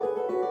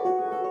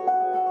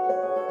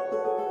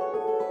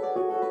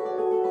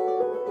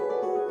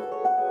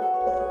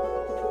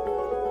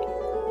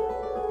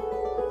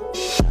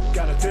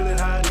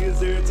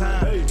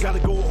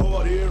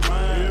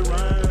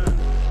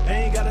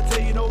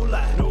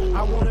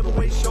don't ever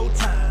waste your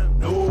time.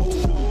 No,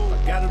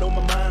 I got it on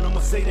my mind, I'ma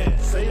say that.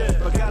 Say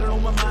that. I got it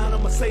on my mind,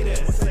 I'ma say that.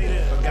 Say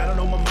that. I got it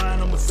on my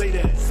mind, I'ma say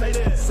that. Say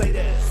that. Say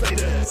that. Say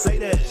that. Say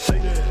that. Say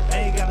that. I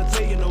ain't gotta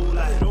tell you no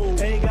lie. No,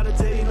 I ain't gotta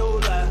tell you no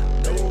lie.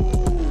 No,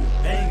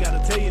 I ain't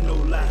gotta tell you no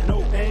lie.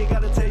 No, I ain't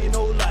gotta tell you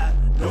no lie.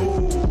 No,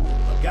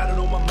 I got it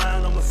on my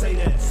mind, I'ma say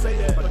that. Say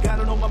that. I got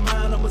it on my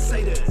mind, I'ma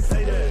say that.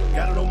 Say that.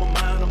 Got it on my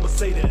mind, I'ma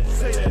say that.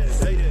 Say that.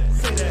 Say that.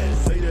 Say that.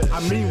 Say that. I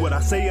mean what I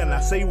say and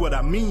I say what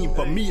I mean.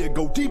 For me it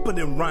go deeper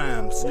than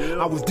rhymes.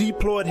 I was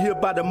deployed here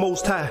by the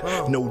Most High.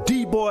 No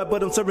D-boy,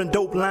 but I'm serving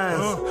dope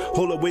lines.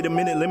 Hold up, wait a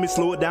minute, let me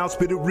slow it down.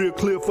 Spit it real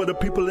clear for the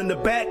people in the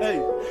back.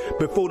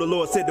 Before the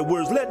Lord said the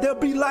words, let there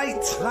be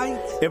light.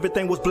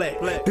 Everything was black.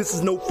 This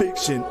is no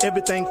fiction,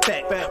 everything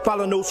fact.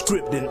 Follow no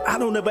scripting, I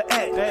don't ever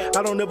act.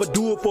 I don't ever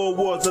do it for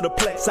awards or the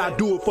plaques. I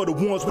do it for the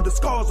ones with the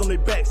scars on their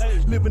backs.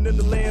 Living in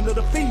the land of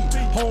the free,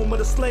 home of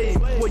the slave,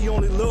 where you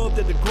only loved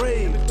at the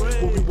grave,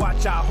 where we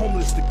watch our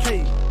homeless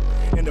decay.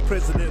 And the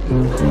president.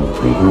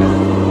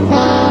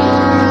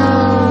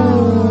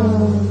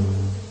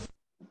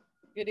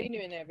 Good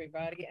evening,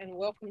 everybody, and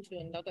welcome to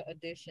another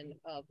edition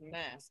of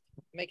Mask,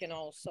 Making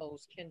All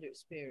Souls Kindred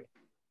Spirit.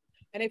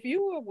 And if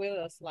you were with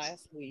us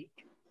last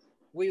week,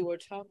 we were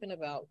talking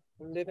about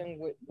living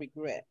with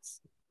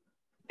regrets.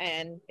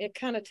 And it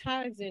kind of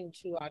ties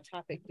into our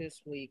topic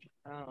this week.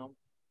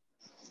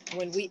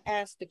 When we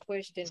asked the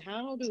question,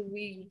 how do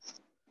we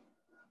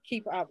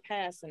keep our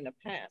past in the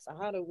past? Or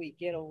how do we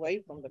get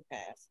away from the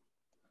past?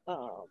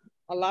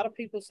 A lot of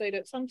people say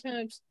that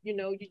sometimes,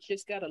 you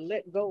just got to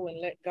let go and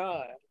let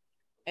God.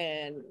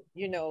 And,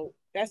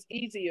 that's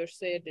easier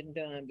said than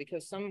done,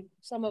 because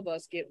some of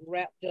us get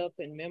wrapped up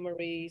in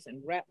memories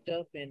and wrapped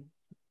up in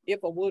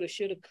if I woulda,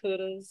 shoulda,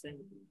 couldas, and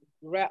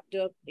wrapped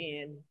up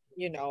in,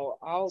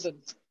 all the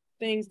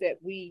things that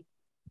we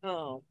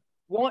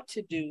want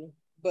to do,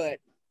 but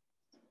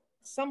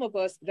some of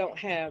us don't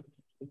have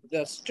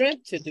the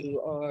strength to do,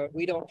 or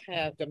we don't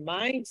have the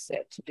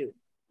mindset to do.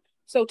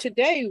 So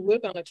today we're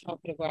going to talk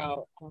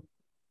about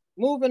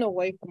moving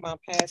away from our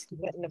past,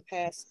 letting the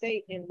past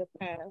stay in the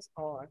past,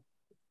 or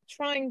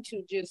trying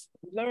to just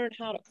learn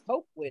how to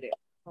cope with it,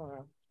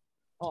 or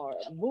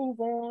move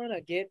on, or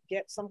get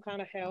some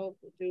kind of help,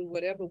 do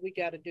whatever we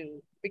got to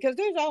do, because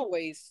there's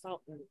always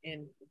something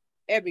in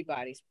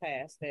everybody's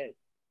past that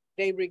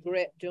they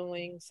regret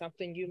doing.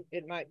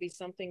 It might be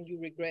something you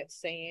regret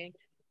saying.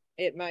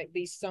 It might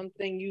be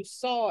something you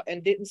saw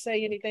and didn't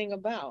say anything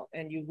about,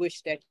 and you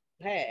wish that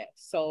you had.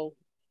 So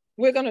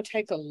we're going to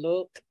take a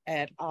look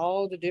at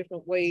all the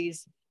different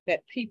ways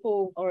that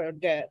people, or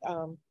that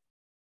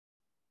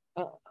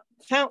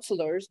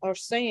counselors are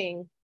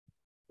saying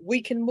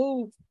we can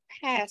move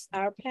past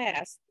our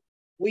past.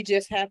 We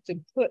just have to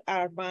put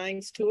our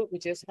minds to it. We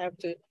just have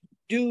to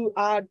do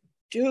our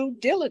due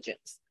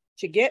diligence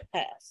to get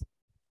past.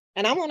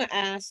 And I want to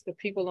ask the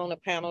people on the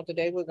panel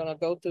today, we're going to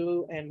go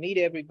through and meet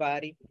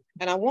everybody.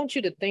 And I want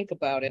you to think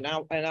about it.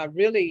 And I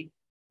really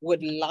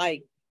would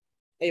like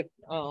if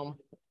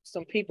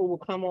some people will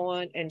come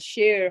on and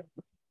share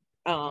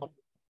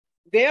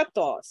their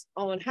thoughts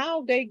on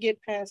how they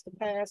get past the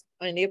past.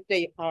 And if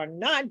they are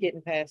not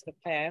getting past the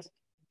past,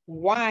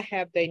 why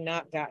have they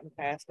not gotten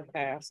past the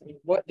past? And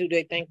what do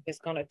they think it's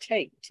going to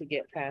take to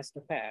get past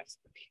the past?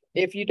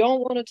 If you don't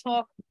want to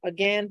talk,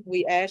 again,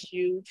 we ask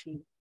you to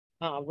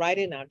write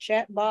in our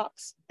chat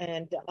box,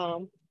 and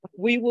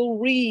we will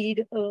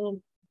read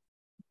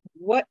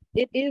what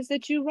it is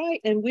that you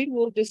write, and we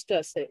will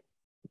discuss it.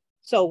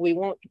 So we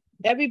want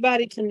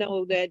everybody to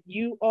know that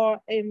you are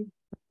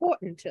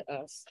important to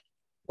us,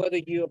 whether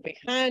you're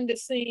behind the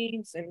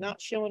scenes and not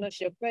showing us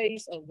your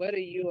face, or whether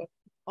you're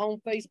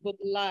on Facebook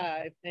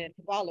Live and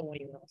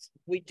following us.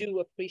 We do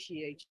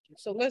appreciate you.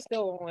 So let's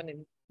go on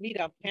and meet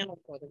our panel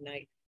for the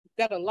night.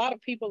 We've got a lot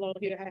of people on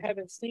here I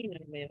haven't seen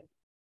in a minute.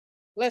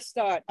 Let's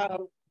start.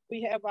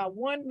 We have our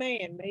one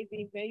man.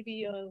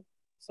 Maybe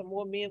some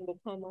more men will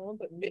come on,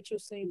 but Mitchell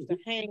seems to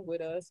hang with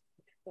us.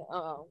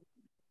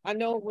 I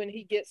know when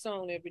he gets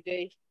on every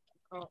day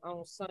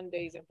on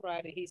Sundays and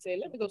Friday, he said,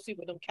 "Let me go see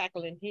what them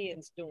cackling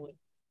hens doing."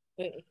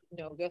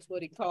 That's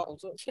what he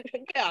calls us.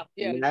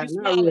 yeah. Not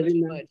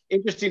really, no.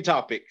 Interesting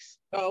topics.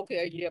 Oh,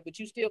 okay, yeah, but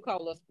you still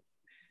call us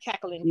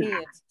cackling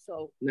hens.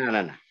 So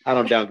no. I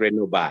don't downgrade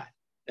nobody.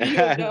 You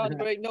don't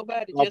downgrade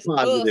nobody, just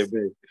positive,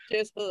 us.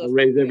 Just us. I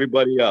raise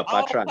everybody up.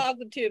 All I try.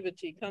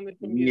 Positivity coming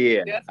from you.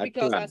 Yeah, that's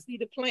because I see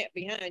the plant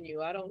behind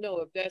you. I don't know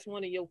if that's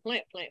one of your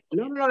plant.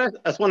 No,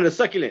 that's one of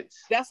the succulents.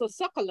 That's a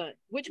succulent.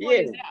 Which one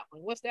is that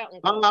one? What's that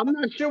one called? I'm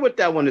not sure what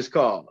that one is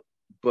called,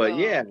 but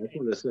yeah, that's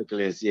one of the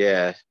succulents.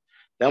 Yeah,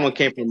 that one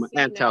came from an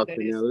aunt's house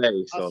in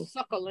LA. So a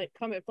succulent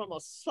coming from a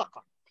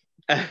sucker.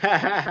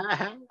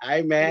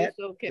 Hi, man. It's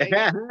okay.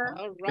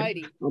 All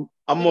righty.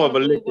 I'm more of a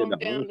liquor.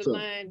 Down the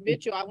line,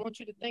 Mitchell. I want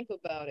you to think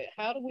about it.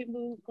 How do we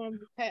move from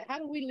the past? How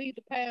do we leave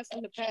the past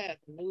in the past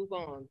and move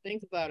on?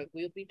 Think about it.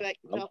 We'll be back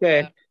to talk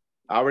about it.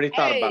 I already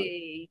thought about it.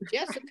 Hey,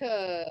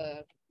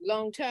 Jessica,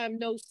 long time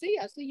no see.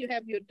 I see you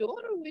have your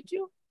daughter with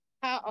you.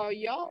 How are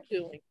y'all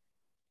doing?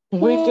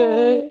 We're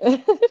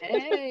good.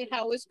 Hey,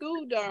 how is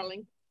school,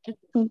 darling?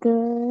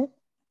 Good.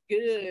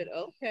 Good.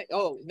 Okay.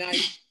 Oh, now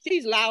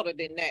she's louder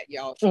than that,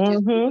 y'all. She just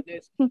Mm-hmm. doing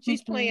this.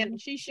 She's playing.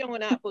 She's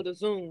showing out for the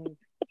Zoom,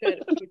 trying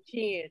to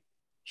pretend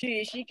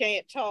she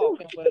can't talk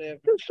and whatever.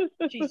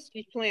 She's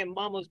playing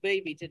Mama's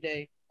baby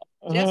today.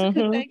 Jessica,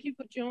 Mm-hmm. thank you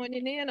for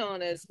joining in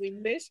on us. We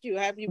missed you.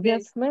 Have you been?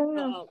 Yes,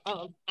 ma'am.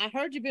 I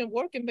heard you've been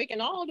working,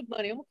 making all the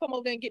money. I'm gonna come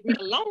over there and get me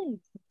a loan.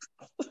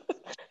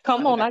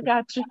 Come on, I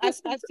got you. I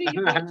see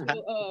you got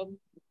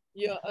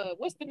your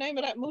what's the name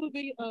of that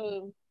movie?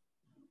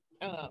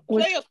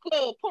 Which, Players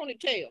Club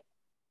ponytail.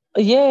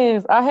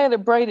 yes, I had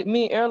it braided.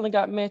 Me and Erlen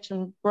got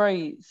matching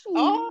braids.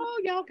 Oh,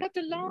 y'all got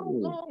the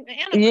long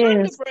anaconda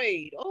Yes.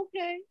 braid.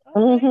 Okay,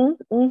 okay.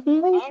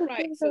 Mm-hmm. All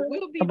right. So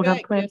we'll be I forgot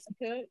back, plan.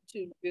 Jessica,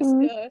 to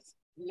Mm-hmm. discuss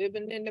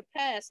living in the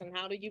past and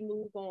how do you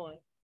move on.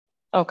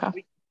 Okay.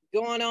 We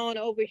going on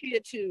over here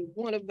to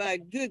one of my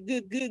good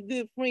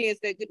friends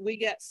that we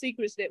got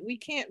secrets that we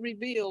can't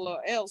reveal,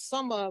 or else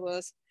some of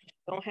us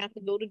don't have to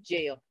go to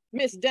jail.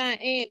 Miss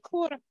Diane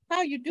Porter,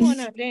 how you doing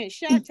out there in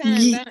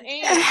Chi-Town, Diane?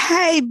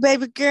 Hey,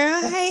 baby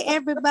girl. Hey,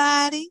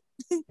 everybody.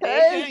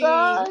 Hey,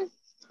 Diane.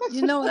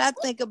 You know what I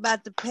think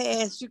about the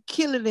past? You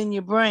kill it in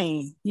your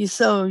brain. You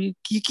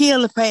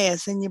kill the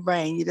past in your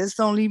brain. You just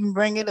don't even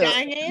bring it up.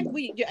 Diane,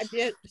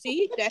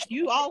 see that's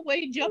you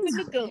always jumping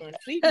the gun.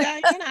 See,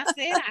 Diane, I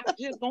said I was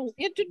just gonna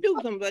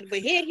introduce them, but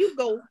here you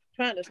go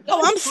trying to start.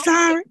 Oh, I'm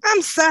sorry.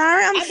 I'm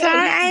sorry.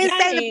 I ain't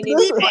say the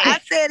people. I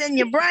said in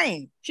your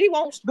brain. She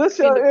wants this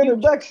your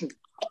introduction.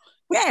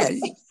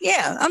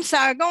 Yeah. I'm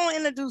sorry. Go on,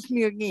 introduce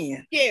me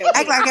again. Yeah.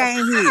 Act like I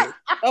ain't here.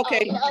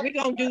 Okay, we're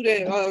gonna do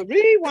the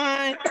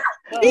rewind.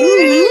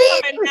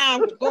 Coming now,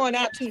 going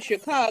out to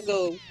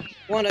Chicago.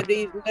 One of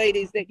these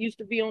ladies that used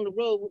to be on the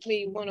road with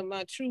me, one of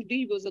my true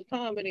divas of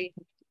comedy.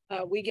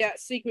 We got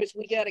secrets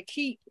we gotta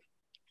keep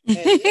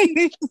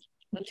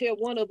until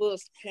one of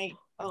us can't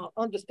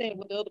understand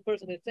what the other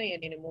person is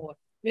saying anymore.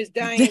 Miss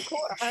Diane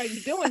Porter, how you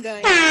doing,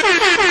 Diane?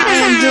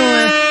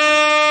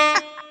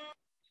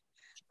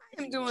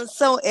 I'm doing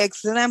so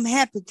excellent. I'm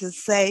happy to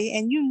say,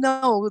 and you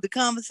know, the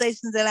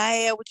conversations that I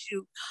have with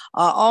you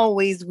are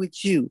always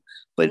with you.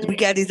 But we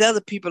got these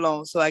other people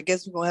on, so I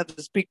guess we're gonna have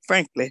to speak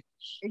frankly.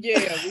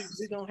 Yeah,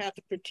 we're gonna have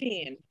to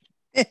pretend.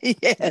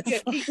 Yes. You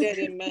keep that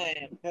in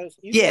mind.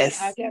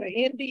 Yes. I got an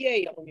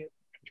NDA on you.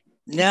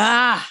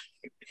 Nah,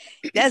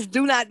 that's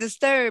do not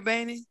disturb,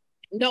 ain't it?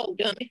 No,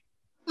 dummy.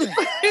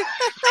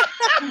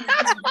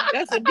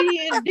 That's a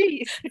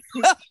DND.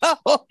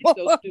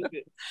 So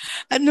stupid.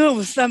 I knew it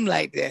was something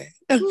like that.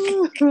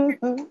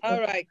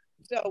 All right.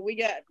 So we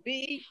got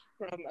V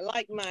from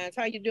Like Minds.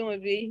 How you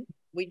doing, V?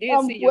 We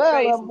did see your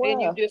face, and then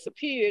you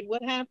disappeared.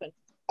 What happened?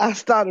 I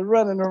started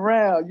running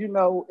around. You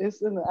know,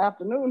 it's in the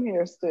afternoon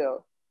here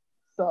still.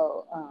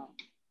 So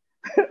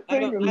I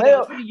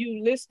don't see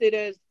you listed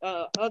as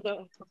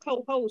other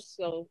co-hosts,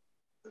 so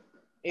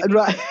if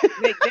you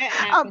make that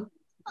happen.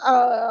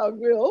 I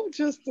will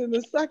just in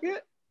a second.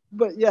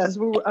 But yes,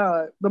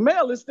 the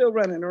mail is still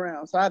running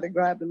around, so I had to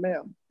grab the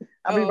mail.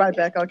 I'll be right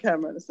back on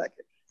camera in a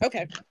second.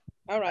 Okay.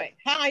 All right.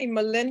 Hi,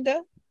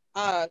 Melinda.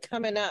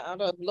 Coming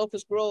out of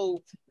Locust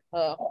Grove.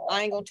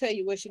 I ain't gonna tell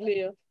you where she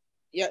lives.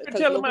 Yeah, I'm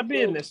telling my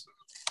business.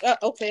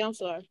 Okay, I'm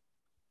sorry.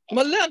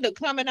 Melinda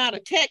coming out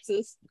of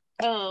Texas.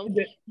 Hello,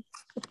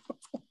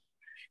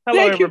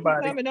 thank everybody. You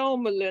for coming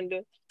on,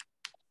 Melinda.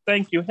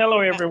 Thank you. Hello,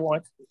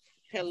 everyone.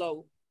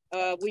 Hello.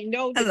 We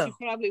know that you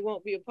probably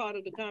won't be a part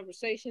of the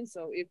conversation,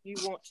 so if you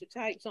want to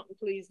type something,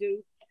 please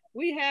do.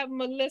 We have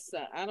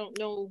Melissa. I don't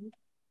know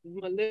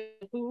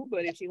Melissa who,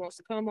 but if she wants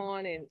to come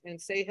on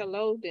and say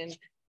hello, then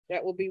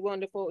that will be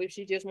wonderful. If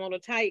she just want to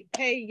type,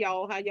 hey,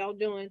 y'all, how y'all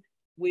doing?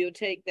 We'll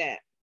take that.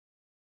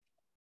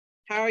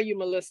 How are you,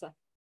 Melissa?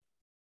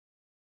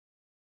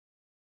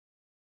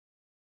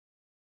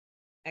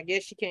 I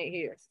guess she can't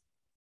hear us.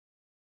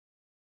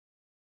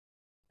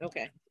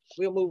 Okay,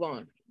 we'll move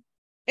on.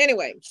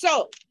 Anyway,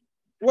 so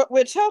what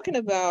we're talking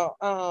about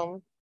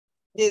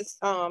is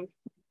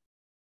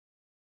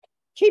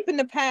keeping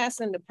the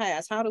past in the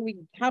past. How do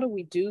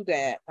we do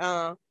that?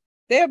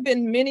 There have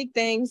been many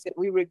things that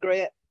we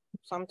regret.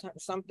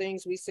 Sometimes some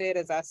things we said,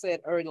 as I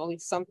said earlier,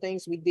 some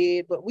things we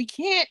did, but we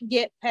can't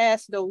get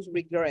past those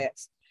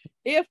regrets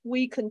if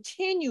we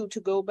continue to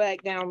go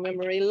back down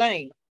memory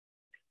lane.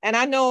 And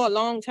I know a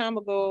long time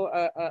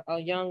ago, a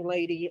young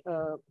lady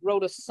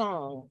wrote a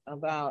song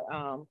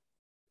about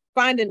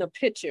finding a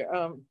picture.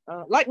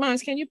 Like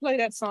Minds, can you play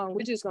that song?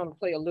 We're just gonna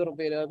play a little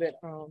bit of it.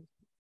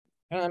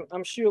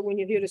 I'm sure when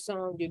you hear the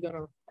song, you're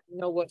gonna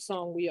know what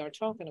song we are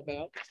talking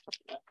about.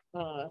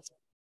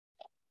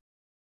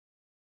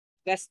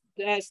 That's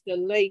the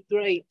late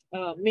great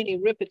Minnie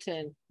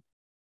Riperton,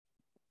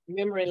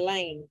 Memory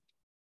Lane.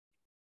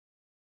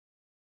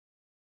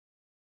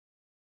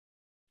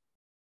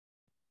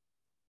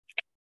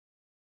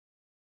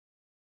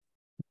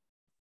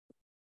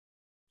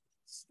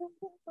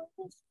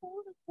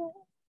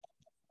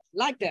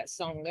 Like that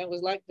song. That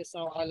was like the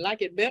song. I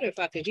like it better if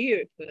I could hear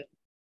it, but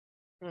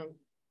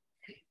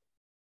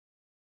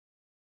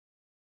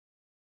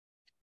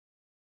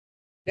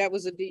that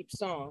was a deep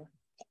song.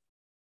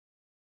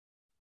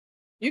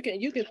 You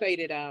can fade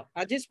it out.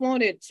 I just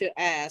wanted to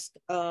ask,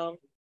 how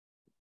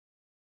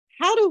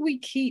do we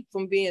keep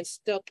from being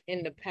stuck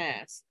in the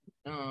past?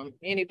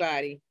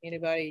 Anybody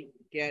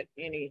get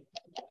any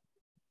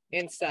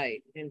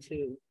insight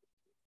into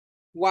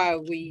why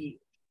we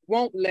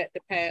won't let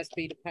the past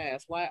be the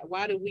past?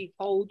 Why do we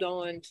hold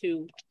on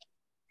to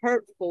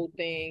hurtful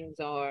things,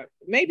 or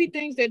maybe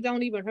things that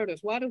don't even hurt us?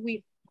 Why do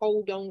we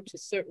hold on to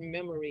certain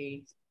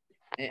memories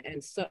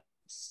and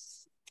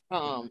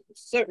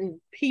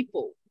certain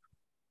people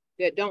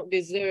that don't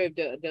deserve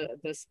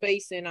the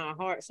space in our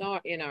hearts or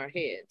in our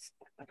heads?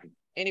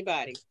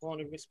 Anybody want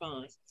to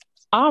respond?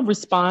 I'll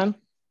respond.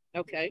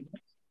 Okay.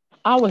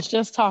 I was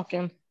just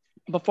talking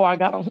before I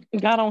got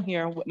on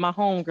here with my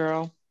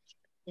homegirl.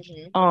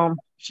 Mm-hmm.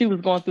 She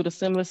was going through the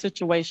similar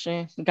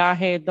situation. Guy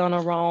had done her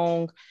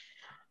wrong.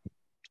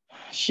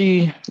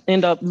 She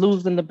ended up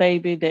losing the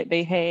baby that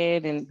they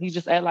had, and he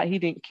just acted like he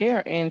didn't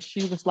care. And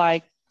she was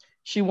like,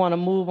 she want to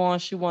move on.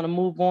 She want to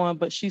move on,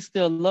 but she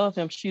still love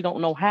him. She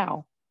don't know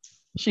how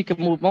she could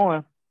move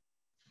on.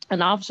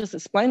 And I was just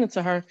explaining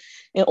to her,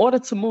 in order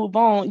to move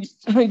on,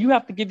 you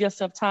have to give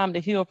yourself time to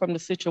heal from the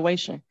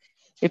situation.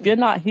 If you're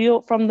not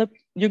healed from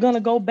you're going to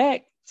go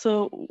back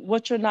to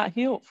what you're not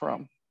healed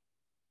from.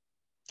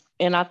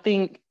 And I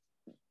think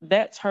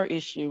that's her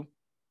issue,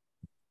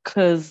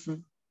 because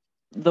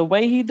the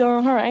way he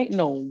done her, ain't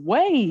no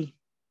way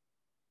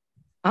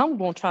I'm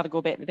going to try to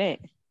go back to that.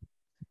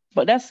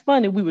 But that's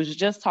funny. We was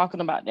just talking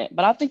about that.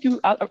 But I think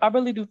I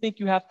really do think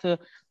you have to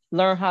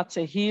learn how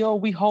to heal.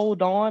 We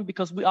hold on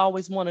because we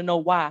always want to know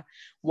why.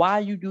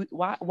 Why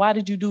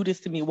did you do this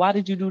to me? Why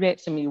did you do that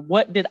to me?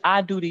 What did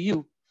I do to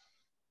you?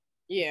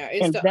 Yeah,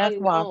 it's the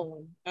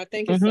unknown. I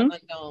think it's the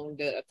unknown.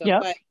 The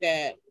fact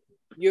that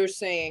you're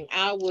saying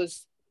I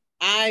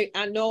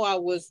know I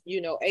was,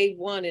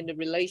 A1 in the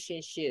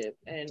relationship,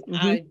 and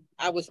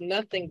I was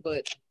nothing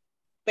but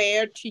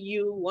fair to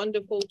you,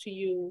 wonderful to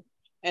you,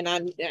 and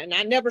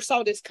I never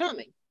saw this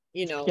coming,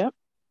 Yep.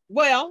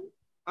 Well,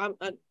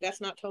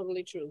 that's not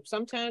totally true.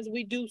 Sometimes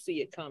we do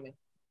see it coming,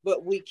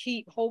 but we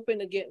keep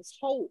hoping against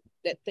hope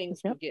that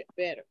things will get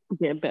better.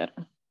 Get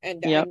better.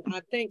 And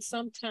I think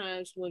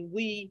sometimes when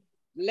we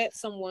let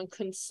someone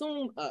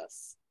consume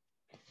us,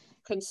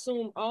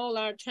 consume all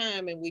our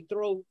time, and we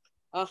throw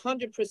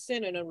 100%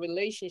 in a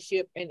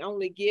relationship and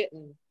only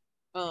getting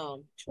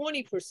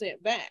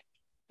 20% back,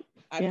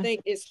 I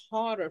think it's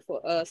harder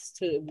for us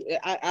to.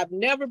 I've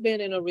never been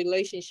in a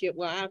relationship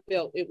where I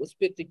felt it was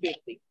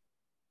 50-50.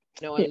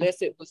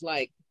 Unless it was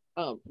like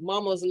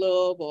mama's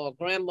love or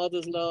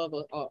grandmother's love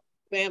or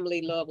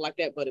family love like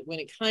that. But when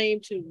it came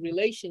to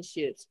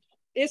relationships,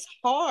 it's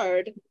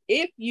hard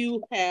if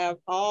you have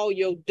all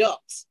your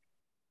ducks,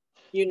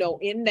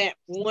 in that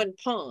one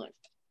pond.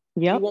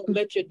 Yep. You won't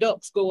let your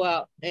ducks go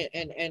out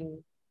and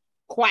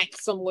quack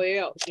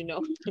somewhere else,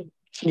 Yep.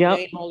 They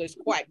ain't all this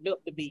quacked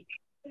up to be.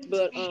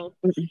 But how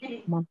do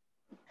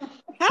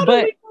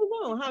we move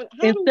on? How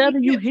instead do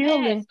of we you get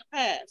healing,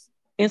 past?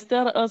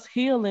 Instead of us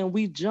healing,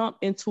 we jump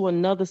into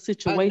another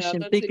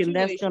situation thinking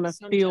that's going to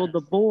fill the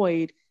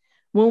void.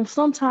 When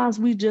sometimes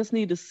we just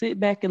need to sit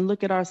back and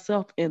look at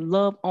ourselves and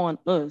love on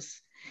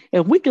us.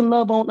 If we can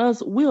love on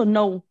us, we'll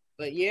know.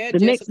 But yeah, the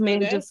next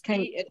man just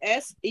can't.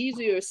 That's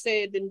easier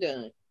said than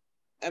done.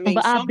 I mean,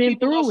 but some I've been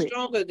people through are it.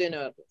 stronger than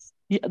others.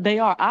 Yeah, they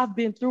are. I've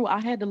been through.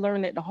 I had to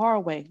learn that the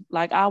hard way.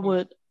 Like I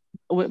would,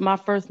 with my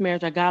first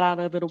marriage, I got out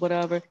of it or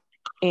whatever,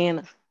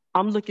 and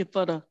I'm looking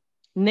for the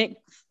next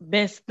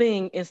best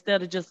thing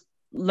instead of just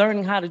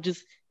learning how to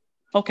just,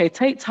 okay,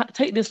 take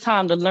this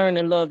time to learn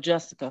and love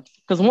Jessica.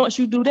 Because once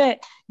you do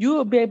that, you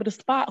will be able to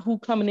spot who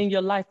coming in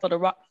your life for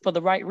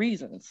the right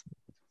reasons.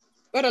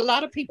 But a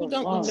lot of people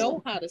don't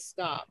know how to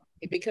stop,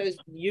 because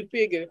you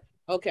figure,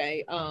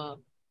 okay,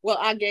 well,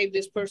 I gave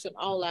this person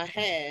all I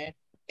had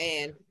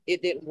and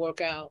it didn't work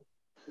out.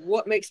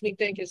 What makes me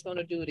think it's going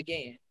to do it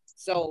again?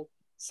 So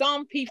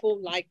some people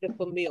like the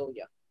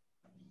familiar,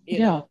 you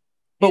know.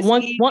 But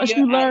once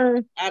you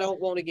learn, I don't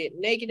want to get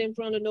naked in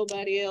front of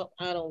nobody else.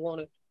 I don't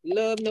want to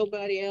love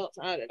nobody else.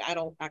 I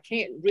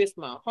can't risk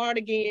my heart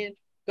again.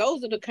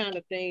 Those are the kind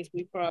of things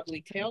we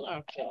probably tell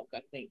ourselves,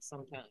 I think,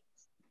 sometimes.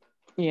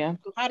 Yeah.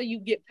 So how do you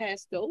get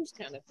past those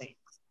kind of things?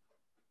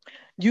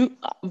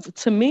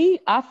 To me,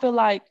 I feel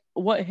like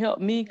what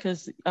helped me,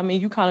 because I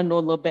mean, you kind of know a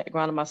little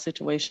background of my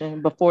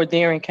situation before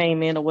Darren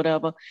came in or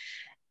whatever.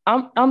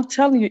 I'm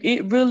telling you,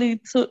 it really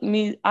took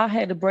me. I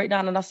had to break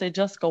down and I said,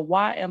 Jessica,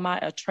 why am I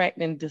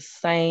attracting the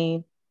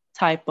same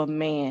type of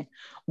man?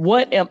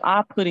 What am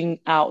I putting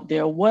out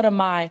there? What am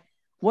I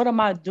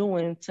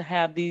doing to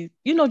have these?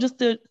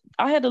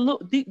 I had to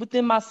look deep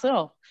within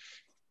myself.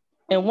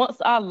 And once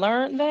I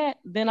learned that,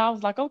 then I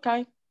was like,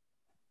 okay,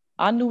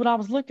 I knew what I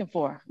was looking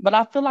for. But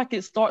I feel like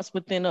it starts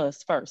within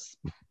us first.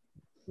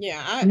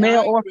 Yeah,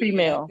 male I or agree.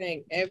 female. I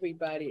think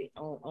everybody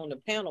on the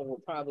panel will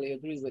probably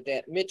agree with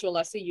that. Mitchell,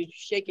 I see you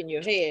shaking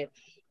your head.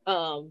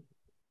 Do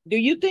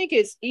you think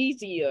it's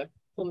easier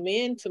for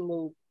men to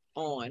move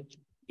on,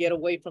 get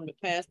away from the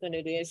past than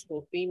it is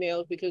for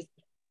females? Because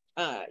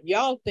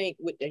Y'all think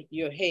with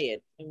your head,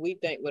 and we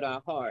think with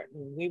our heart,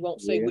 and we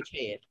won't say which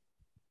head.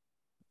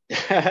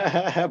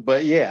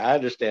 But yeah, I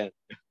understand.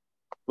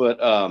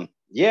 But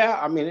yeah,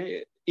 I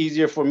mean,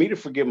 easier for me to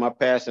forgive my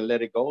past and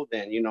let it go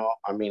than,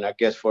 I mean, I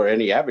guess for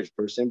any average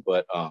person.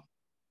 But I'm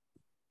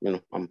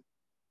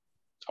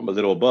a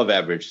little above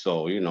average,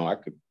 so I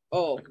could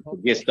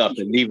forget stuff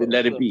and leave it,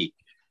 let it be.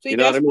 See,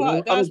 that's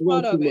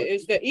part of it.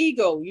 It's the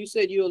ego. You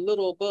said you're a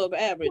little above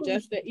average.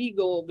 That's the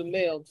ego of the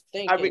male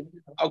thinking. I mean,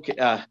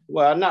 okay,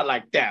 well, not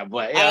like that,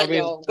 but I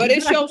know, but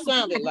it sure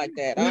sounded like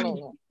that. I don't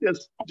know.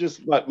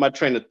 Just my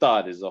train of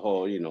thought is a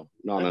whole,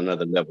 on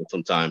another level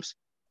sometimes.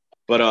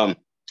 But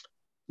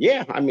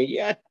yeah, I mean,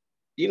 yeah,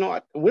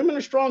 women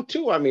are strong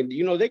too. I mean,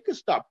 they could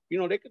stop.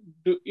 They could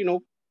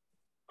do,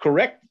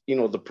 correct,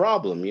 the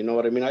problem. You know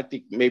what I mean? I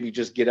think maybe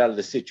just get out of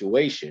the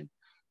situation,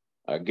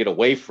 get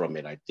away from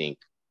it. I think.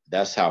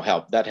 That's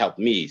how that helped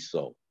me.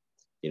 So,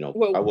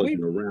 I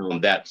wasn't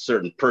around that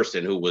certain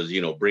person who was,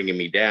 bringing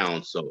me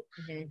down. So,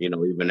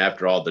 even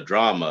after all the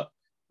drama,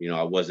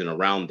 I wasn't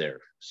around there.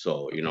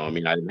 So, I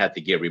mean, I didn't have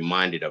to get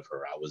reminded of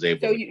her. I was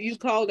able. So you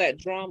call that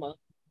drama,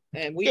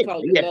 and we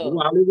call it love.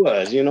 Well, it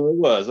was, it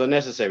was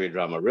unnecessary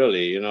drama,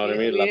 really. You know what I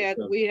mean?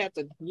 We have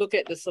to look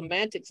at the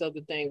semantics of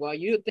the thing. While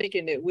you're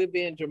thinking that we're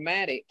being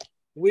dramatic,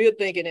 we're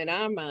thinking in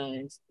our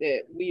minds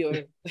that we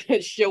are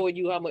showing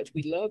you how much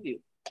we love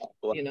you.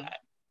 Well,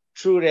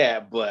 true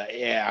that, but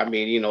yeah, I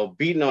mean,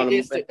 beating on them,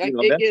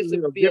 it gets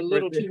to be a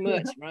little too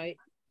much, right?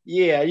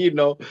 Yeah,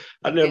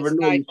 I never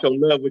knew you show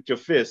love with your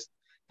fist.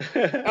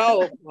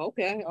 Oh,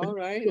 okay, all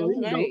right.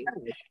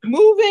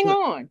 Moving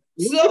on.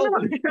 So,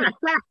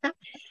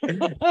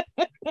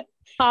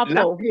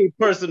 not me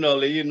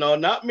personally,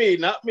 not me.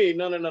 No.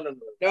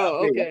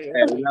 Oh, okay.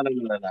 No.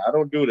 I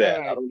don't do that.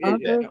 Right. I don't do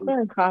that.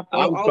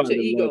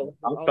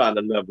 I'm trying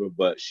to love her,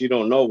 but she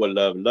don't know what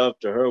love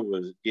to her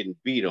was getting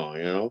beat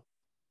on,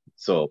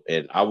 So,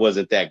 and I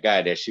wasn't that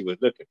guy that she was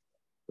looking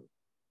for.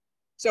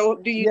 So,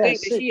 do you think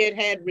that she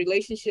had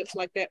relationships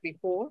like that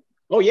before?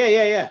 Oh,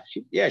 yeah.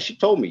 She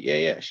told me.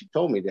 Yeah. She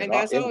told me that. And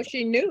that's all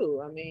she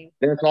knew. I mean,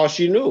 that's all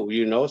she knew,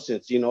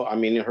 since, I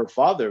mean, her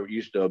father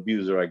used to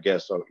abuse her, I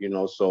guess. So,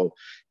 so,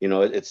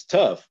 it's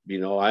tough.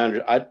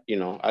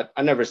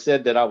 I never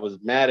said that I was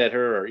mad at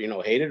her or,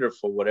 hated her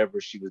for whatever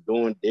she was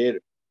doing,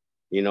 did.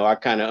 I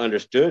kind of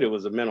understood it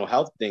was a mental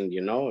health thing,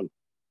 and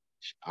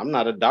I'm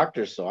not a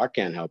doctor, so I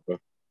can't help her.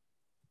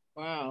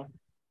 Wow.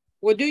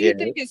 Well, do you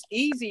think it's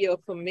easier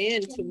for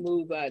men to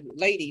move?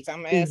 Ladies,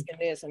 I'm asking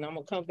this, and I'm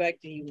gonna come back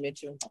to you,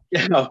 Mitchell.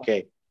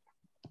 Okay.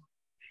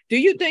 Do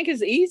you think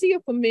it's easier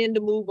for men to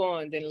move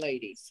on than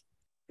ladies,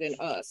 than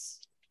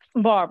us?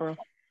 Barbara.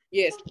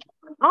 Yes.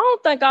 I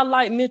don't think I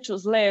like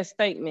Mitchell's last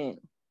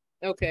statement.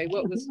 Okay,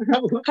 what was?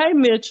 Hey,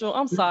 Mitchell,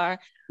 I'm sorry.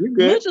 You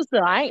good? Mitchell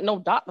said, I ain't no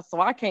doctor, so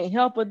I can't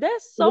help her.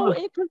 That's so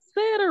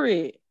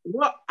inconsiderate.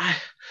 Well,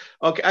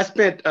 I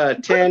spent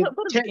 10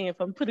 put again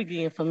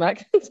for me. I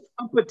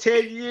put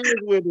 10 years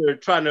with her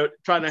trying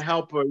to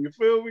help her. You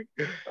feel me?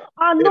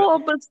 I know,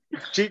 but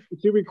she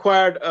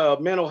required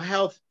mental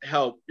health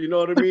help. You know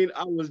what I mean?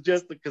 I was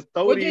just the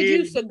custodian. Well, did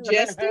you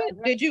suggest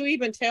it? Did you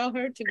even tell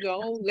her to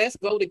go? Let's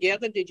go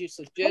together. Did you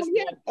suggest?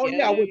 Oh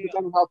yeah. I went to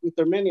come help with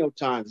her many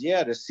times.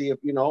 Yeah, to see if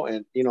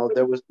and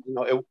there was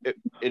it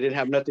didn't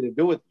have nothing to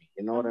do with me.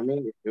 You know what I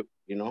mean?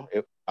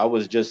 I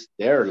was just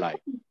there,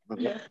 like.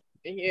 Okay.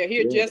 Yeah,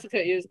 here Jessica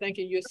is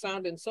thinking you're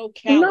sounding so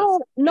callous.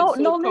 No.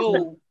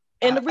 Listen.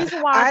 And the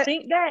reason why I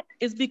think that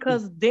is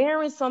because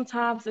Darren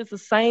sometimes is the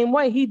same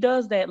way. He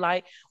does that.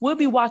 Like, we'll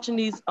be watching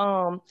these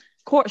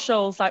court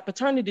shows like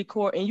paternity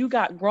court, and you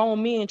got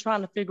grown men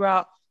trying to figure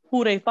out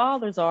who their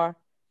fathers are.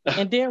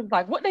 And Darren's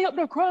like, what they up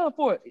there crying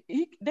for?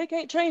 They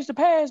can't change the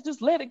past,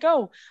 just let it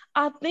go.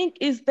 I think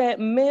it's that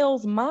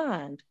male's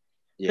mind,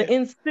 the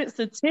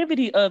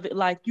insensitivity of it.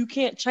 Like, you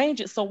can't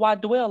change it, so why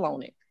dwell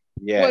on it?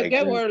 Yeah, well,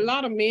 there were a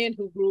lot of men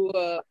who grew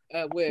up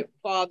with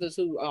fathers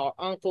who are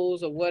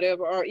uncles or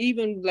whatever, or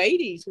even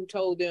ladies who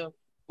told them,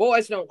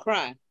 boys don't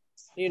cry.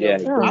 I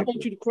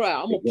want you to cry.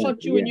 I'm going to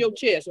punch you in your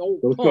chest.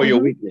 Don't show your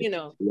weakness.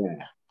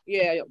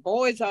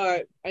 Boys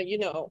are,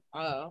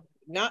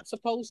 not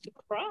supposed to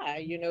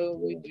cry.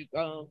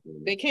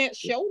 They can't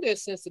show their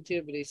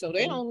sensitivity, so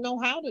they don't know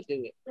how to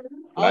do it.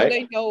 All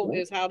they know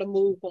is how to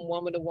move from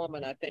woman to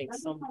woman. I think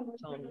some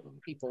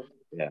people.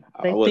 Yeah,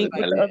 they think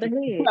the other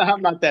head.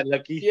 I'm not that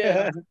lucky.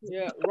 Yeah,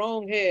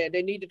 wrong head.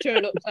 They need to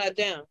turn upside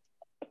down.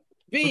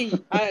 V,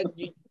 I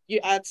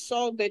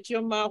saw that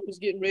your mouth was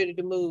getting ready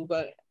to move,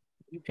 but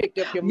you picked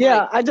up your mic.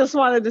 Yeah, I just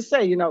wanted to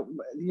say,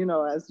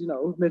 as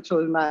Mitchell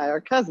and I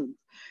are cousins.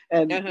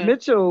 And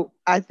Mitchell,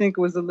 I think,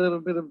 was a little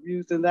bit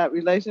abused in that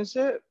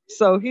relationship.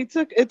 So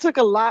it took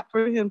a lot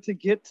for him to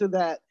get to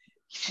that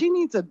she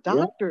needs a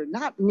doctor,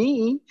 not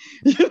me.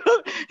 Yeah.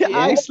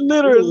 I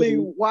literally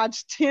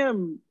watched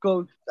him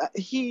go.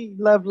 He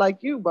loved like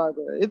you,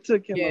 Barbara. It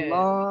took him a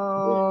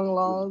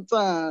long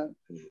time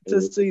to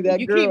see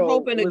that You girl keep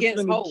hoping was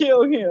against gonna hope.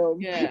 kill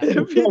him Yeah.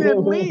 if he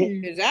didn't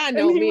leave. Because I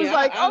know And he me. was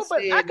like, I "Oh, but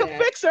I said can that.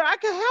 fix her. I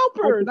can help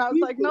her." And I was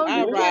like, "No,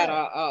 I you ride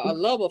can't." a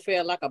love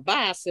affair like a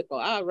bicycle.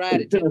 I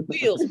ride it till the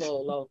wheels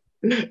fall off.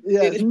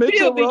 Yes, It Mitchell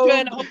still be trying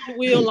Rose. to hold the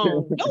wheel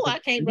on. No, I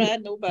can't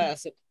ride no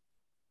bicycle.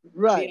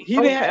 Right. Yeah. He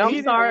didn't. I'm He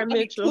didn't. sorry, I be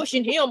Mitchell.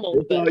 pushing him on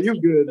the No, bicycle.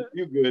 you good.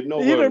 You good. No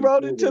He done worries.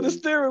 rode No into the worries.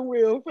 steering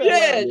wheel. Fell Yeah, out.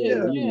 just,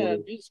 Yeah, you yeah,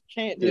 know. just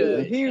can't Yeah, do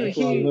it. he- And That's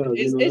why I he- love,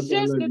 it's that's why I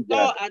just love the you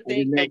thought, guys.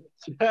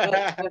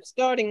 I think, of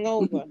starting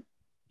over.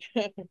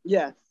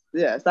 Yes,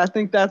 yes. I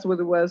think that's what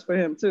it was for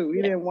him too. He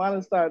Yeah. didn't want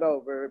to start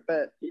over,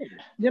 but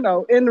you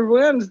know, in the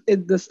rooms,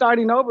 the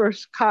starting over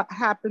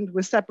happened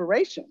with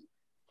separation.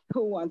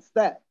 Who wants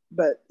that?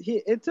 But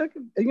it took,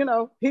 you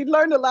know, he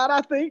learned a lot.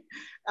 I think.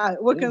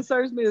 What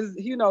concerns me is,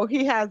 you know,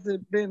 he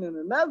hasn't been in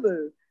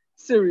another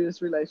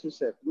serious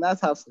relationship, and that's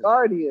how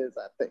scarred he is.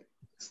 I think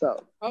so.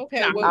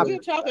 Okay, well, we're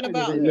talking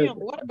about him.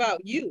 What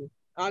about you?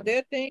 Are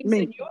there things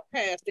in your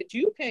past that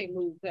you can't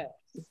move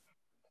past?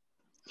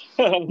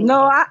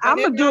 No, I'm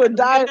gonna do a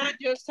diet. We're not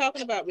just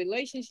talking about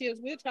relationships.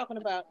 We're talking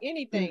about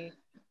anything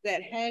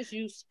that has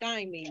you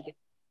stymied,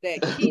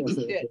 that keeps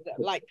that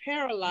like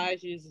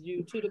paralyzes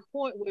you to the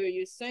point where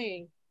you're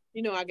saying,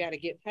 you know, I got to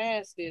get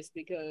past this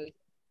because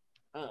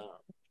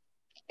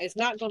it's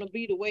not going to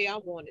be the way I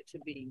want it to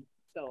be.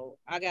 So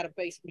I got to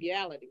face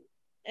reality.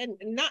 And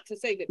not to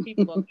say that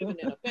people are living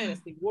in a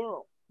fantasy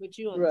world, but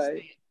you understand.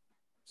 Right.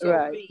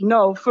 Right.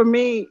 No, for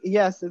me,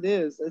 yes, it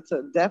is. It's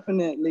a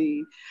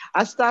definitely,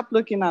 I stopped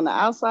looking on the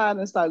outside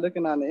and started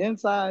looking on the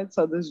inside.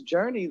 So this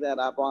journey that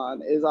I'm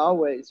on is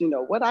always, you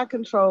know, what I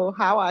control,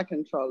 how I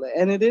control it.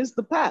 And it is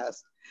the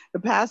past. The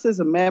past is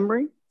a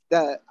memory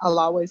that I'll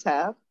always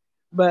have,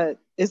 but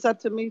it's up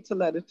to me to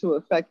let it to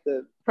affect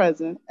the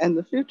present and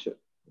the future.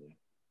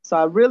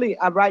 So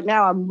right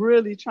now, I'm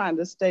really trying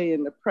to stay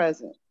in the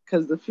present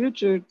because the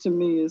future to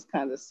me is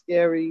kind of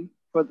scary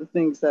for the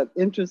things that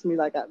interest me,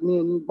 like me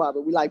and you,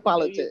 Barbara, we like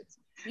politics.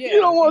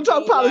 You don't want to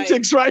talk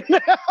politics right now.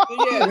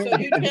 Yeah, so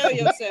you tell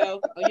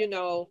yourself, you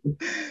know,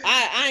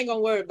 I ain't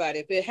gonna worry about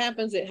it. If it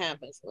happens, it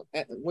happens.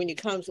 When it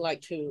comes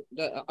like to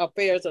the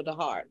affairs of the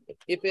heart,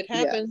 if it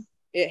happens,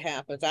 it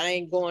happens. I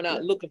ain't going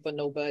out looking for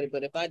nobody,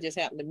 but if I just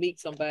happen to meet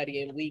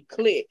somebody and we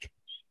click,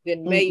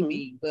 then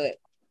maybe. But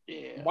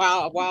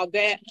while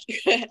that,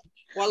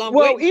 while I'm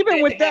waiting even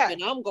for with that to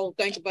happen, I'm gonna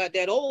think about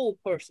that old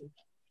person.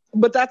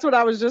 But that's what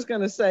I was just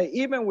going to say.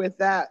 Even with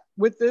that,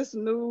 with this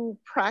new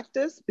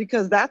practice,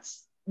 because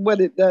that's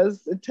what it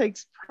does. It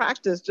takes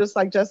practice, just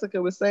like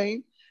Jessica was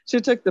saying.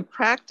 She took the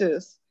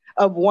practice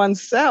of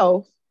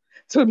oneself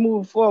to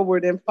move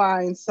forward and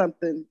find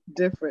something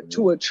different,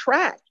 to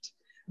attract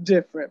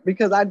different.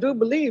 Because I do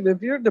believe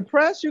if you're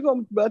depressed, you're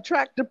going to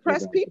attract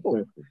depressed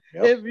people.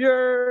 Yep.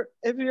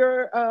 If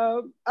you're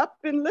up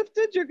and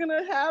lifted, you're going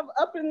to have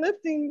up and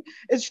lifting.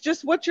 It's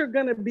just what you're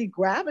going to be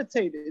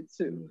gravitated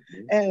to.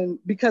 Mm-hmm. And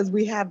because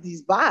we have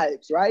these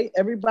vibes, right?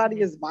 Everybody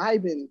is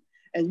vibing,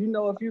 and you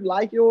know if you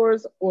like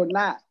yours or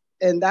not.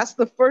 And that's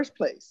the first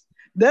place.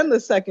 Then the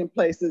second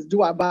place is,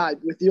 do I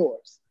vibe with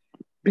yours?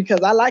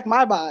 Because I like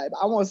my vibe.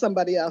 I want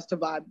somebody else to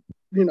vibe,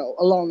 you know,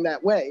 along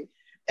that way.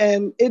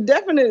 And it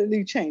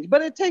definitely changed,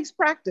 but it takes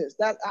practice.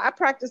 That I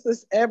practice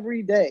this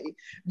every day.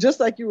 Just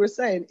like you were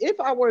saying, if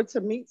I were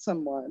to meet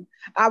someone,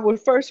 I would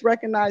first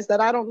recognize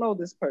that I don't know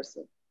this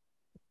person.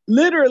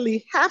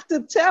 Literally have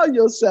to tell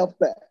yourself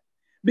that,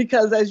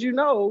 because as you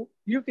know,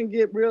 you can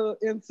get real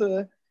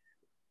into,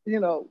 you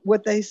know,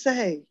 what they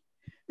say,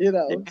 you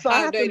know. So I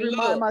have to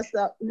remind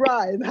myself,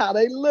 right, how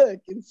they look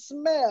and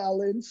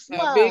smell and smile.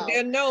 How big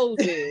their nose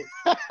is.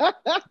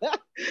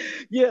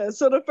 Yeah,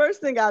 so the first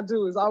thing I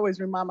do is always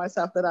remind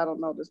myself that I don't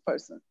know this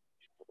person.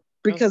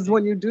 Because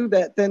when you do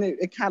that, then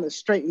it kind of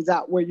straightens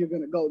out where you're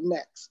going to go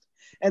next.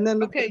 And then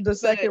the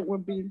second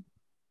would be.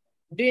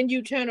 Then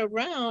you turn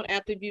around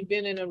after you've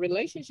been in a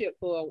relationship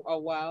for a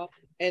while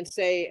and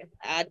say,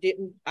 I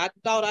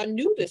thought I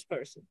knew this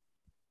person.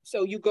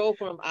 So you go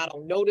from, I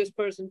don't know this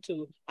person,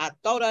 to I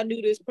thought I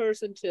knew this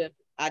person, to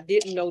I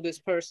didn't know this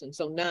person.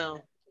 So now,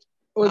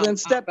 then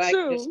step back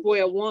two, to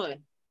square one.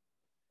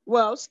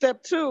 Well,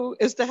 step two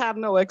is to have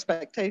no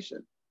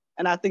expectation.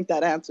 And I think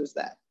that answers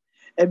that.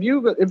 If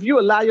you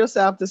allow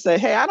yourself to say,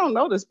 hey, I don't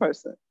know this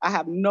person. I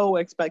have no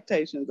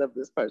expectations of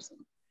this person.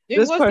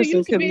 This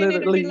person could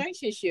literally in a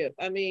relationship.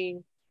 I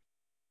mean,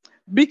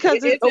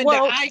 because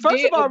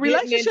first of all,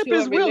 relationship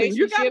is willing.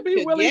 You got to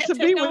be willing to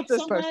be with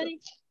this person.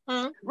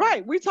 Huh?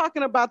 Right. We're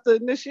talking about the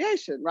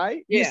initiation,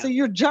 right? Yeah. You see,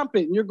 you're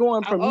jumping. You're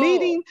going from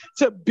meeting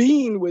to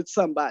being with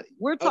somebody.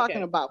 We're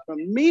talking about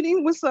from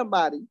meeting with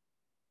somebody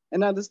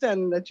and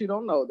understanding that you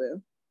don't know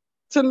them,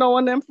 to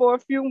knowing them for a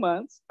few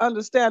months,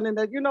 understanding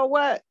that, you know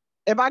what,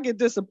 if I get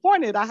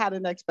disappointed, I had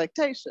an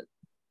expectation.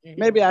 Mm-hmm.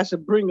 Maybe I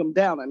should bring them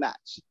down a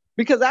notch,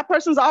 because that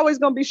person's always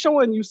going to be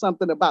showing you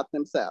something about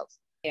themselves.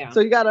 Yeah. So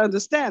you got to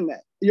understand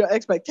that your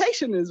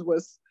expectation is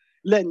what's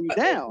letting you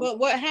down. But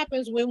what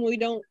happens when we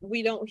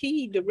don't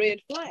heed the red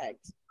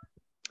flags?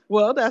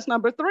 Well, that's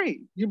number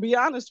 3. You be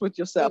honest with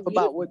yourself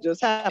about what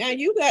just happened. Now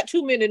you got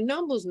too many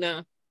numbers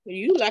now.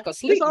 You like a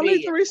sleep It's only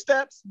bed. 3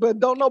 steps, but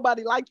don't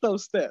nobody like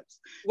those steps.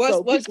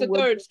 What's the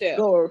third step?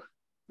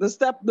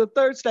 The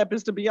third step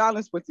is to be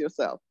honest with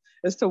yourself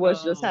as to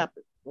what's just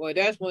happened. Well,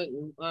 that's what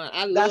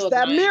I love. That's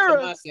that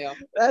mirror. Myself.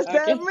 That's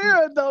that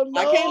mirror, though.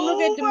 I can't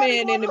look at the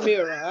man in the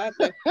mirror.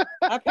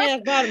 I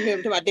pass by the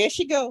mirror. There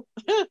she go.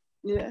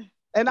 Yeah.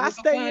 And I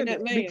stay in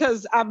it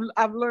because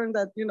I've learned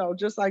that, you know,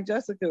 just like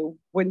Jessica,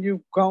 when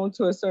you've grown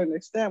to a certain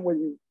extent, when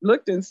you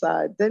looked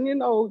inside, then, you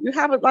know, you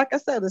have it, like I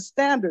said, a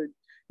standard.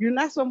 You're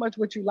not so much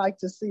what you like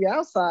to see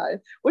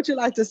outside, what you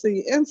like to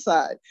see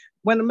inside.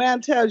 When a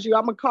man tells you,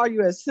 I'm going to call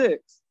you at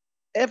 6,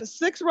 if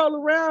 6 roll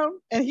around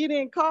and he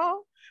didn't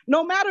call,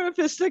 no matter if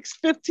it's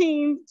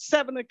 6:15,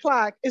 7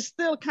 o'clock, it's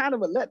still kind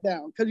of a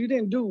letdown because you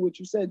didn't do what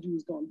you said you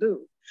was going to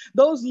do.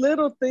 Those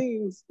little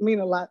things mean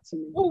a lot to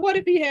me. Well, what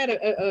if he had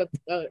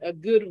a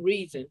good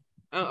reason?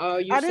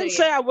 I didn't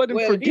say I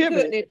wouldn't forgive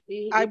it.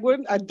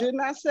 I did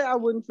not say I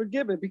wouldn't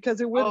forgive it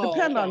because it would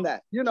depend on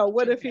that. You know,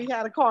 what if he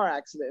had a car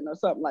accident or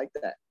something like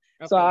that?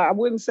 Okay. So I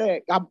wouldn't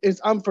say it's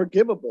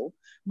unforgivable.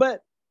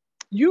 But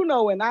you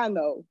know, and I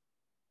know,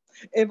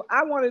 if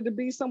I wanted to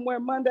be somewhere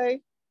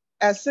Monday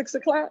at 6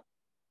 o'clock,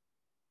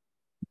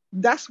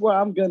 that's where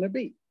I'm gonna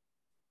be.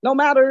 No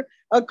matter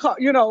a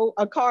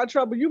car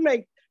trouble.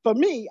 For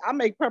me, I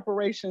make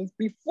preparations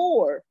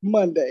before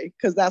Monday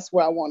because that's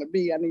where I want to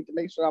be. I need to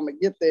make sure I'm gonna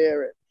get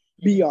there and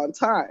be on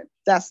time.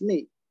 That's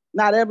me.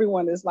 Not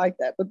everyone is like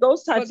that, but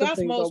those types of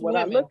things are what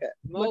I look at.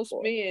 Most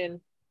men,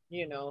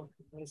 you know,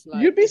 it's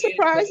like you'd be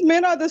surprised.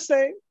 Men are the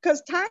same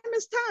because time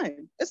is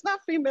time. It's not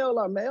female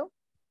or male.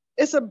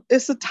 It's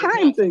a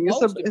time thing.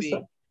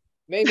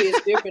 Maybe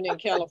it's different in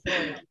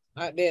California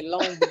out there,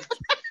 Long Beach.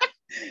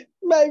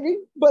 Maybe,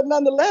 but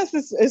nonetheless,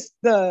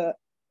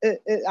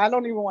 I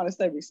don't even want to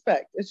say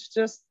respect. It's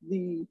just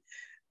the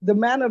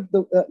man of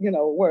the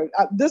word.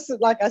 This is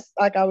like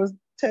I was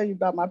telling you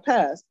about my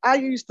past. I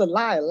used to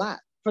lie a lot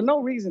for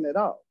no reason at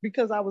all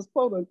because I was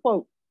quote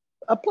unquote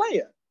a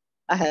player.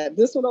 I had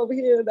this one over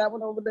here, that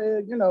one over there.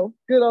 You know,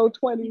 good old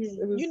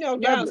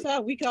 20s. Down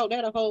south we call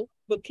that a hoe.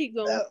 But keep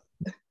going.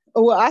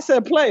 Well, I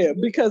said player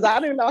because I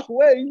didn't knock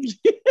away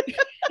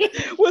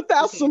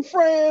without some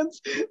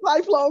friends,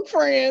 lifelong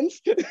friends.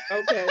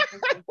 Okay.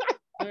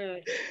 All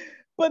right.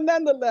 But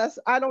nonetheless,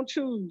 I don't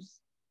choose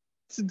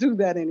to do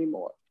that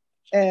anymore.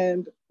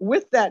 And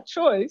with that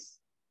choice,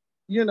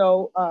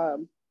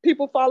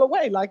 people fall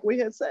away, like we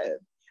had said.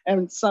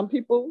 And some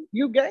people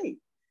you gain.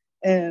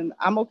 And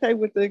I'm okay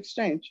with the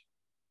exchange.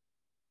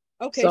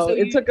 Okay, so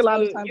it took a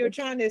lot of time. You're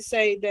trying to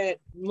say that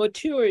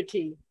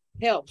maturity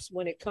helps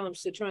when it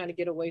comes to trying to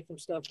get away from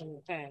stuff from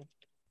the past.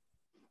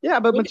 Yeah,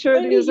 but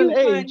maturity is an age.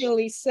 When do you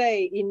finally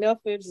say enough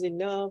is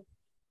enough?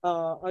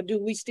 Or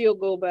do we still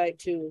go back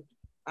to,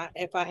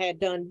 if I had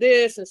done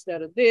this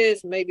instead of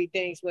this, maybe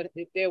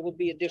there would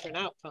be a different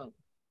outcome?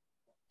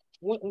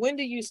 When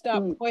do you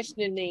stop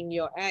questioning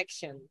your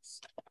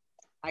actions?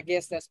 I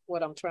guess that's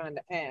what I'm trying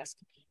to ask.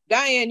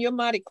 Diane, you're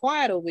mighty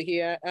quiet over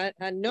here.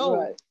 I know.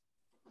 Right.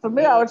 For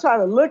me, I was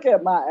trying to look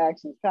at my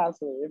actions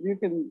constantly. If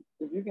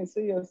you can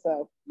see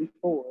yourself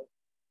before,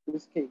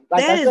 it's key.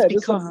 Like I said,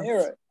 it's a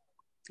mirror.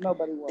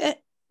 Nobody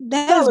wants.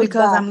 That is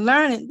because I'm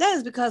learning. That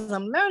is because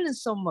I'm learning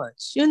so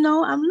much. I'm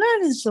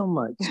learning so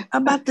much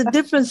about the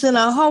difference in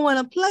a hoe and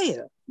a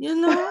player.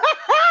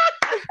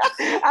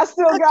 I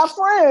still got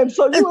friends,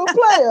 so you a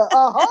player.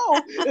 A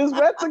hoe is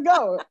ready to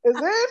go. Is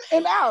in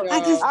and out. I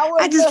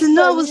just didn't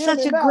know it was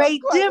such a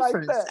great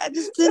difference. I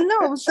just didn't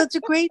know it was such a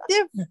great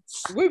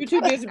difference. We were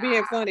too busy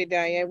being funny,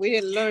 Diane. We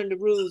didn't learn the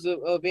rules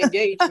of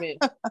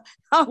engagement.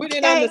 Okay. We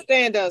didn't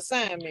understand the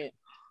assignment.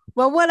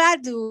 Well, what I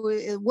do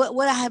is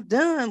what I have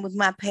done with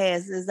my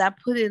past is I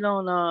put it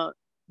on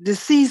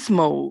deceased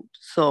mode.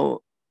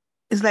 So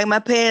it's like my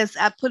past,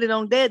 I put it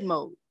on dead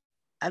mode.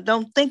 I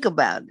don't think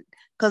about it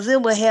because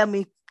it will have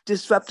me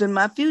disrupting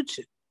my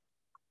future.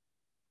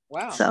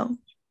 Wow. So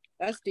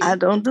that's deep. I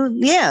don't do,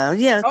 yeah.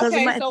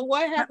 Okay, so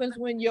what happens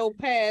when your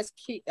past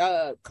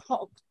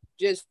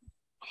just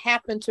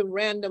happen to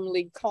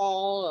randomly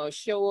call or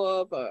show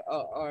up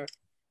or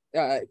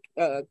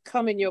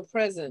come in your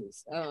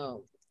presence?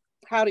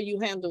 How do you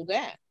handle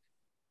that?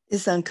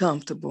 It's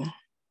uncomfortable.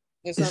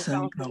 It's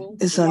uncomfortable.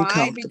 It's Why?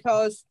 uncomfortable.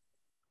 Because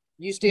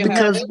you still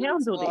haven't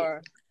handled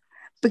it.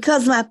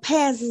 Because my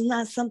past is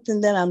not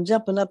something that I'm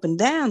jumping up and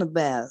down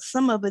about.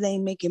 Some of it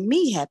ain't making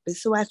me happy,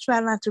 so I try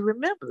not to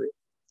remember it.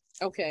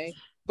 Okay,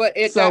 but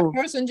if that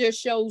person just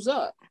shows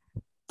up,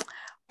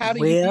 how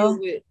do you deal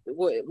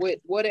with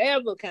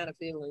whatever kind of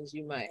feelings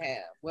you might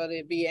have? Whether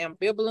it be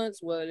ambivalence,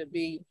 whether it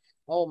be,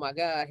 oh my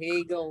God, here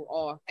you go,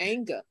 or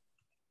anger.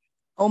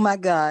 Oh my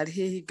God,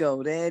 here you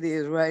go. There it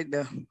is right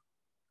there.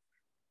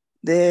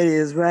 There it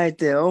is right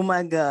there. Oh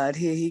my God,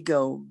 here he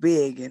go,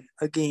 begging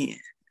again.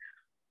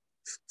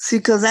 See,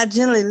 because I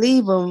generally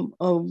leave them,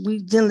 or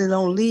we generally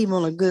don't leave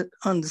on a good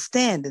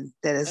understanding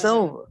that it's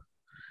over.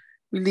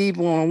 We leave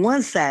on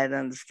one side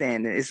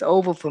understanding. It's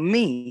over for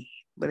me,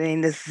 but it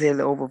ain't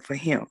necessarily over for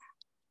him.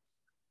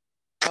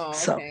 Oh,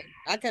 So okay.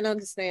 I can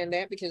understand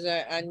that because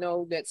I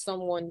know that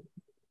someone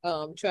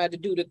tried to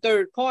do the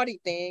third party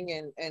thing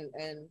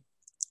and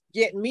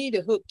get me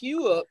to hook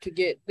you up to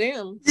get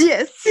them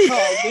yes,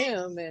 call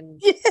them, and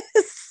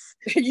yes,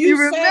 you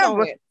you sat on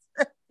remember. it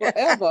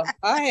forever.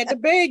 I had to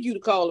beg you to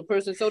call the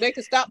person so they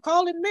could stop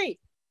calling me.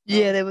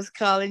 Yeah, they was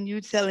calling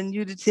you, telling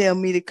you to tell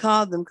me to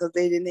call them because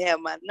they didn't have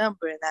my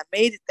number, and I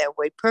made it that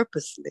way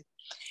purposely.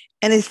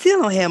 And they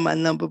still don't have my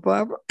number,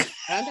 Barbara.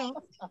 I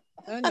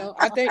know.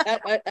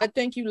 I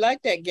think you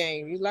like that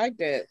game. You like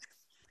that.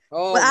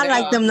 Oh, But I now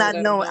like them I'm gonna not let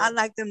 'em knowing. I know.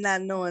 like them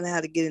not knowing how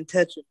to get in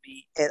touch with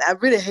me, and I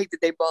really hate that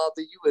they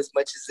bother you as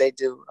much as they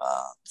do.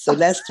 So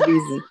that's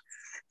the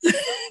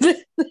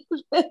reason.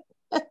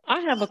 I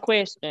have a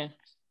question.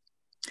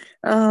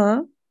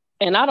 Uh-huh.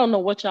 And I don't know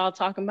what y'all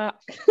talking about,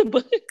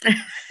 but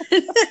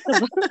because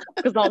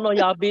I don't know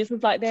y'all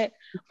business like that.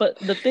 But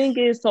the thing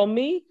is, so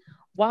me,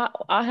 why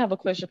I have a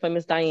question for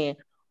Miss Diane.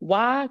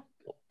 Why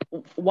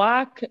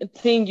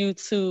continue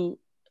to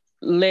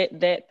let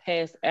that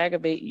past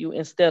aggravate you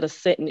instead of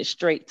setting it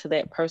straight to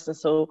that person?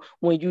 So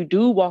when you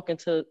do walk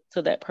into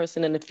that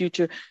person in the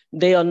future,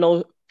 they'll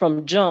know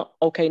from jump,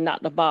 okay,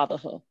 not to bother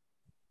her.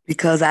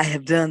 Because I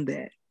have done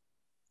that.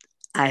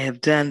 I have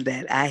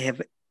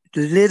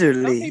Some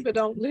literally people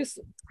don't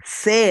listen.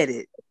 said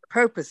it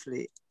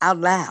purposely out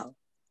loud.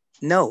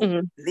 No,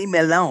 leave me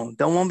alone.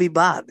 Don't want to be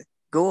bothered.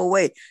 Go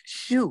away.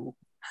 Shoo.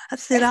 I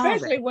said all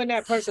Especially that. when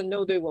that person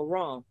know they were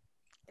wrong.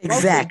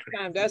 Exactly.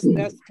 Most of the time,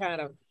 that's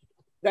kind of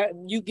that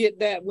you get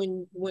that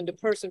when the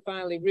person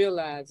finally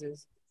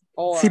realizes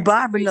or See,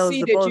 Barbara they knows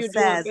see the that both you're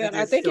doing sides of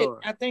better. this story.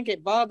 I think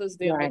it bothers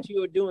them Right. that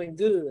you are doing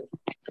good.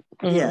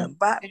 Yeah, And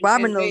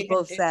Barbara knows they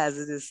both sides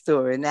of this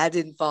story, and I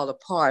didn't fall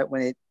apart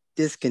when it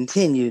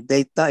discontinued.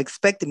 They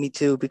expected me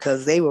to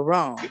because they were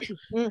wrong.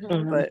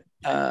 But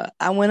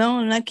I went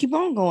on and I keep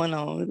on going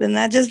on, and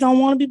I just don't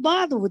want to be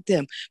bothered with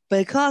them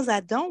because I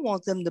don't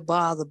want them to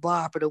bother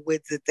Barbara the way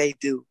that they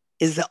do.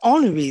 Is the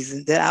only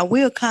reason that I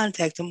will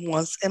contact them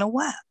once in a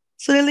while,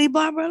 so they leave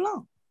Barbara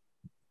alone.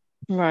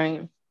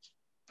 Right.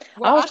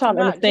 Well, I was I trying to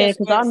cannot understand just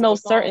because I answer know the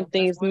certain phone. That's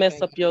things one mess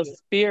thing up I your do.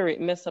 spirit,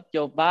 mess up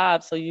your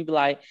vibe. So you be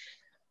like,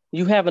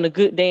 you having a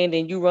good day and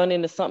then you run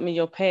into something in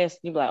your past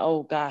and you be like,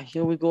 oh God,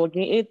 here we go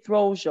again. It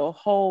throws your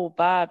whole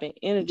vibe and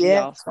energy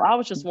Yeah, off. So I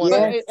was just But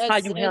wondering yeah. how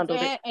you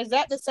handled it. is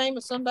that the same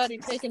as somebody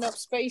taking up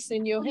space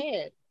in your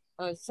head?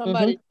 Mm-hmm.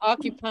 Somebody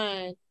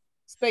occupying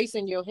space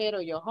in your head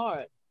or your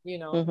heart, you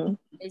know? Mm-hmm.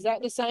 Is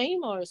that the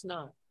same or it's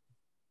not?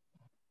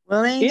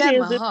 Well, they ain't It got is.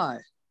 my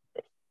heart.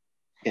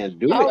 Can't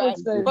do I it. would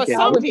say, For Can't I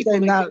some would do say people, it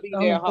could not. be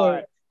their For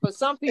heart. For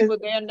some it, people,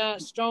 they're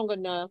not strong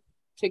enough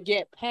to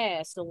get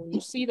past. So when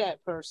you see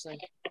that person,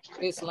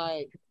 it's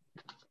like,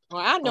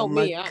 well, I Oh know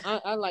my. me.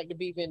 I like to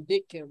be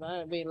vindictive.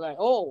 I be like,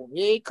 oh,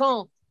 here he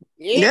come.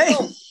 Here he Yeah.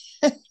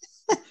 go.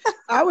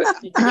 I would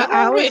Here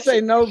I go would say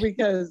Richard. no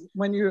because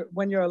when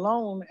you're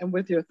alone and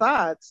with your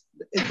thoughts,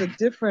 it's a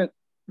different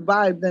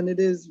vibe than it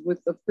is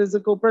with the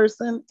physical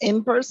person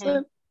in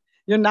person.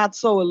 You're not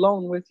so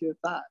alone with your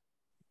thoughts.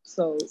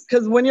 So,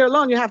 because when you're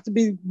alone, you have to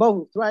be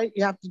both, right?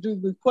 You have to do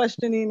the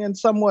questioning and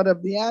somewhat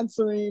of the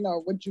answering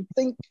or what you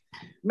think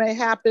may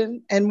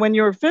happen. And when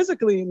you're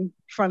physically in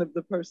front of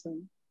the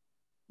person,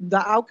 the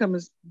outcome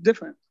is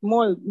different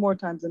more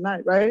times than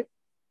not, right?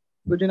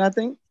 Would you not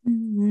think?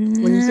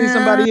 When you see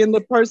somebody in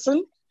the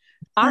person,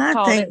 I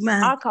think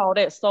I call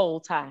that soul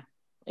tie.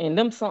 And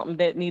them something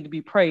that need to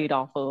be prayed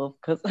off of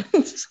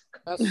because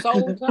A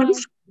soul tie.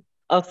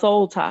 a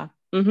soul tie.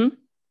 Mm-hmm.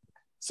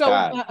 So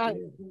God.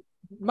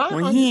 my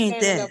well, he ain't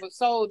understanding that. of a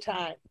soul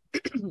tie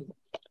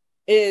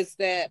is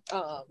that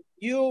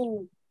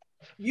you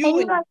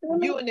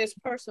and this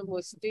person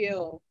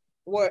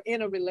were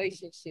in a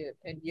relationship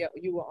and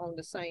you were on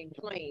the same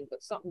plane,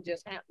 but something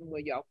just happened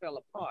where y'all fell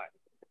apart.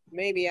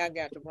 Maybe I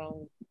got the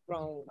wrong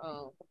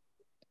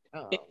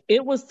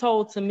It was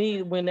told to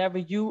me whenever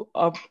you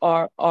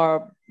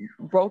are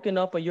broken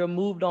up or you're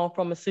moved on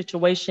from a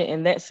situation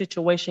and that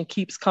situation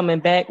keeps coming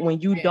back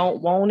when you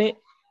don't want it,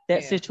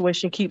 that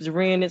situation keeps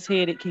rearing its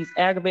head, it keeps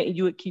aggravating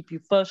you, it keep you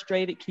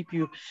frustrated, keep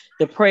you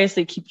depressed,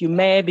 it keep you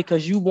mad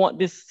because you want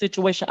this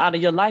situation out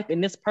of your life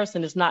and this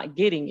person is not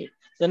getting it.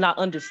 They're not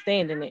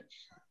understanding it.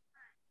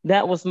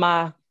 That was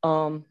my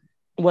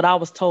what I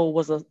was told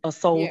was a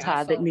soul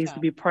tie that needs to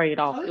be prayed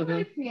off.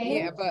 Mm-hmm.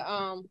 Yeah, but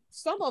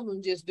some of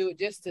them just do it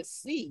just to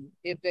see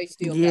if they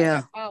still got Yeah.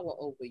 that power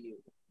over you.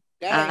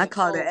 That I ain't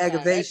call soul that tie. That's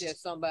aggravation.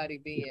 just somebody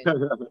being,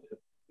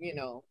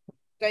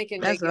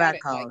 thinking That's they what I got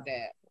it call like it.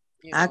 that.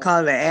 I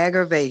call it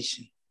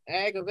aggravation.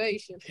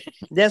 Aggravation.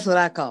 That's what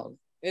I call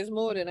it. It's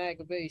more than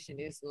aggravation.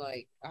 It's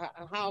like,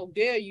 how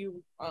dare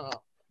you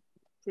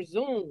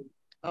presume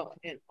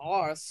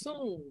or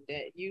assume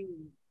that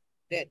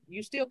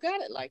you still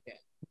got it like that.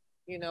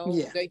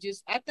 Yeah.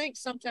 I think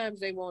sometimes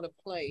they want to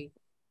play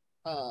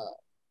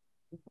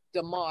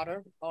the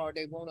martyr, or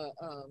they want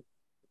to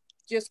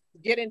just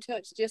get in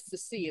touch just to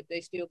see if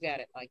they still got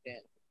it like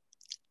that.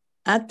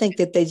 I think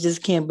that they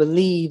just can't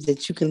believe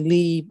that you can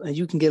leave and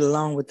you can get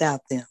along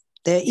without them.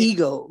 Their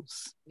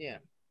egos. Yeah.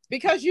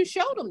 Because you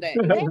showed them that.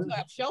 You had to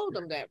have showed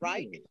them that,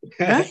 right?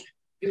 Right?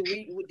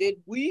 Did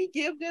we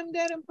give them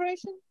that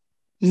impression?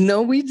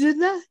 No, we did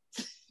not.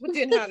 But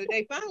then how did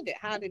they find it?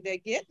 How did they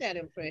get that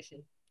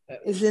impression?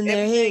 It's in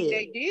their Everything head.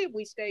 they did,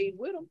 we stayed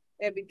with them.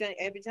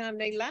 Every time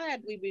they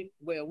lied, we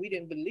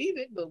didn't believe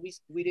it, but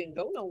we didn't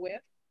go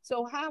nowhere.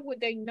 So how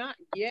would they not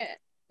get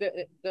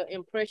the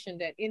impression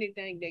that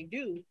anything they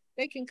do,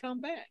 they can come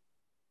back?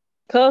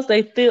 Because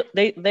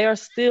they are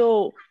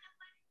still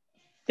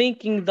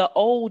thinking the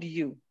old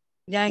you.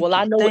 Well,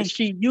 I know what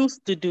she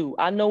used to do.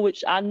 I know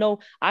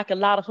I can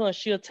lie to her and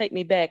she'll take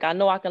me back. I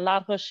know I can lie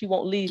to her, she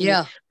won't leave me.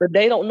 But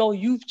they don't know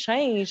you've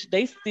changed.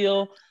 They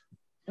still,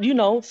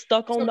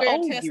 stuck on the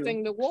old you. They're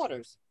testing the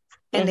waters.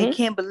 And they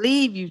can't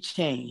believe you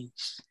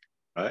changed.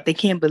 Right. They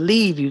can't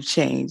believe you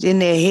changed in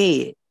their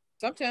head.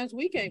 Sometimes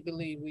we can't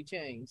believe we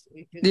changed.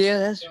 Yeah,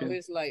 that's true.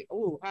 It's like,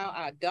 oh, how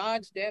I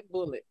dodged that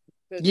bullet.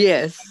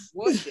 Yes.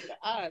 What did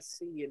I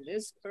see in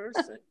this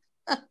person?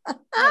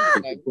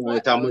 Like,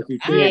 how much you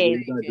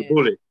changed when you dodge a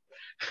bullet.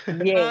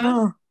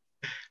 Yeah.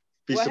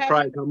 Be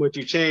surprised how much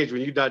you change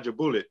when you dodge a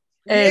bullet.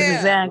 Yeah.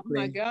 Exactly.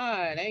 Oh my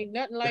God, ain't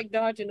nothing like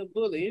dodging a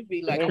bullet. It'd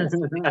be like I'm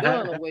putting the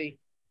gun away.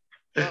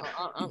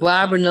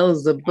 Barbara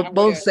knows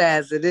both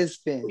sides of this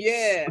fence.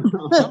 Yeah,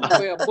 I'm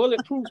wear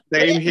bulletproof.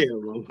 Same here,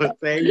 Mama.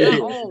 Same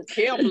here. On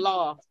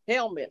Kevlar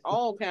helmet,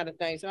 all kind of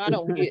things. So I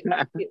don't get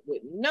hit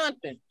with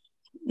nothing.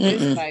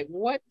 It's like,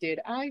 what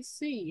did I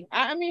see?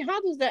 I mean, how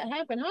does that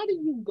happen? How do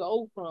you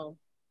go from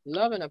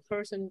loving a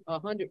person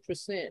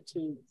 100%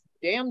 to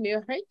damn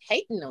near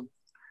hating them?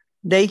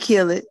 They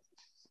kill it.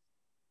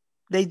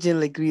 They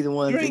generally agree the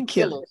ones that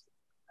kill it.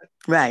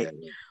 Right.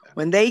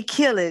 When they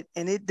kill it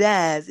and it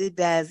dies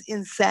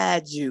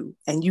inside you,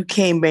 and you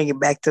can't bring it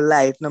back to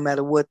life no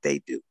matter what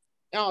they do.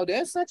 Oh,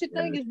 there's such a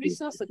thing as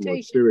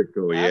resuscitation.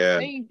 Spiritual, yeah. I've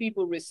seen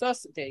people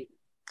resuscitate.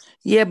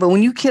 Yeah, but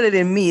when you kill it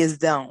in me, it's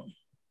gone.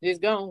 It's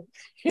gone.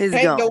 It's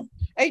gone.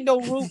 Ain't no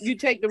root. You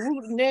take the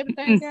root and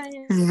everything.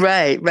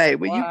 Right.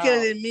 When you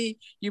kill it in me,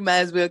 you might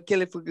as well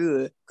kill it for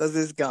good because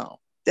it's gone.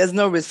 There's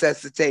no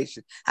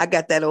resuscitation. I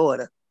got that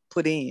order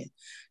put in.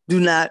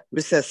 Do not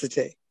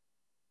resuscitate.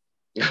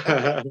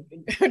 A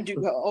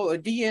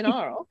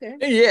DNR. Okay.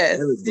 Yes.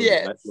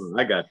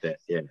 I got that.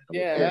 Yeah.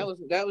 Yeah,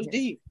 that was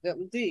deep. That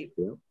was deep.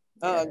 Yeah.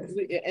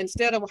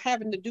 Instead of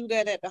having to do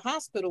that at the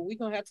hospital, we're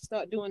gonna have to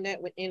start doing that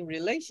in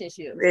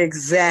relationships.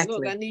 Exactly.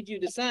 Look, I need you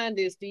to sign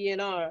this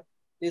DNR,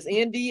 this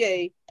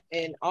NDA,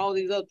 and all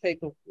these other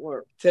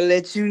paperwork to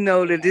let you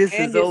know that this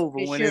is over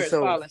when it's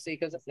over. Policy,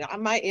 because I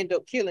might end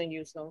up killing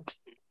you. So.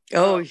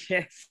 Oh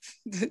yes.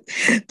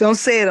 Don't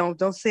say it on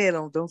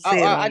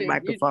the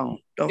microphone.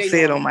 Don't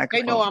say it on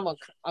microphone. They know I'm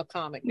a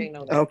comic. They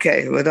know that.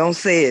 Okay, well don't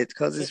say it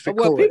because it's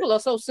recorded. Well, people are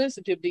so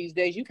sensitive these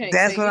days. You can't.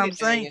 That's what I'm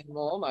saying.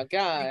 Anymore. Oh my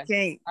God.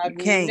 I've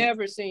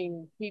never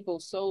seen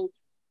people so.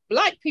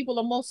 Black people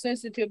are more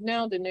sensitive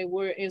now than they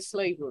were in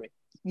slavery.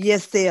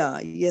 Yes, they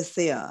are. You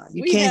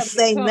can't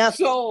say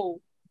nothing. So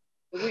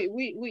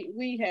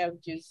we have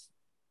just.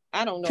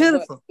 I don't know.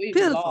 Pitiful. We've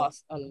pitiful.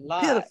 Lost a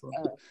lot.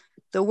 Pitiful.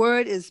 The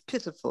word is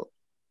pitiful.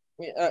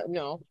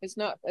 No, it's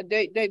not.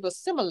 They've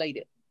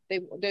assimilated. They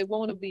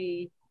want to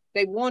be.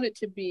 They wanted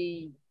to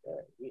be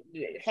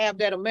have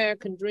that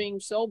American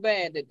dream so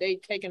bad that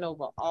they've taken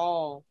over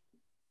all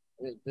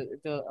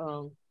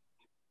the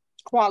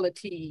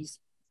qualities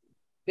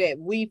that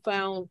we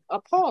found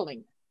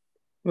appalling.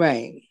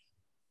 Right.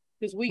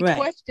 Because we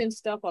question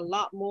stuff a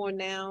lot more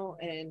now,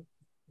 and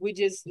we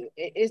just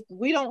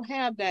we don't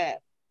have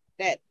that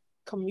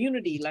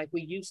community like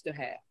we used to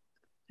have.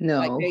 No,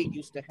 like they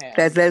used to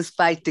have. Let's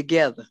fight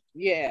together.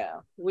 Yeah,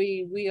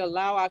 we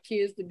allow our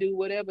kids to do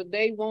whatever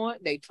they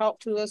want. They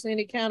talk to us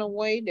any kind of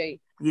way.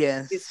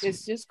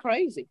 It's just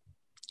crazy.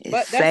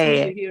 But that's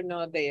neither here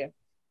nor there.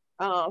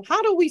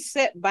 How do we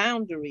set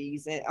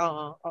boundaries? And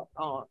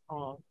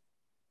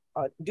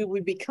do we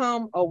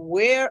become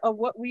aware of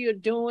what we are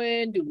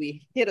doing? Do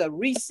we hit a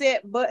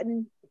reset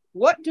button?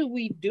 What do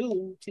we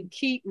do to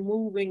keep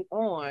moving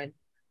on?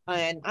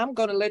 And I'm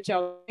going to let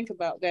y'all think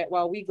about that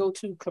while we go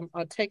to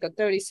take a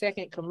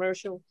 30-second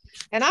commercial.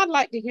 And I'd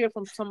like to hear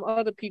from some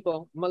other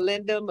people,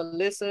 Melinda,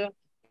 Melissa,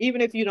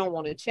 even if you don't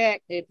want to chat,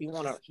 if you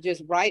want to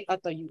just write,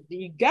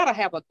 you got to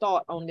have a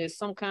thought on this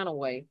some kind of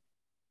way.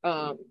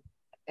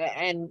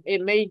 And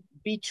it may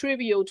be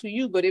trivial to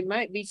you, but it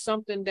might be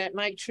something that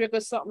might trigger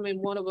something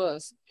in one of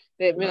us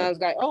that when I was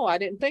like, oh, I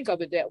didn't think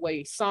of it that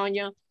way,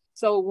 Sonia.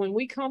 So when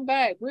we come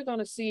back, we're going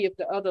to see if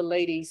the other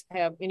ladies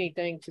have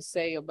anything to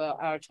say about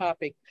our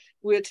topic.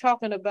 We're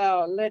talking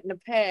about letting the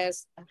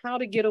past, how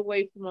to get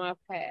away from our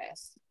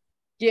past,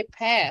 get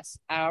past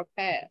our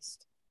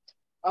past.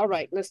 All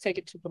right, let's take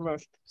it to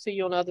commercial. See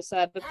you on the other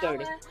side of the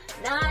 30.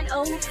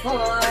 904.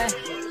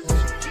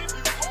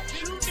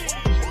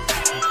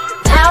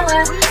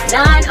 Power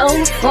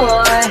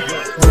 904.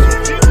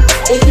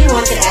 If you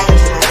want to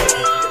advertise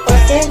or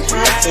send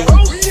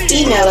content,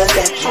 email us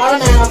at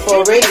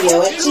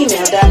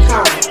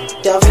power904radio@gmail.com.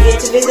 Don't forget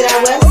to visit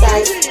our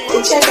website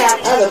to check out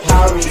other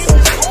power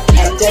resources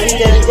at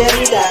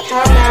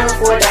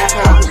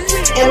www.power904.com.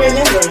 And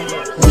remember,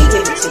 we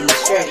give it to you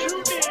straight.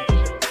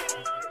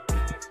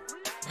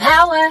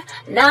 Power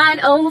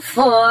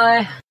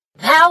 904.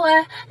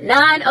 Power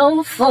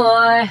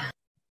 904.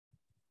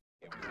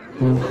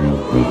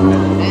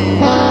 And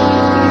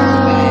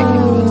back,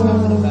 and we were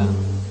talking about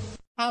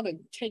how to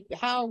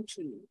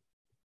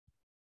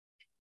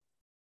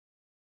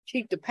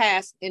keep the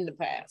past in the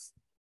past.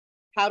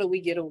 How do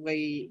we get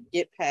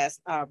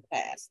past our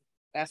past?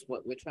 That's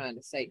what we're trying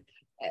to say.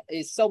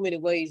 There's so many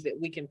ways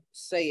that we can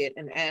say it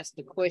and ask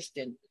the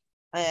question.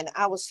 And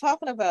I was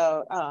talking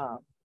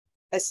about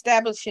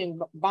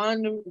establishing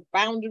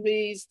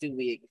boundaries. Do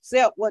we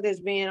accept what is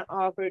being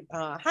offered?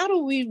 How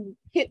do we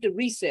hit the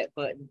reset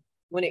button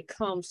when it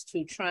comes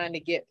to trying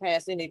to get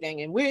past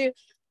anything? And we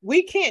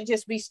can't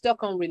just be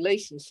stuck on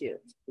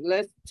relationships.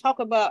 Let's talk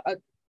about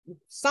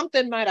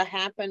something might have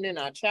happened in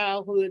our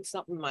childhood,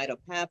 something might have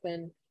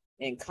happened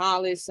in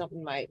college,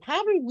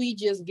 how do we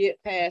just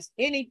get past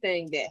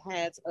anything that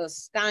has us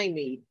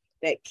stymied,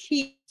 that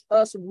keeps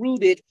us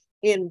rooted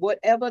in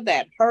whatever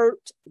that hurt,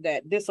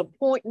 that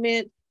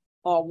disappointment,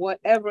 or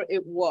whatever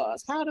it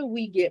was? How do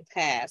we get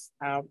past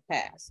our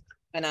past?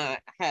 And I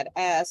had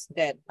asked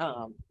that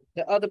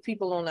the other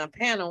people on our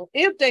panel,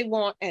 if they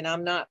want, and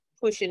I'm not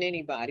pushing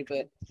anybody,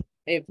 but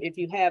if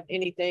you have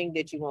anything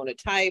that you want to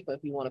type,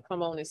 if you want to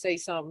come on and say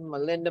something,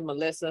 Melinda,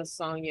 Melissa,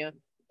 Sonia,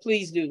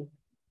 please do.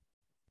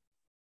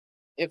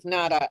 If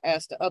not, I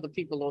ask the other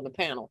people on the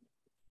panel.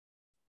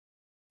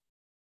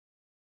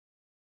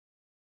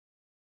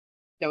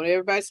 Don't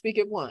everybody speak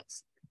at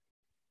once.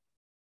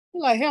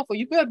 I'm like, Helfer,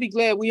 you better be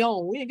glad we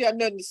on. We ain't got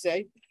nothing to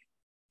say.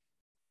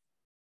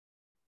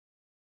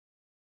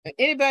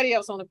 Anybody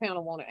else on the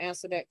panel want to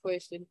answer that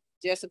question?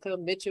 Jessica,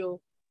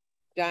 Mitchell,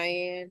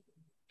 Diane.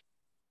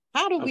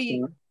 How do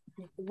we,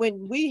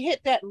 when we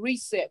hit that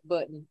reset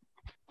button,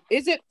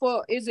 is it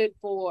for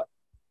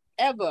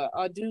ever,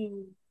 or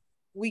do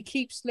we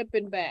keep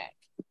slipping back?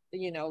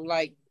 You know,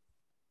 like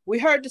we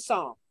heard the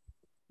song,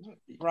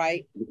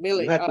 right?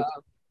 Minnie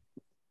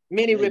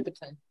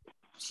Riperton.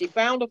 She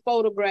found a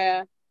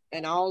photograph,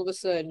 and all of a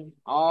sudden,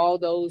 all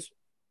those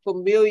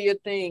familiar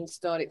things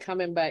started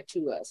coming back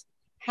to us.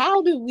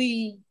 How do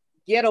we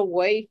get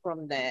away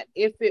from that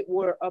if it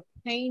were a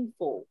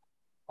painful,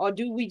 or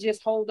do we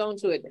just hold on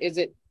to it? Is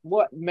it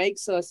what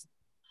makes us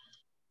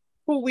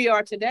who we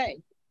are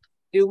today?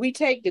 Do we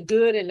take the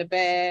good and the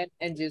bad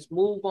and just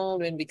move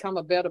on and become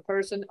a better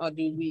person? Or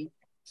do we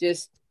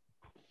just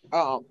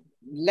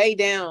lay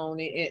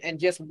down and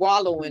just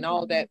wallow in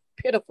all that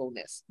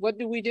pitifulness? What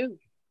do we do?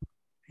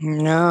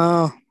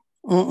 No.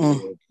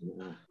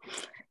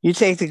 You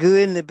take the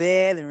good and the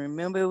bad and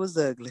remember it was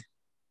ugly.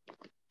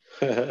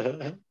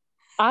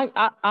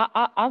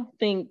 I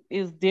think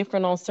it's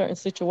different on certain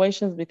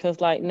situations, because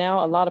like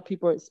now a lot of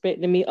people are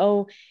expecting me,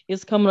 oh,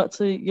 it's coming up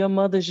to your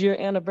mother's year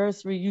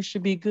anniversary, you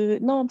should be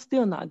good. No, I'm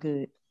still not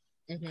good.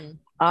 Mm-hmm.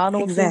 I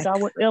don't think I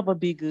would ever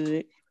be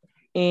good.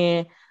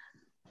 And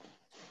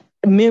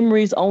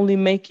memories only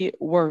make it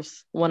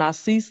worse. When I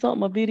see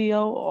something, a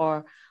video,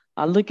 or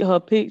I look at her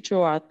picture,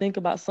 or I think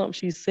about something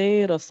she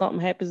said, or something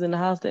happens in the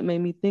house that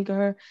made me think of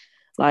her.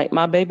 Like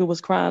my baby was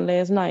crying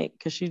last night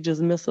because she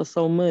just missed her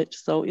so much.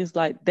 So it's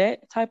like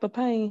that type of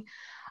pain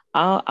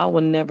I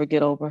will never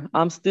get over.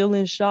 I'm still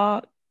in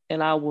shock,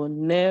 and I will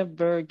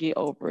never get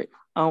over it.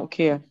 I don't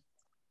care.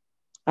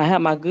 I have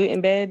my good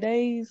and bad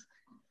days,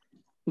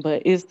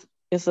 but it's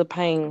a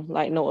pain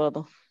like no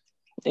other.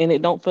 And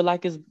it don't feel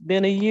like it's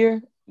been a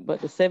year,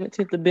 but the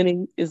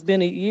 17th it's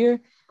been a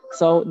year.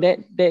 So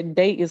that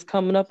date is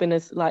coming up, and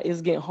it's like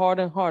it's getting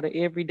harder and harder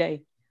every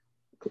day.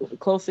 The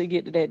closer you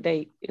get to that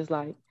date, it's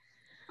like,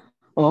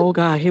 oh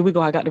God, here we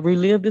go. I got to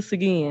relive this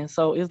again.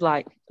 So it's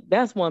like,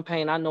 that's one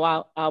pain I know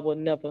I will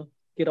never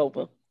get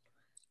over.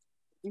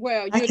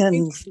 Well, you're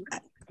thinking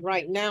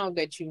right now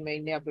that you may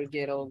never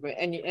get over it.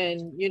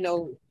 And you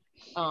know,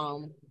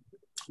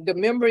 the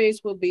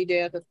memories will be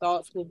there, the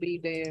thoughts will be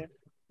there.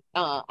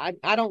 I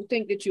don't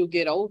think that you'll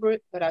get over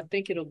it, but I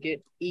think it'll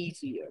get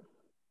easier.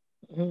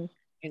 Mm-hmm.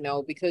 You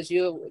know, because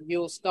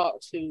you'll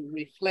start to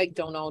reflect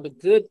on all the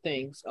good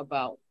things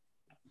about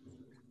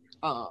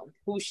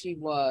who she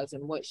was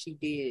and what she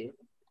did,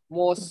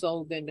 more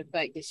so than the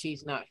fact that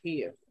she's not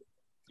here.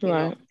 You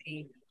know,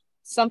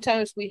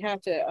 sometimes we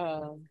have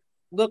to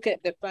look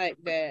at the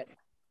fact that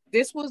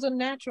this was a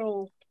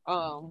natural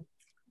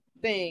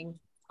thing.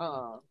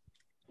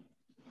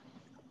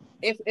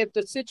 If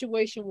the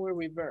situation were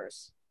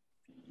reversed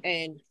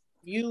and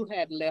you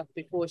had left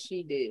before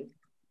she did,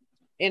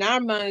 in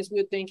our minds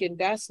we're thinking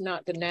that's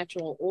not the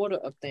natural order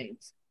of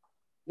things.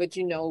 But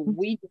you know,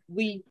 we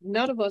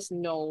none of us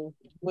know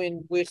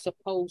when we're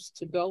supposed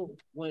to go,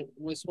 when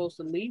we're supposed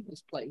to leave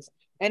this place.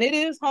 And it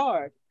is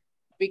hard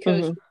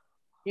because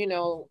you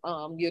know,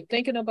 you're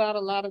thinking about a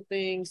lot of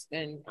things,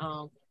 and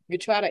you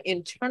try to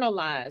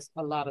internalize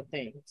a lot of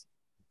things.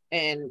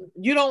 And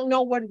you don't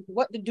know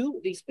what to do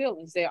with these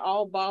feelings. They're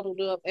all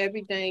bottled up.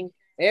 Everything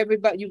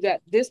Everybody, you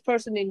got this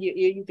person in your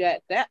ear, you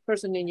got that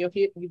person in your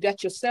ear, you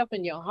got yourself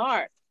in your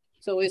heart.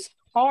 So it's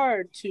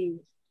hard to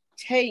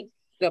take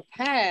the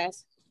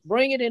past,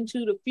 bring it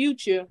into the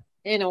future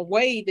in a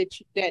way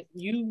that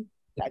you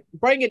like,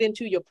 bring it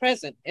into your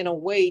present in a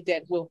way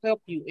that will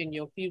help you in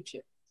your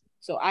future.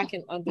 So I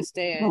can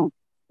understand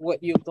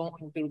what you're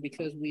going through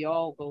because we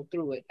all go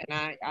through it.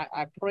 And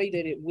I pray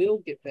that it will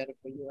get better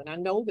for you. And I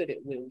know that it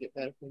will get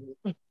better for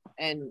you.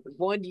 And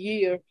 1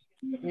 year,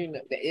 you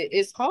know,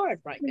 it's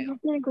hard right now.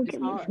 It's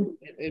hard.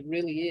 It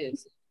really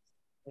is.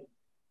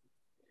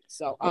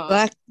 So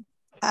Well,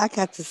 I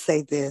got to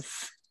say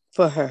this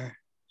for her.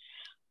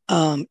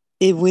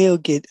 It will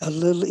get a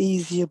little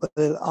easier, but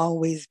it'll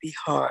always be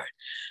hard.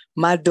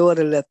 My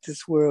daughter left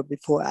this world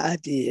before I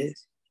did,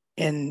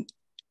 and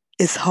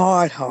it's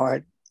hard,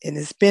 and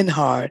it's been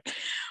hard.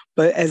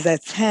 But as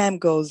that time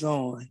goes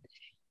on,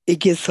 it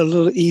gets a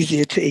little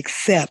easier to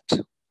accept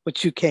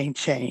what you can't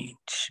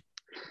change.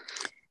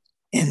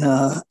 And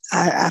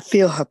I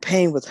feel her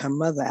pain with her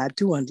mother. I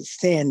do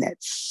understand that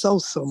so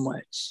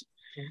much,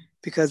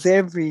 because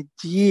every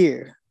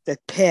year that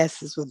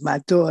passes with my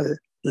daughter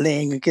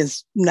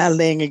not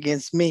laying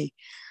against me,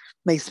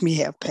 makes me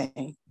have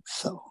pain.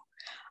 So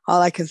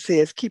all I can say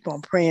is keep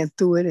on praying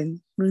through it and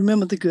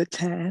remember the good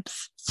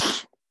times.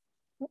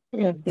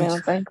 Yes,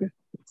 ma'am. Thank you.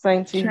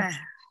 Same to you.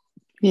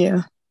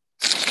 Yeah.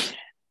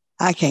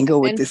 I can't go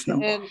with this no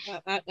more.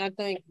 And I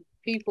think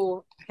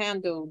people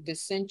handle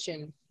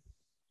dissension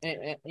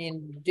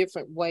in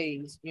different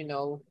ways, you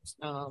know.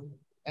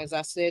 As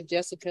I said,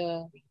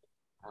 Jessica,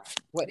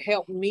 what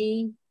helped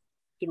me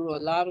through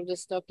a lot of the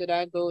stuff that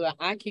I go to,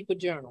 I keep a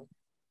journal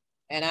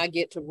and I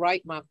get to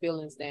write my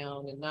feelings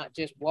down and not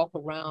just walk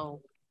around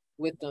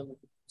with them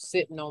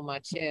sitting on my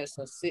chest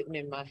or sitting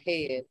in my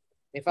head.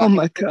 If I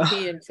put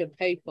pen to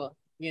paper,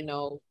 you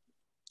know,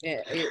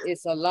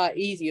 it's a lot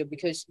easier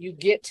because you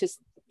get to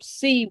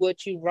see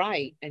what you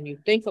write and you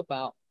think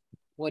about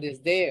what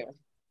is there,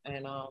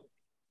 and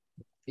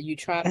you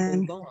try to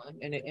move on,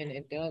 and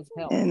it does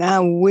help. And I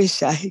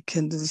wish I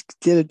could just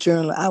did a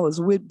journal. I was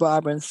with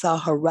Barbara and saw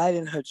her write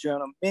in her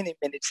journal many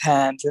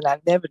times, and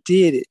I never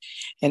did it.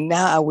 And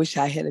now I wish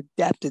I had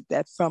adapted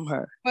that from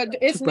her. But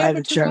it's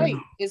never too late.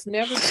 It's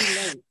never too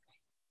late,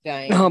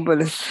 Diane. No,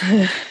 but it's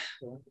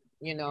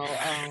you know,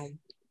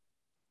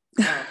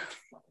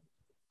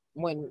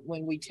 when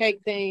we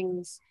take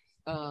things,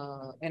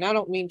 and I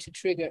don't mean to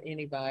trigger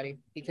anybody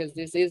because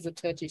this is a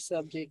touchy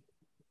subject,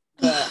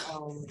 but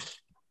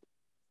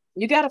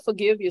you got to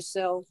forgive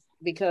yourself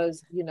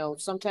because, you know,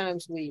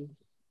 sometimes we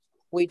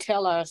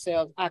tell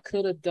ourselves, I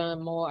could have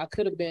done more. I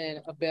could have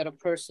been a better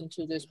person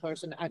to this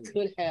person. I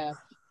could have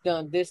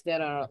done this,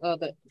 that, or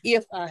other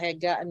if I had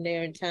gotten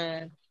there in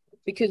time,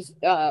 because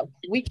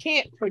we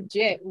can't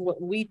project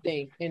what we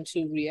think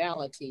into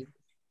reality,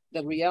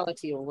 the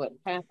reality of what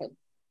happened.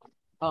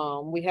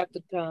 We have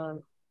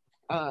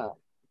to,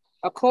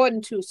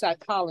 according to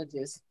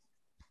psychologists,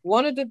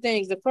 one of the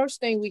things, the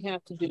first thing we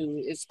have to do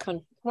is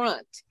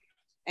confront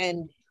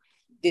and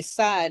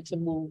decide to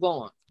move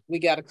on. We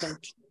got to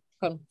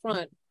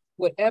confront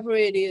whatever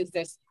it is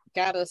that's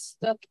got us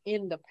stuck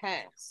in the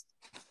past,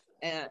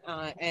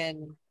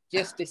 and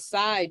just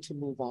decide to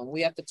move on.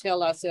 We have to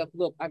tell ourselves,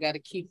 look, I got to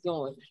keep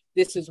going.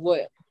 This is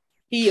what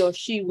he or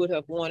she would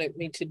have wanted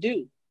me to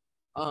do.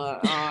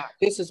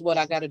 This is what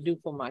I got to do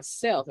for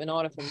myself in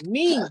order for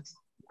me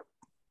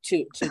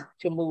to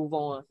move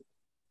on.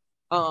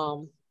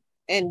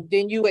 And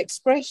then you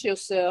express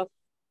yourself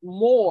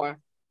more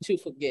to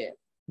forget.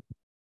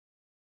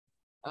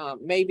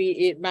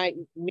 Maybe it might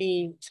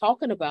mean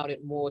talking about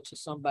it more to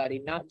somebody,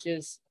 not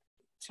just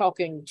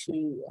talking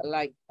to,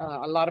 like,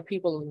 a lot of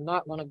people are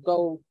not going to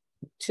go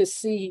to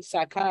see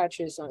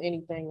psychiatrists or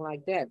anything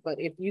like that. But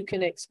if you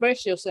can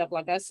express yourself,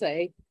 like I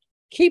say,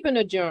 keeping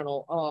a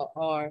journal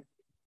or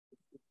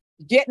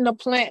getting a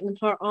plant in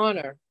her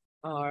honor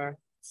or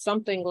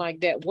something like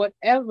that,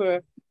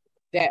 whatever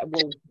that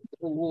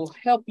will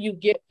help you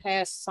get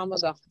past some of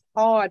the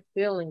hard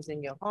feelings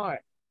in your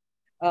heart.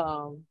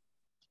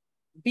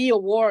 Be a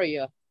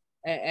warrior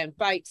and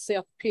fight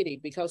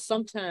self-pity, because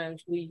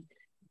sometimes we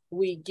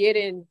get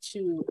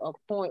into a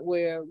point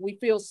where we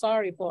feel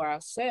sorry for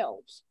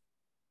ourselves.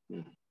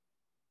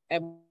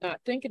 And we're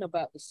not thinking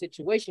about the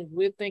situation.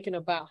 We're thinking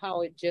about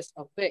how it just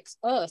affects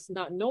us,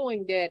 not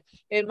knowing that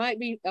it might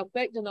be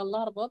affecting a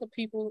lot of other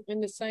people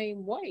in the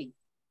same way.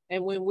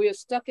 And when we're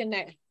stuck in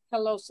that,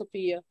 hello,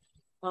 Sophia,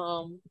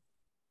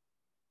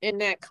 in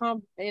that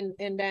kind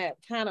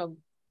of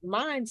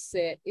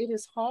mindset, it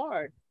is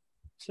hard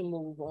to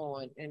move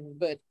on.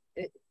 But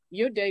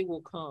your day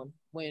will come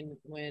when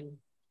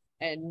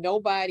and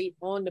nobody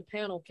on the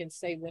panel can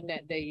say when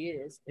that day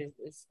is.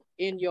 It's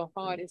in your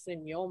heart, it's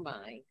in your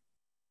mind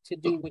to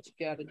do what you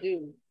got to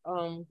do.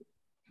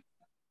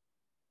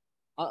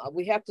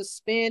 We have to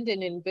spend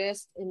and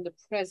invest in the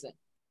present.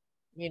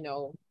 You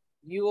know,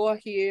 you are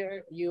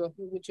here, you're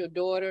here with your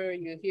daughter,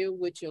 you're here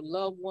with your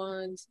loved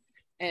ones,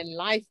 and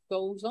life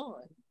goes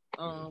on.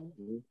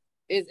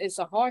 It's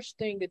a harsh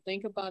thing to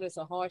think about, it's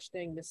a harsh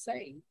thing to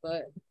say,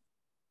 but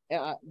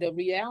the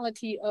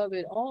reality of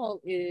it all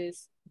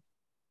is,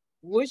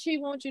 would she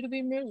want you to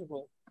be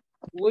miserable?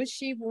 Would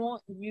she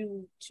want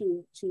you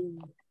to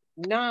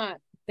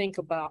not think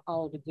about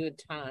all the good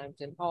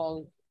times and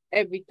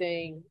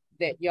everything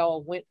that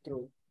y'all went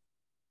through?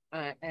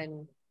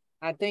 And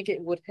I think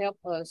it would help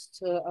us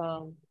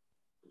to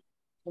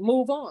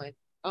move on.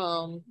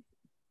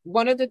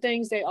 One of the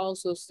things they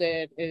also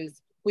said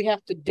is we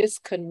have to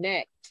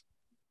disconnect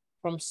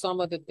from some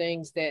of the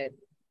things that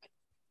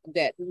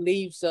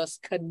leaves us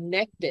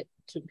connected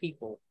to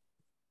people.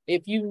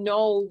 If you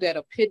know that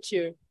a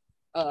picture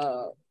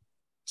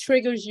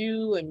triggers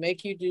you and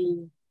make you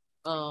do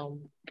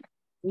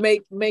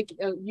make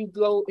you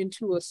go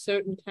into a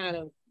certain kind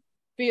of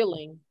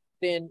feeling,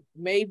 then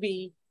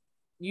maybe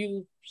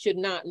you should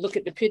not look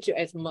at the picture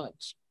as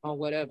much or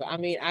whatever. I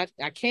mean, I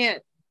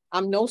can't,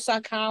 I'm no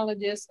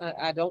psychologist.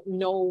 I don't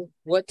know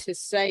what to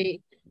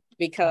say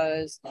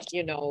because,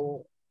 you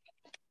know,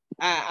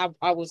 I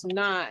was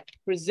not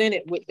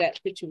presented with that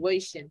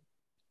situation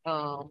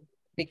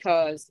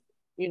because,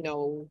 you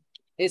know,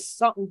 it's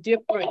something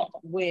different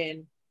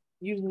when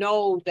you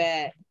know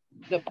that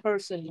the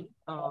person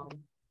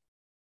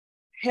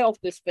health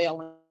is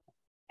failing,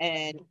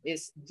 and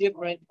it's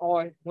different,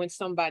 or when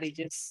somebody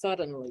just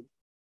suddenly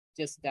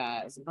just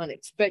dies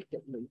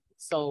unexpectedly.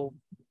 So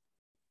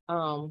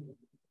I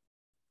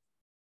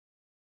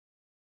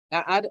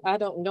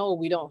don't know.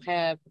 We don't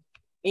have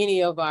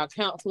any of our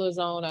counselors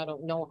on. I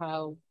don't know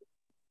how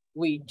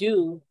we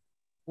do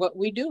what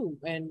we do.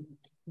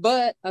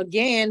 But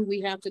again,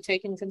 we have to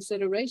take in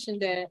consideration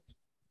that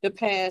the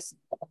past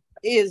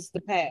is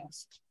the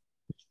past.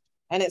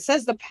 And it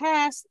says the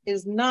past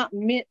is not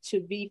meant to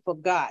be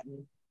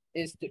forgotten.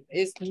 It's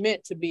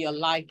meant to be a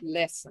life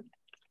lesson.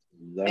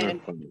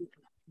 And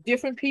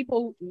different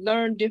people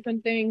learn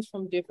different things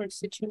from different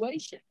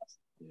situations.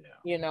 Yeah.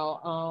 You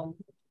know,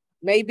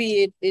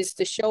 maybe it is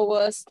to show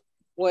us,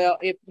 well,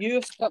 if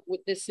you're stuck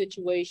with this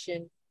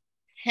situation,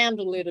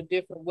 handle it a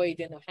different way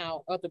than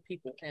how other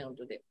people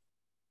handled it.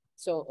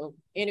 So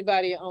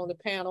anybody on the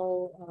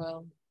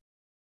panel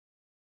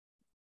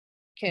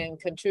can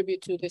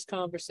contribute to this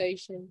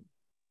conversation.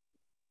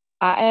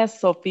 I asked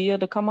Sophia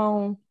to come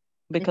on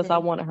because I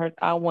wanted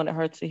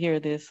her to hear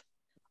this.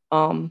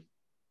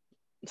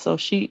 So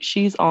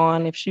she's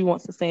on. If she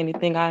wants to say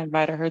anything, I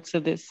invited her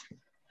to this.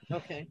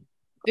 Okay.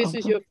 This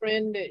is your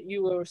friend that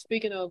you were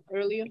speaking of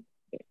earlier?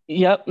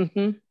 Yep.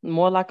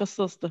 More like a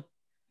sister.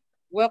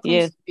 Welcome,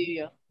 yes.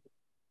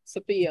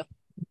 Sophia,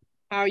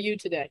 how are you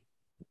today?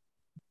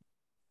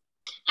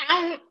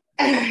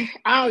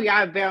 Oh,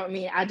 y'all about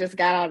me. I just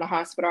got out of the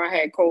hospital. I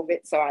had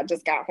COVID, so I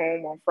just got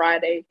home on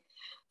Friday.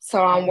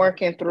 So I'm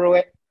working through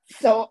it.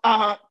 So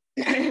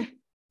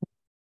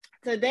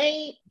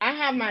today I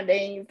have my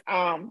days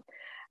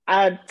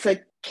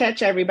to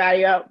catch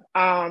everybody up.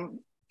 I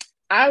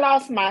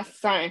lost my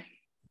son.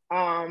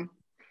 I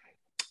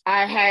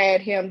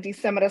had him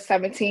December the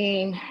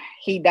 17th.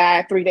 He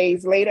died 3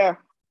 days later.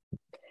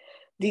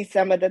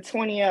 December the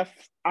 20th.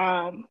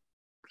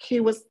 He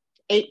was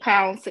 8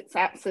 pounds, 6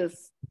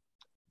 ounces.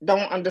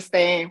 Don't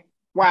understand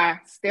why.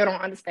 Still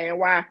don't understand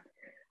why.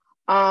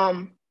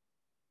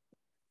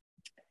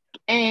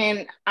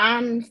 And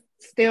I'm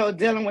still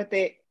dealing with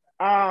it.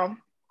 Of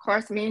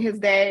course, me and his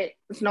dad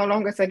is no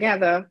longer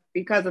together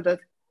because of the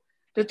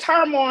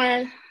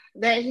turmoil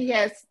that he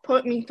has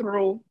put me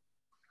through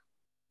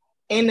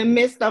in the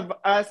midst of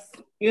us,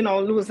 you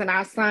know, losing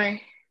our son.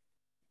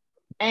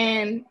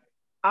 And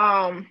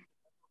I'm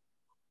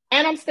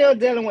still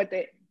dealing with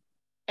it.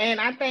 And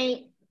I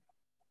think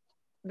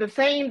the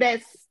thing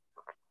that's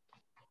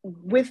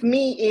with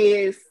me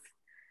is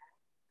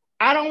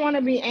I don't want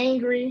to be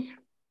angry.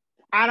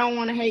 I don't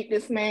want to hate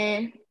this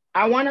man.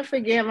 I want to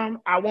forgive him.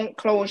 I want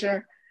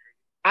closure.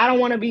 I don't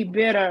want to be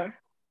bitter,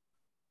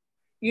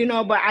 you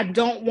know, but I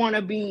don't want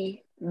to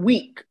be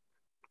weak,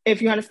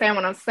 if you understand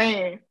what I'm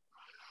saying.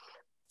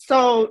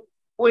 So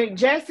with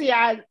Jesse,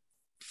 I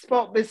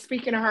been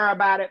speaking to her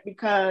about it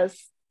because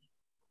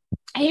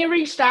he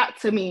reached out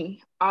to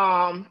me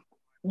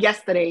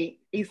yesterday.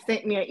 He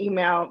sent me an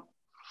email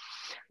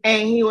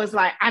and he was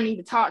like, I need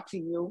to talk to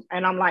you.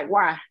 And I'm like,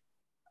 why?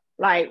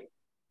 Like,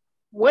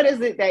 what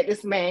is it that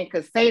this man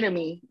could say to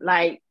me?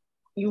 Like,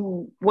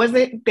 you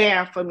wasn't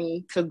there for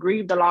me to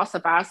grieve the loss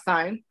of our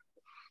son.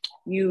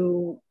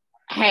 You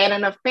had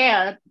an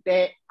affair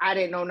that I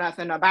didn't know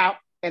nothing about,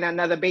 and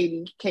another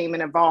baby came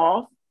and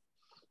involved.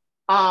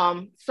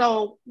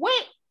 So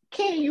what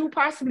can you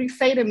possibly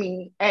say to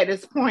me at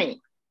this point?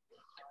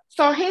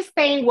 So his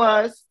thing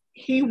was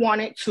he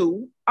wanted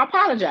to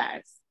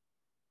apologize.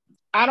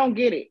 I don't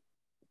get it.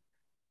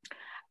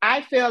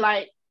 I feel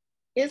like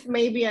it's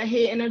maybe a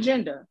hidden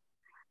agenda.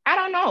 I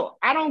don't know.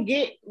 I don't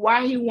get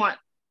why he wants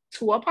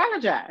to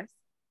apologize.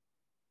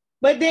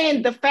 But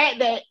then the fact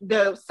that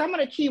some of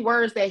the key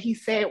words that he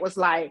said was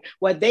like,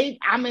 well,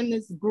 I'm in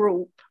this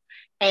group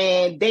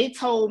and they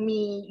told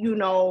me, you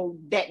know,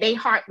 that their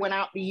heart went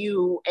out to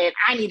you and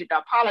I needed to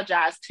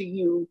apologize to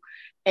you.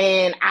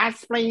 And I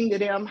explained to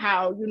them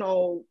how, you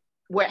know,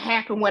 what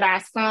happened with our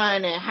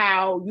son and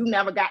how you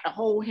never got to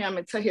hold him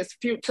until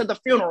to the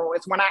funeral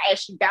is when I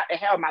actually got to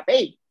have my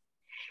baby.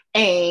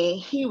 And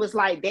he was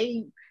like,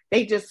 they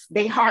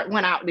heart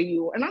went out to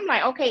you. And I'm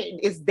like, okay,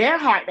 it's their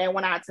heart that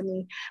went out to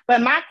me.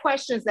 But my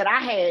questions that I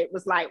had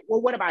was like,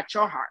 well, what about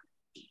your heart?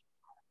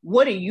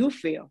 What do you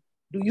feel?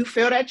 Do you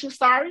feel that you're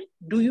sorry?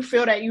 Do you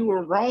feel that you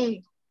were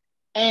wrong?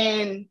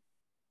 And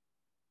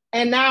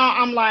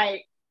now I'm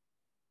like,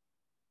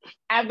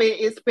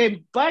 it's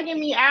been bugging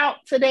me out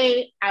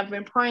today. I've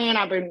been praying,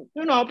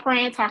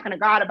 praying, talking to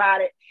God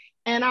about it.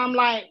 And I'm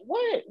like,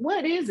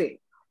 what is it?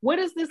 What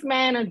is this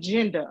man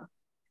agenda?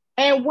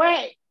 And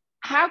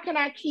how can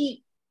I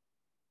keep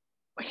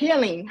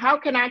healing? How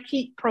can I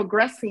keep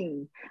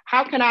progressing?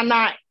 How can I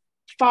not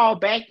fall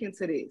back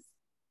into this?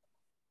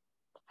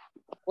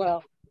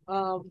 Well,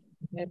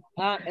 if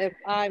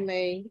I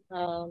may,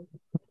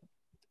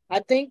 I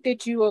think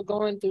that you are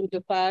going through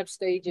the 5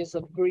 stages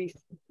of grief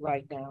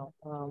right now.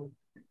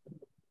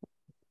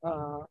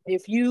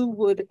 If you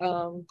would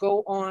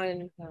go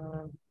on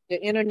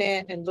the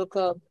internet and look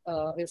up,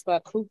 it's by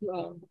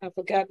Kubler, I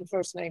forgot the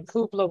first name,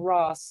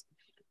 Kubler-Ross,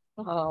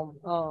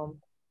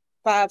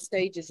 5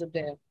 stages of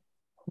death.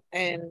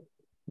 And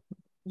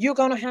you're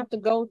going to have to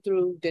go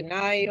through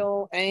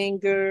denial,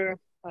 anger.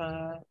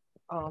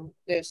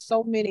 There's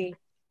so many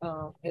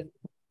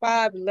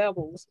 5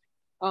 levels.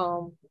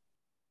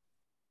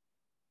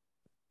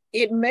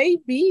 It may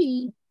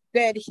be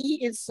that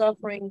he is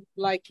suffering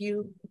like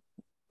you,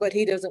 but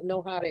he doesn't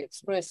know how to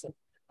express it.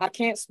 I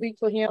can't speak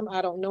for him.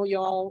 I don't know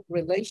y'all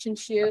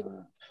relationship,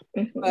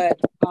 but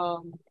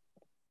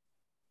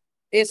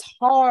it's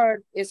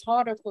hard. It's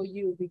harder for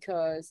you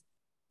because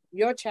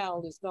your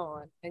child is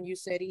gone, and you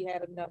said he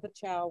had another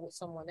child with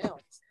someone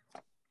else.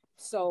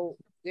 So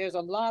there's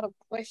a lot of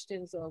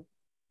questions of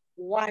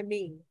why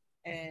me,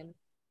 and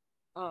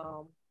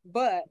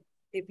but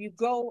if you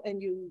go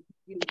and you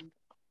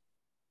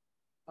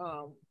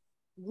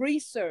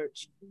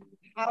research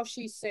how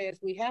she says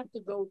we have to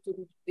go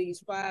through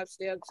these 5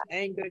 steps: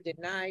 anger,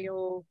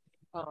 denial,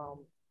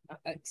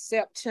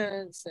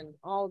 acceptance, and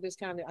all this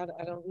kind of,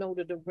 I don't know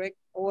the direct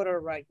order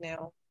right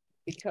now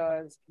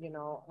because,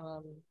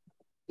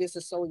 this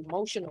is so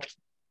emotional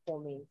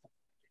for me,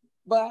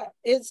 but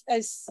it's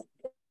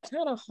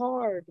kind of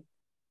hard,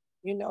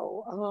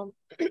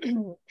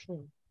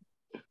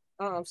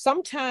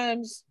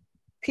 sometimes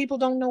people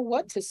don't know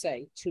what to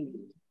say to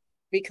you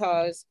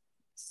because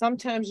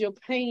sometimes your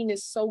pain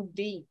is so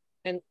deep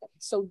and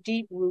so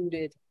deep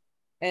rooted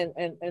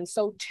and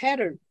so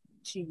tethered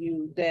to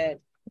you that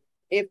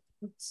if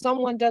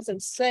someone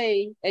doesn't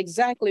say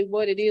exactly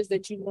what it is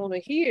that you want to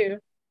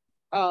hear,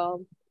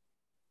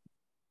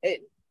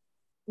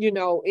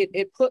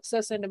 it puts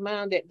us in the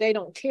mind that they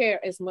don't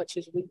care as much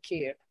as we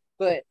care.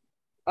 But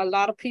a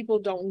lot of people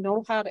don't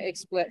know how to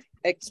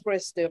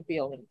express their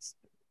feelings.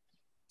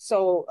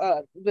 So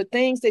the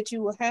things that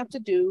you will have to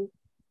do,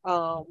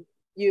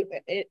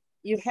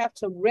 you have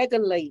to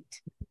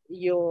regulate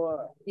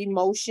your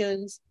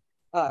emotions,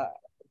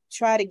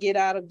 try to get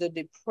out of the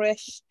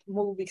depressed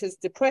mood, because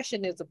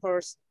depression is the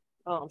first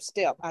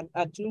step.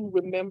 I do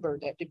remember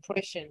that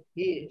depression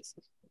is.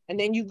 And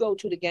then you go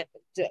to the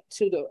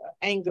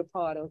anger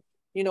part of,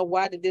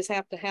 why did this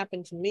have to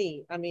happen to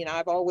me? I mean,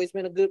 I've always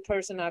been a good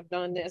person. I've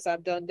done this,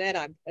 I've done that.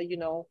 I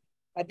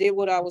did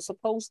what I was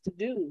supposed to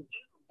do.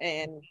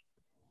 And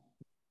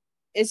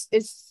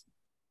it's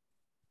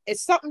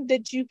something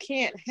that you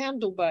can't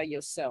handle by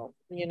yourself.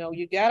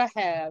 You gotta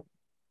have,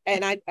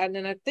 and I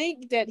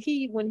think that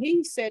when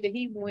he said that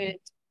he went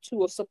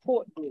to a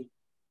support group,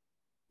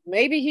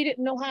 maybe he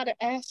didn't know how to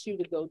ask you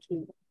to go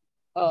to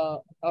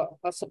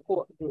a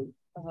support group.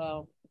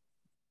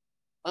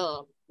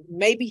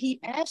 Maybe he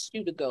asked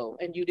you to go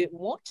and you didn't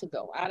want to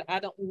go. I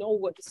don't know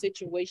what the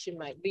situation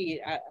might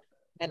be.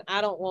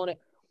 I don't want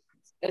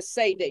to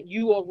say that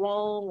you are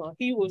wrong or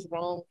he was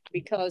wrong,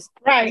 because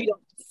right.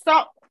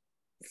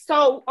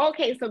 So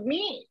okay, so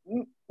me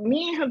and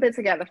him been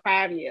together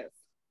 5 years.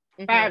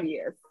 Mm-hmm. 5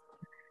 years.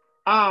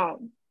 I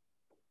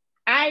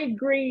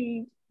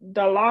grieved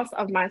the loss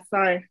of my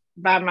son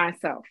by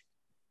myself.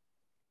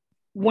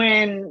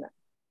 When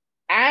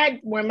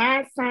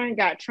my son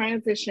got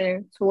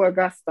transitioned to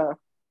Augusta,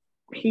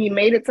 he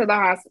made it to the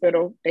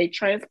hospital. They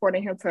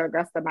transported him to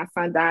Augusta. My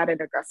son died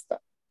in Augusta.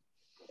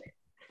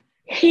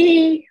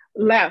 He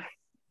left.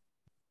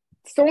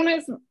 Soon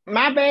as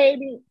my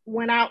baby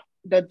went out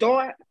the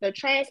door, the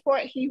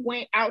transport, he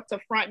went out the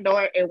front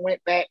door and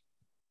went back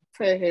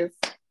to his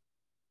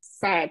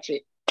side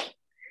chick.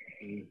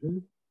 Mm-hmm.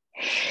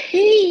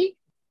 He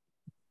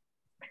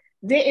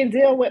didn't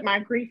deal with my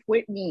grief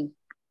with me.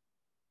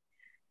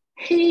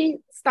 He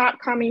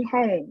stopped coming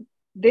home.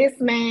 This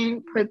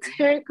man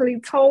particularly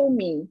told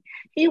me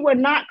he would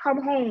not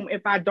come home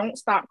if I don't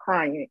stop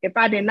crying, if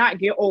I did not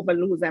get over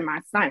losing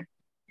my son.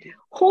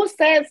 Who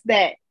says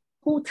that?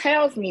 Who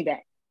tells me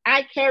that?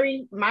 I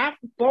carried my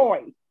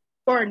boy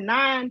for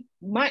 9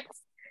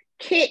 months,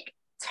 kick,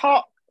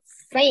 talk,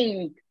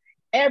 sing,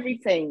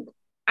 everything.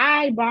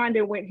 I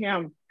bonded with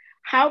him.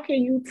 How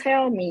can you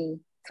tell me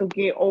to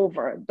get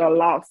over the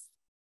loss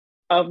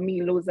of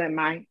me losing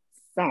my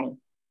son.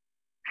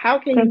 How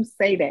can you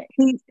say that?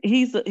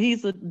 He's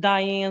a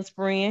Diane's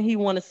friend. He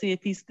want to see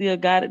if he still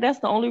got it. That's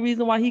the only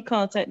reason why he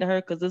contacted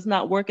her, because it's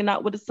not working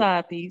out with the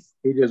side piece.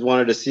 He just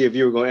wanted to see if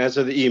you were going to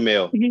answer the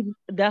email.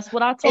 That's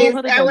what I told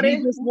her.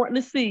 He just wanting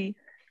to see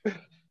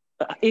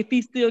if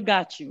he still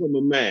got you. I'm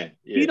a man.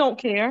 Yeah. He don't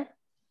care.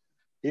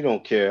 He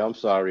don't care. I'm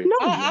sorry. No,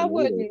 I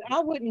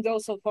wouldn't go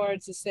so far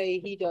as to say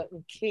he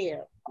doesn't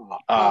care.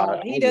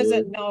 He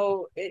doesn't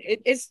know.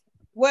 It's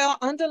well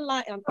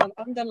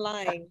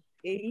underlying.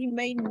 He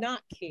may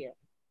not care,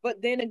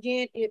 but then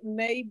again, it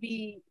may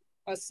be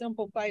a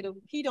simple fight of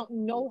he don't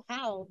know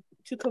how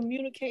to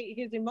communicate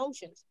his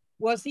emotions.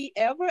 Was he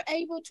ever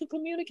able to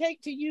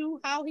communicate to you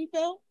how he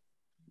felt?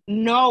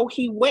 No,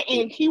 he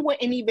wouldn't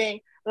even,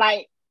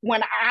 like,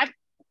 when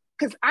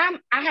because I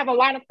have a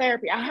lot of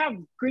therapy. I have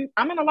grief.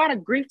 I'm in a lot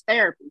of grief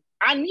therapy.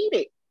 I need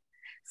it.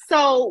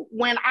 So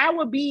when I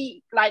would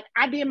be like,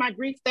 I did my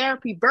grief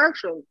therapy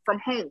virtual from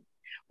home.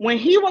 When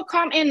he would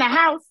come in the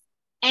house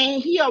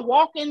and he'll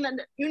walk in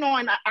and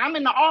I'm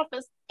in the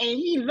office and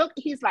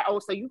he's like, oh,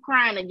 so you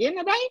crying again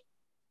today?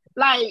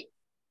 Like,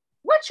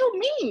 what you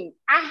mean?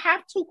 I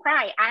have to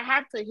cry. I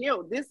have to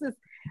heal.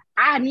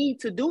 I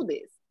need to do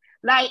this.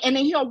 Like, and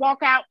then he'll walk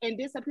out and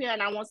disappear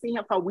and I won't see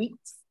him for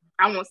weeks.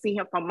 I won't see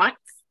him for months.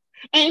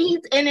 And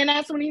then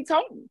that's when he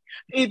told me,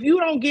 if you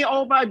don't get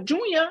over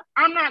Junior,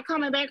 I'm not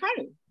coming back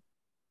home.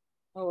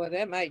 Oh, well,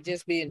 that might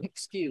just be an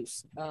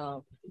excuse.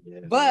 But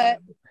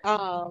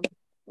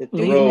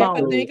do you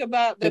ever think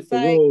about the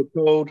fact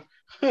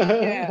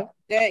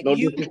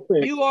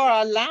that you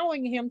are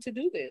allowing him to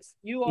do this?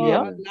 You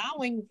are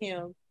allowing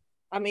him,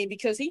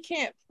 because he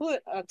can't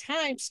put a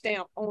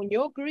timestamp on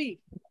your grief.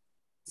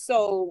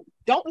 So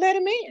don't let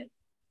him in.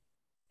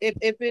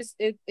 If it's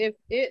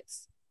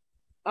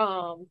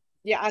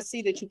I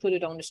see that you put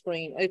it on the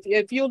screen.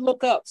 If you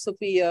look up,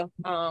 Sophia,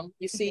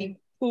 you see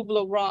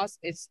Kubler-Ross.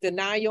 It's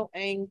denial,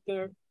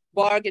 anger,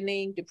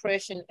 bargaining,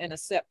 depression, and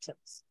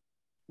acceptance.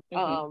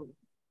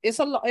 It's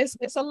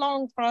a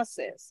long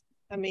process.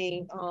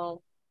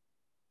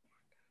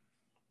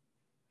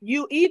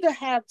 You either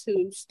have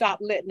to stop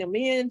letting them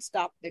in,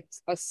 stop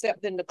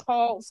accepting the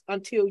calls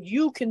until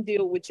you can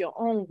deal with your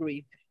own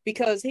grief,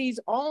 because he's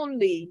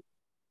only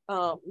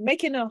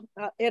making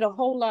it a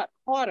whole lot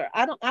harder.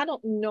 I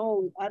don't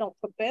know. I don't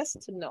profess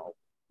to know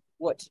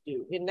what to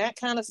do in that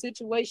kind of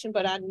situation,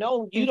 but I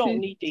know you don't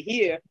need to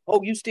hear,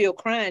 oh, you still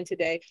crying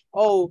today.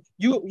 Oh,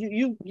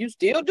 you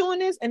still doing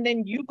this, and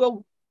then you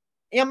go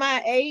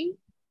MIA.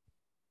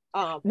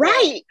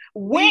 Right.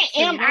 Went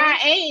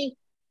MIA,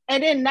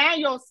 and then now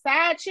your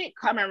side chick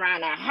coming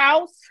around the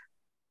house,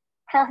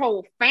 her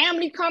whole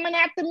family coming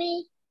after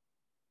me.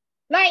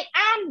 Like,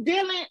 I'm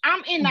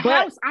in the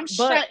house, I'm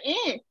shut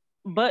in.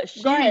 But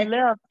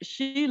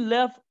she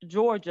left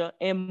Georgia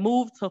and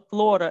moved to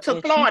Florida.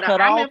 She cut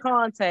all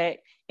contact,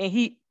 and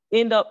he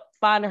ended up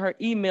finding her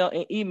email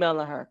and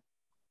emailing her.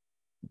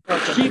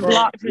 She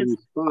blocked his.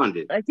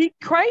 Like, he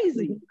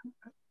crazy.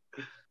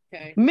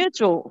 Okay.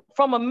 Mitchell,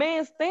 from a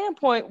man's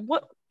standpoint,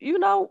 what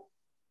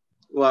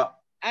Well,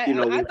 I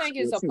think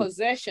it's a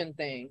possession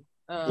thing.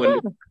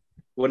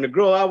 When the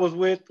girl I was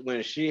with,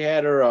 when she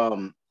had her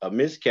a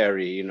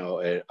miscarry,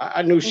 and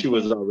I knew she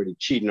was already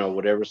cheating or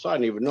whatever, so I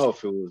didn't even know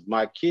if it was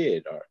my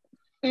kid or.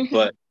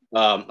 But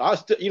I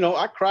still,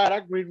 I cried. I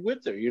agreed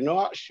with her.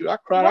 I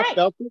cried. Right. I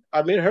felt it.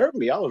 It hurt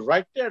me. I was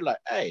right there, like,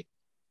 hey,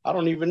 I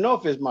don't even know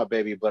if it's my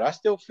baby, but I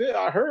still feel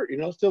I hurt.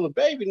 Still a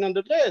baby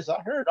nonetheless. I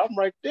hurt. I'm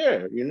right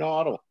there.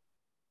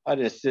 I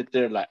didn't sit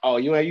there like, oh,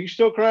 you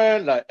still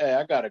crying? Like, hey,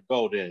 I gotta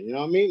go then. You know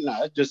what I mean?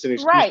 Nah, it's just an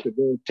excuse to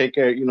go take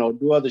care.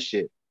 Do other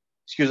shit.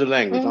 Excuse the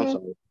language. I'm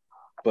sorry.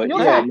 But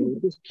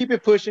just keep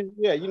it pushing.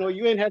 Yeah,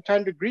 you ain't had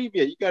time to grieve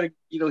yet. You gotta,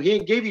 he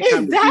ain't gave you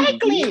time to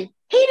grieve.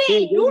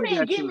 Exactly. You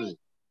didn't give me.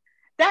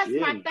 That's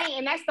my thing,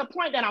 and that's the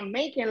point that I'm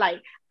making.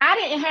 Like, I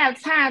didn't have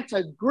time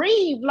to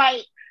grieve.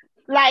 Like,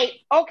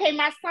 okay,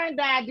 my son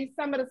died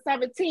December the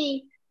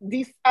 17th.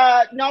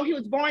 No, he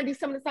was born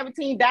December the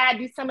 17th, died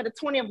December the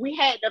 20th. We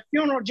had the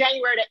funeral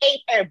January the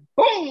 8th, and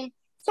boom, as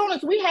soon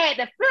as we had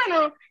the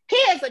funeral,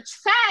 here's a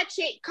side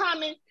chick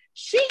coming.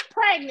 She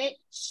pregnant.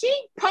 She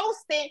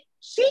posted.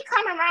 She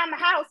coming around the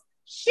house.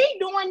 She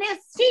doing this.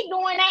 She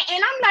doing that.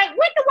 And I'm like,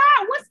 what the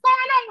wild? What's going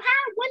on?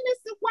 How? When this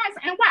was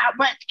and why?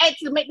 But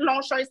to make the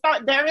long story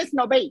short, there is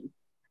no baby.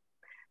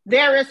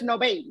 There is no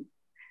baby.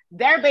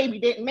 Their baby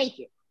didn't make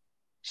it.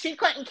 She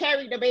couldn't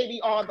carry the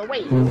baby all the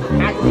way.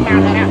 I just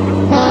found that out.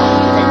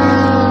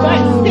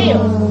 But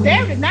still,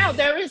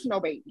 there is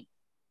no baby.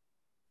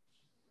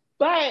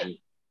 But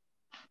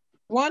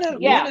one of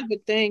the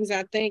things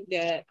I think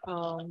that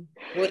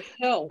would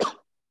help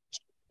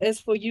is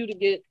for you to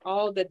get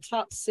all the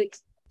toxicity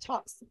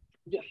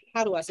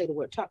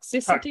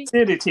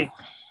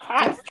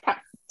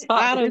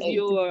out of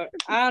your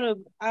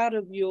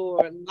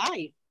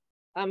life.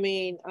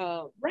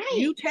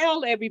 You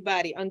tell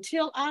everybody,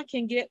 until I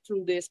can get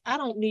through this, I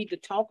don't need to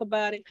talk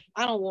about it.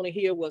 I don't want to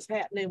hear what's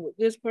happening with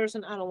this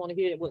person. I don't want to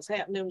hear what's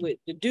happening with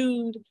the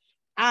dude.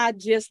 I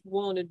just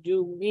want to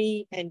do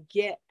me and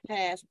get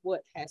past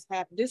what has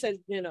happened. This has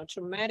been a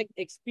traumatic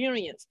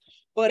experience,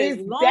 but as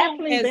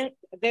long as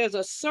there's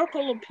a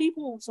circle of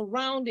people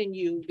surrounding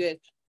you that,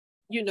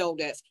 you know,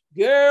 that's,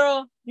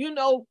 girl, you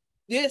know,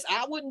 this,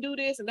 I wouldn't do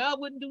this and I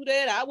wouldn't do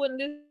that. I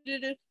wouldn't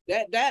do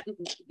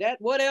that,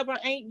 whatever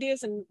ain't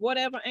this and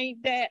whatever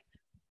ain't that,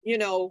 you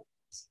know,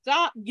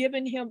 stop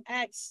giving him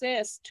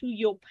access to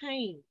your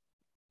pain.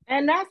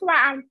 And that's why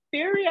I'm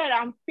infuriated.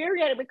 I'm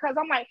infuriated because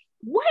I'm like,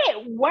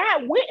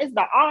 what is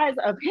the odds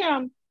of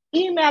him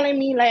emailing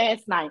me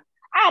last night?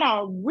 I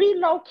done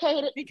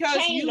relocated because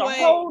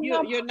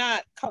you're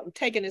not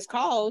taking his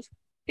calls.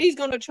 He's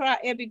gonna try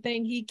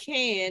everything he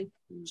can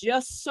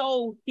just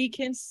so he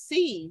can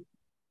see,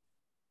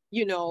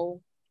 you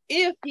know,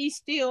 if he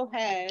still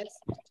has.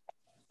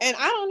 And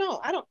I don't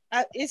know.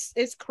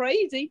 It's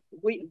crazy.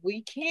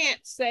 We can't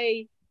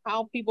say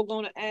how people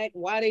gonna act,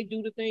 why they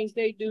do the things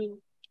they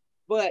do,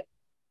 but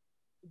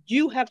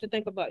you have to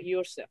think about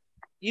yourself.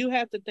 You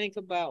have to think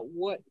about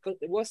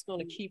what's going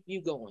to keep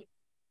you going,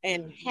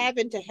 and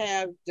having to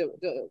have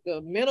the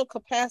mental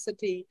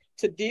capacity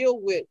to deal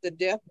with the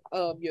death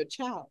of your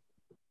child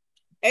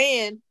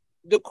and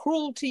the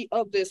cruelty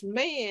of this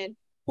man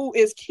who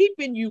is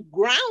keeping you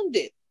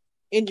grounded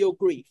in your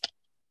grief.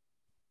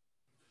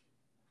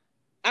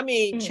 I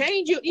mean,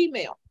 change your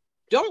email.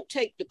 Don't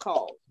take the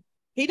call.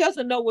 He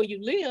doesn't know where you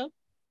live.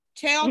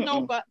 Tell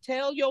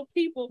your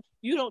people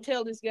you don't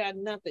tell this guy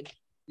nothing.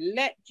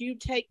 Let you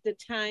take the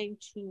time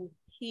to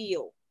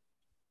heal.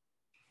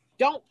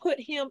 Don't put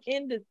him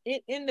in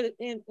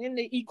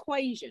the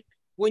equation.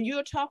 When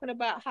you're talking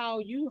about how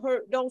you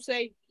hurt, don't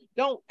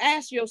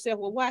ask yourself,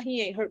 well, why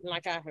he ain't hurting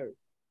like I hurt?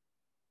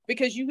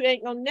 Because you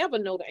ain't gonna never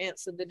know the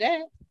answer to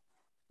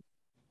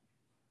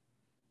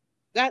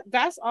that.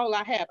 That's all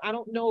I have. I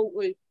don't know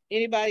if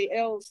anybody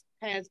else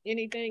has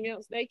anything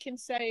else they can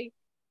say,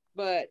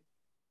 but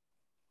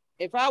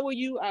if I were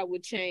you, I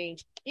would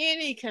change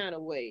any kind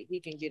of way he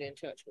can get in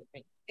touch with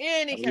me.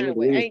 Any kind of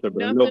way. Ain't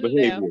nothing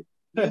left.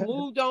 You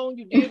moved on.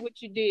 You did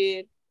what you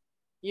did.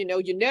 You know,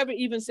 you never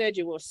even said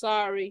you were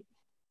sorry.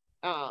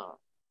 All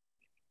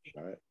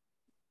right.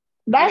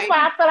 That's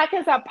why I feel like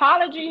his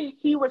apology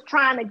he was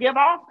trying to give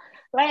off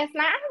last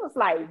night, I was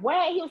like,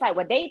 what? He was like,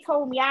 well, they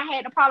told me I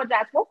had to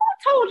apologize. Well,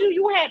 who told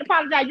you had to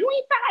apologize? You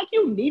ain't felt like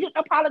you needed to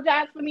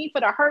apologize for me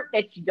for the hurt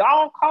that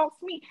y'all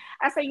caused me.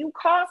 I said, you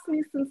caused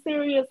me some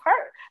serious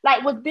hurt.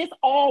 Like, was this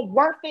all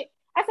worth it?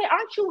 I said,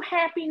 aren't you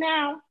happy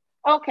now?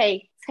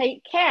 Okay,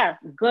 take care.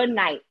 Good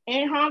night.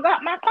 And hung up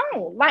my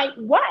phone. Like,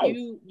 what?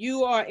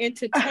 You are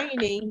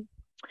entertaining.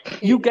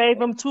 You gave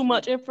him too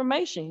much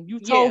information. You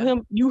told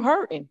him you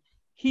hurting.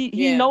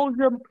 He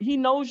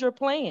knows your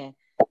plan.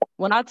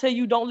 When I tell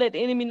you don't let the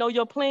enemy know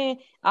your plan,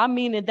 I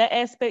mean in that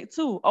aspect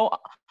too. Oh,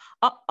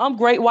 I'm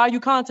great. Why are you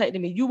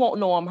contacting me? You won't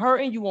know I'm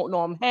hurting. You won't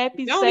know I'm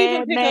happy. Don't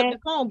even pick up the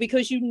phone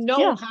because you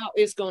know how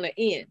it's going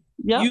to end.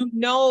 Yep. You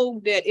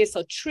know that it's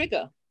a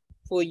trigger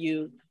for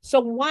you. So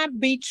why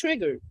be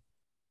triggered?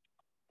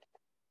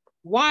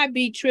 Why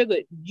be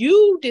triggered?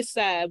 You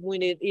decide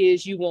when it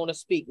is you want to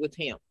speak with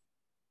him.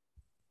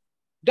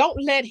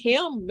 Don't let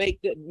him make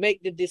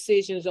the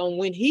decisions on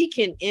when he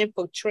can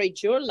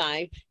infiltrate your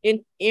life and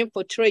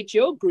infiltrate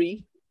your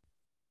grief.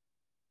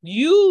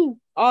 You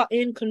are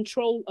in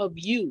control of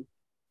you.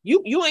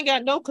 You ain't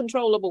got no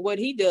control over what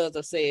he does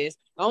or says.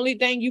 The only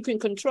thing you can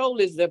control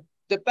is the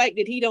fact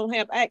that he don't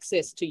have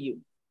access to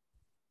you.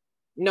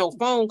 No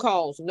phone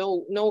calls,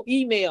 no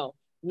email,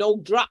 no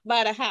drop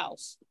by the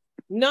house,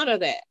 none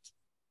of that.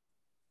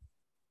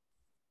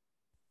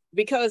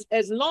 Because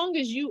as long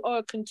as you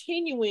are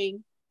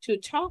continuing to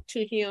talk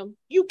to him,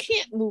 you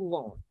can't move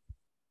on.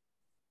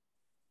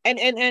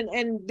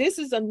 And this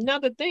is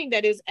another thing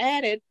that is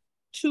added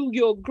to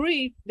your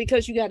grief,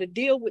 because you got to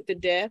deal with the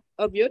death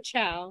of your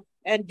child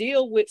and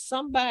deal with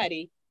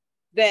somebody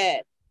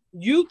that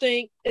you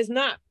think is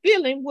not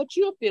feeling what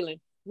you're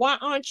feeling. Why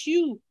aren't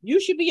you? You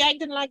should be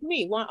acting like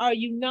me. Why are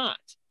you not?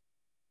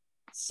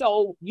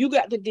 So you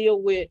got to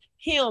deal with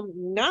him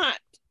not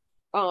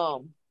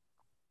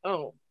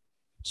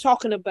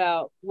talking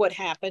about what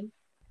happened.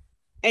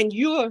 And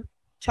you're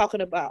talking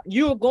about,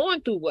 you're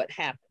going through what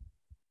happened.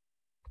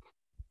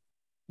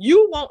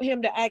 You want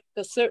him to act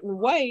a certain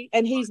way,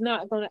 and he's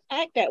not going to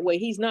act that way.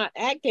 He's not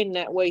acting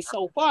that way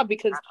so far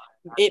because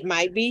it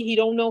might be he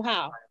don't know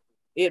how.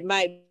 It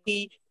might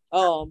be,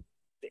 has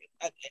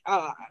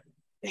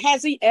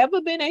he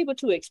ever been able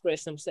to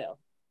express himself?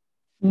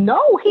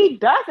 No, he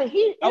doesn't.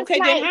 Okay,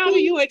 then how do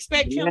you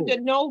expect him to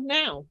know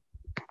now?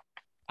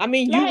 I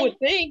mean, you would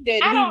think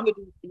that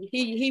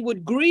he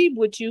would grieve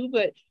with you,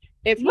 but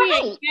if he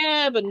ain't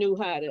never knew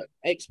how to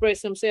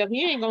express himself,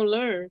 he ain't gonna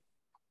learn.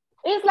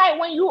 It's like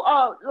when you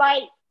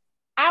like,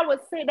 I would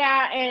sit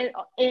down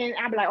and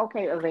I'd be like,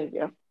 okay,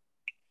 Olivia,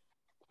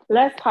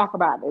 let's talk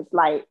about this.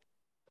 Like,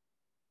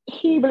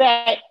 he'd be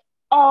like,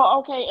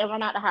 oh, okay, and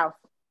run out the house,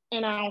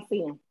 and I don't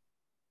see him.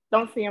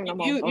 Don't see him no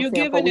more. You're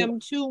giving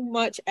him too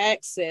much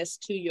access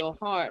to your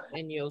heart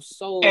and your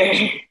soul and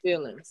your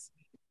feelings.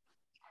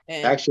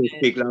 Actions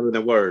speak louder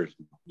than words.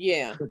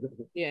 Yeah.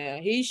 Yeah.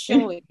 He's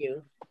showing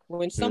you.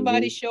 When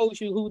somebody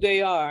shows you who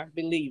they are,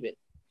 believe it.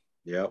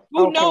 Yep.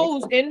 Who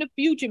knows in the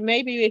future,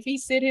 maybe if he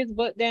sit his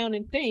butt down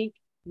and think,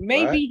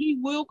 maybe he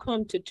will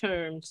come to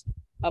terms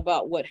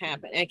about what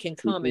happened and can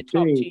come and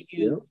talk to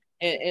you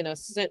in a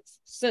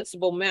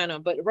sensible manner.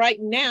 But right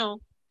now,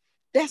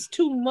 that's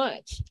too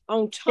much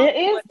on top It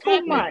is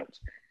too much.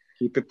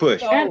 Keep it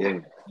pushed.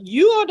 So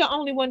you are the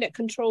only one that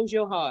controls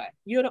your heart.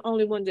 You're the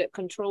only one that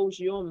controls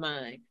your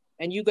mind.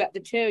 And you got to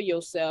tell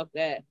yourself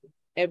that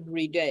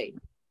every day.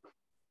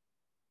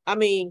 I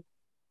mean,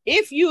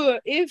 if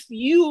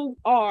you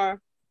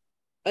are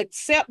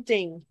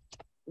accepting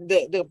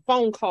the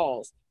phone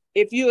calls,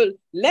 if you're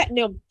letting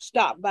them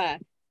stop by,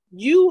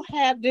 you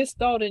have this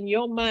thought in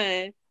your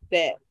mind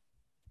that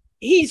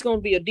he's going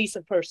to be a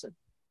decent person.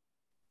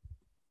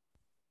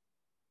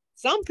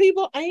 Some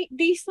people ain't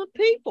decent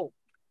people.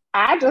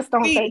 I just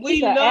don't think we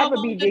he could love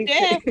ever be them to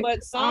death, decent.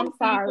 but some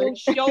people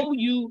show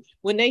you,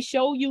 when they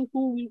show you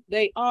who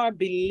they are,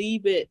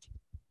 believe it.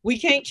 We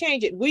can't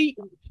change it.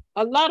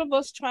 A lot of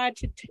us try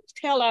to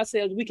tell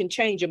ourselves we can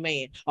change a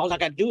man. All I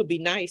got to do is be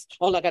nice.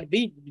 All I got to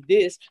be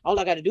this. All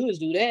I got to do is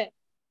do that.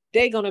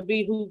 They're going to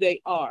be who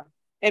they are.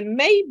 And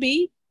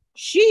maybe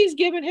she's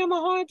giving him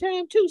a hard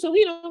time too, so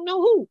he don't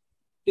know who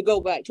to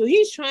go back to.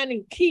 He's trying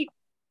to keep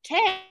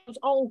tabs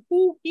on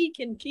who he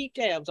can keep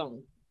tabs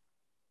on.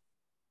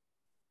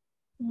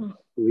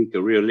 We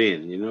could reel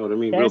in, you know what I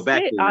mean? That's Reel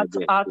back it.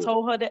 in. I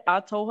told her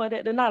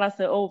that tonight. I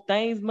said, "Oh,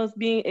 things must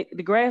be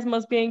the grass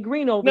must be in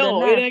green over there."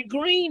 No, now. it ain't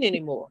green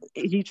anymore.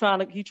 He trying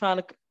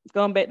to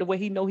come back to where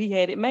he know he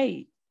had it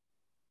made.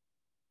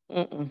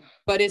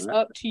 But it's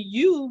up to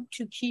you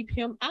to keep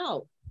him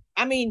out.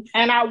 I mean,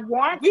 and I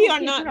want we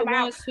are not the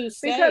ones who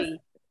say.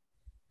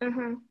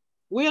 Because,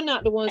 we're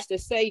not the ones to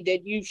say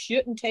that you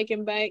shouldn't take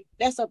him back.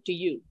 That's up to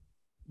you.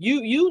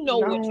 You know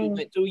what you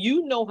went through.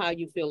 You know how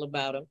you feel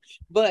about him.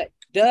 But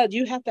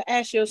you have to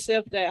ask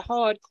yourself that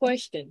hard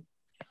question.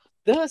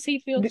 Does he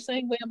feel the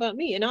same way about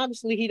me? And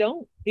obviously he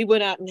don't. He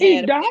went out and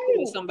had a baby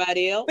with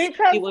somebody else.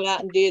 He went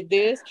out and did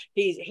this.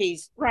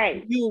 He's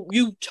right.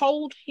 You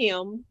told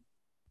him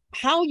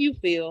how you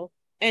feel,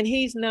 and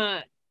he's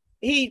not.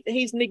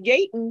 He's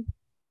negating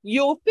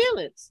your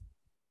feelings.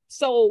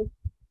 So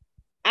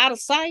out of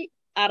sight,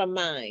 out of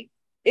mind.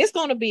 It's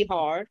going to be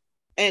hard,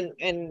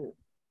 and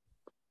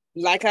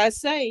like I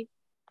say,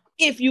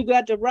 if you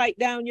got to write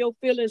down your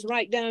feelings,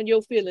 write down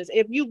your feelings.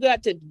 If you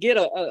got to get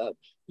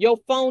your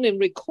phone and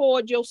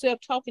record yourself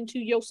talking to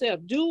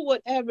yourself, do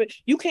whatever.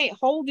 You can't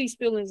hold these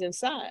feelings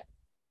inside,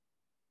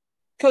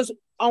 because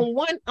on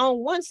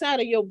one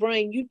side of your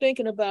brain, you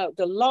thinking about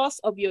the loss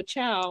of your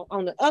child.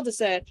 On the other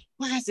side,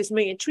 why is this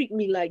man treating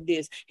me like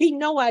this? He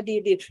know I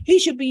did this. He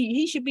should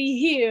be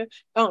here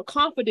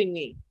comforting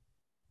me.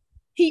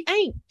 He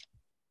ain't.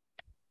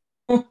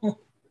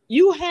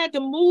 You had to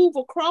move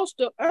across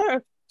the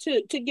earth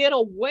to get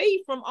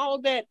away from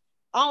all that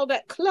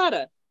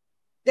clutter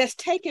that's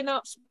taking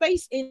up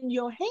space in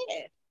your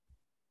head.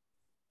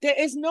 There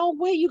is no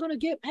way you're going to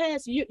get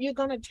past. You're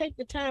going to take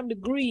the time to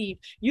grieve.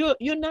 You're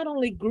not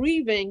only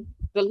grieving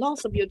the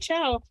loss of your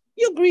child,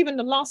 you're grieving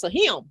the loss of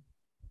him,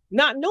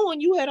 not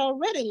knowing you had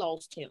already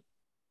lost him.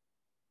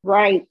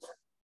 Right.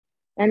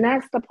 And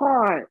that's the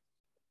part.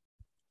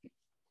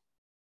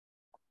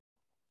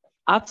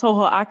 I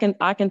told her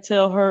I can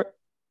tell her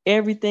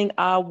everything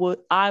I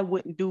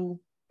wouldn't do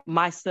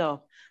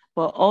myself,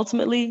 but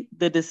ultimately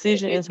the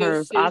decision is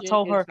hers. I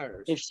told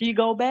her if she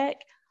go back,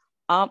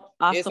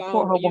 I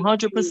support her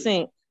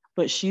 100%,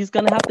 but she's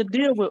gonna have to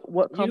deal with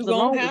what comes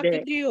along with that. You're gonna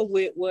have to deal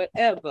with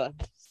whatever.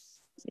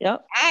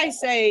 Yep. I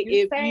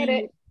say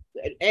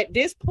at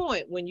this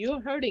point, when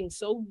you're hurting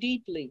so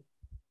deeply,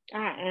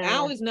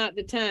 now is not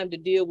the time to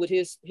deal with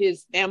his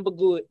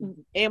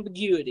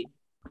ambiguity.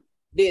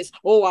 This,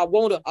 I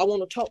want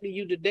to talk to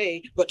you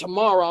today, but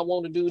tomorrow I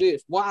want to do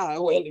this. Why?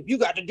 Well, if you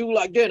got to do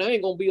like that, I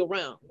ain't gonna be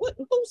around.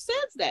 Who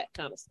says that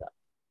kind of stuff?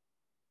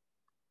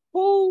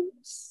 Who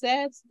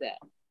says that?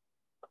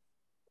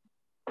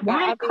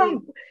 Why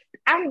come?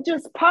 I'm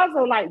just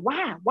puzzled. Like,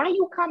 why? Why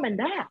you coming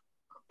down?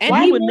 And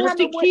why he wants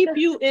to keep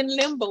you in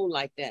limbo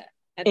like that.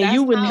 And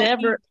you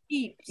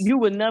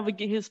would never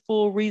get his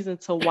full reason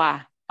to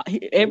why.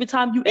 Every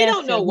time you ask him,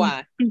 don't know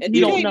why. He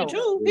don't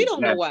know. He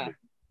don't know why.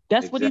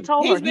 That's what he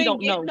told her. He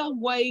don't know. He's been getting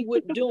away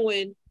with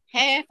doing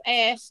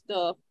half-ass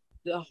stuff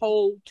the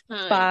whole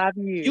time. 5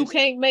 years. You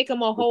can't make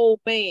him a whole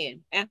man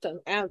after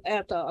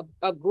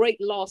a great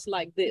loss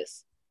like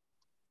this.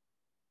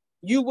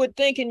 You would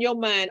think in your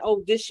mind,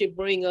 this should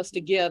bring us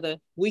together.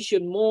 We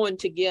should mourn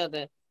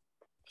together.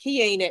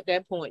 He ain't at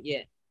that point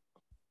yet.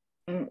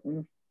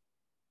 Mm-mm.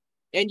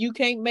 And you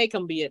can't make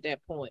him be at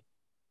that point.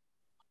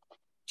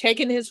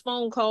 Taking his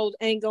phone calls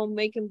ain't gonna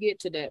make him get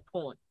to that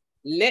point.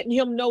 Letting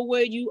him know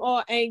where you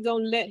are ain't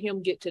gonna let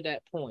him get to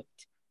that point.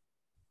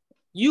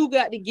 You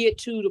got to get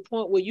to the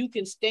point where you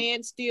can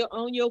stand still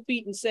on your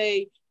feet and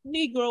say,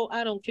 Negro,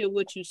 I don't care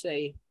what you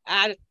say.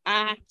 I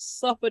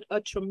suffered a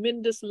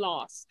tremendous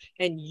loss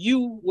and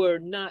you were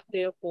not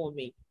there for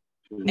me.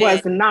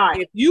 Was not.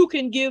 If you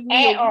can give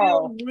me At a real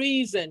all.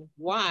 reason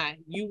why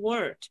you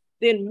weren't,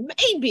 then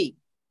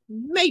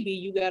maybe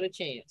you got a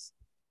chance.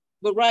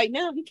 But right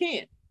now, he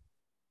can't.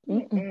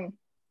 Mm-mm.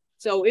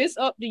 So it's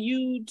up to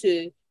you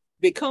to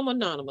become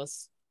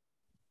anonymous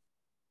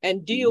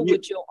and deal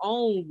with your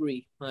own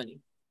grief,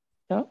 honey.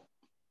 Yep.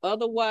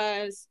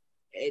 Otherwise,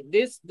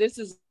 this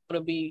is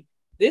going to be,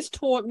 this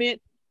torment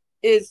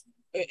is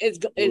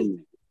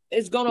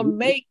going to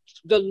make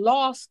the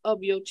loss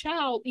of your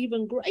child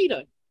even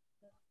greater.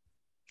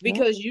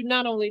 Because you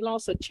not only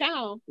lost a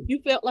child,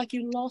 you felt like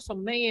you lost a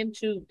man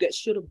too that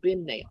should have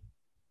been there.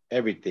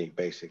 Everything,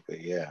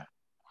 basically, yeah.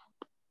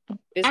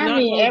 It's I not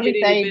mean, gonna get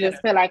any everything better.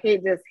 just feel like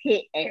it just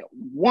hit at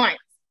once.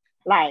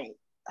 Like,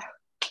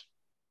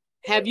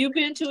 have you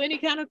been to any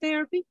kind of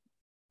therapy?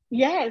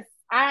 Yes,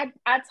 I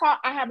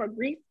have a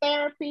grief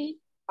therapy.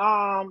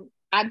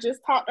 I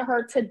just talked to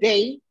her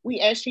today.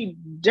 We actually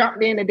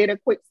jumped in and did a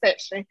quick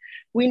session.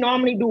 We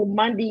normally do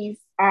Mondays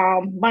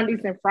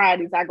and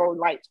Fridays. I go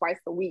like twice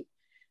a week.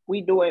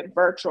 We do it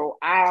virtual.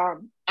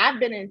 I've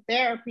been in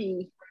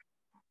therapy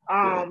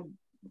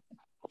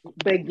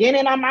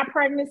beginning of my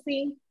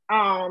pregnancy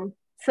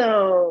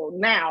till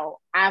now.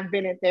 I've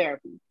been in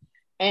therapy.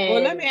 And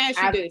well, let me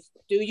ask you this.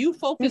 Do you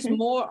focus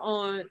more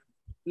on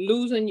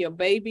losing your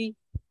baby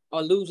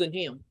or losing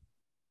him?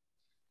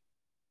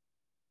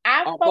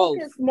 I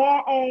focus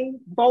more on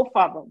both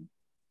of them.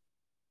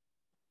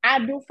 I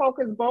do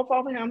focus both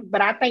of them,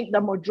 but I think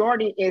the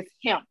majority is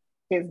him,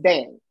 his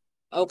dad.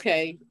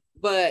 Okay,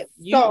 but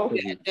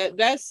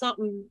that's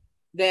something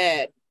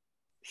that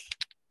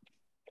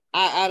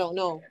I don't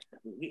know.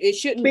 It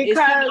shouldn't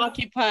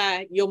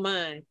occupy your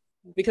mind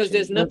because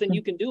there's nothing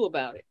you can do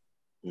about it.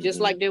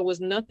 Just like there was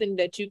nothing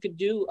that you could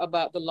do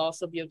about the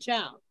loss of your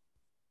child.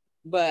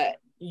 But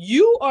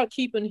you are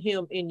keeping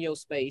him in your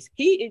space.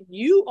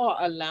 You are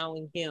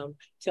allowing him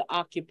to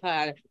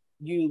occupy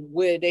you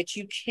where that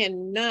you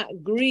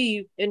cannot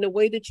grieve in the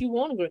way that you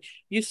want to grieve.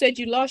 You said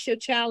you lost your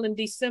child in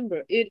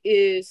December. It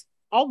is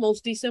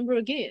almost December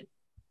again.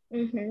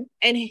 Mm-hmm.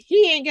 And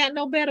he ain't got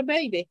no better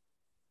baby.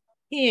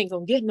 He ain't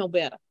gonna get no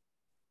better.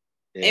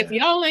 Yeah. If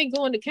y'all ain't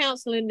going to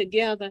counseling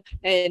together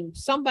and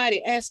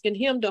somebody asking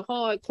him the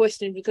hard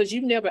question because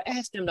you never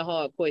asked him the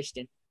hard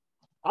question.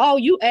 All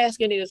you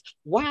asking is,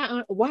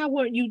 why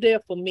weren't you there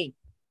for me?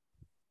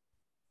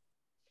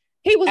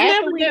 He was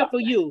never there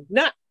for you,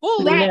 not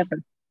fully.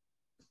 Never.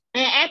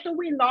 And after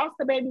we lost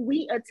the baby,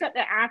 we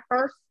attempted our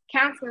first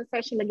counseling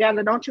session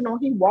together. Don't you know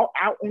he walked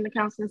out in the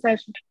counseling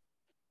session?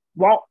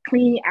 Walked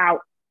clean out.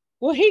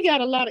 Well, he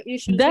got a lot of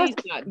issues he's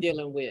not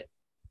dealing with.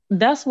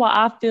 That's why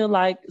I feel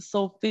like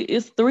Sophie,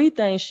 it's three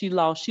things she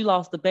lost. She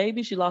lost the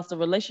baby, she lost the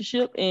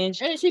relationship, and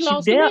she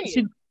lost the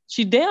man.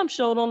 She damn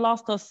sure done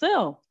lost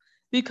herself.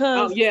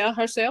 Because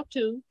herself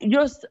too.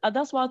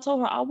 That's why I told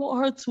her I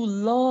want her to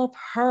love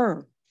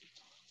her.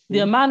 The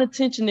amount of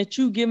attention that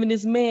you giving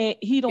this man,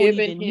 he don't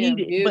even need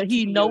it, but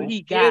he know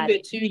he got it. Give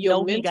it to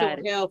your mental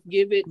health.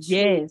 Give it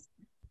to,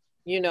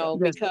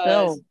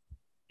 because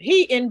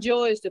he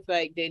enjoys the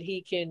fact that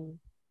he can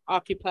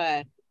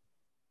occupy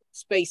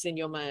space in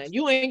your mind.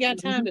 You ain't got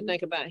time to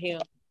think about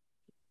him.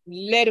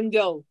 Let him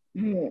go.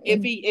 Mm-hmm.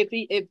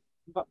 If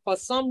for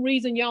some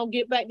reason y'all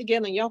get back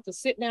together and y'all can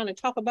sit down and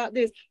talk about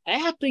this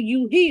after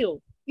you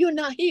heal, you're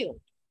not healed.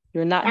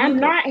 You're not. I'm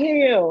not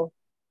healed.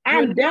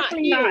 I'm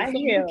definitely not healed.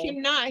 healed. So you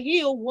cannot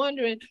heal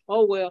wondering,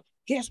 oh well,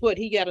 guess what?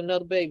 He got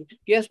another baby.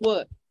 Guess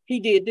what? He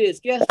did this.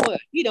 Guess what?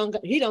 He don't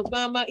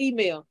find my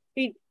email.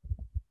 He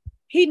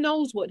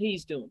knows what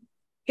he's doing.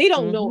 He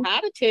don't know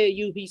how to tell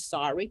you he's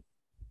sorry.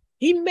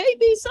 He may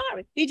be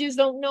sorry. He just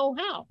don't know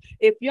how.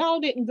 If y'all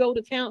didn't go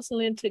to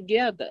counseling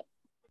together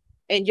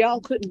and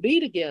y'all couldn't be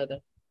together,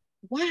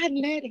 why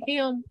let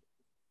him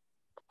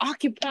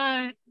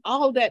occupy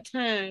all that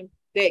time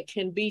that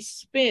can be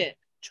spent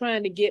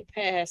trying to get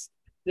past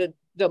the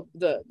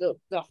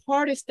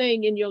hardest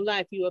thing in your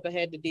life you ever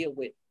had to deal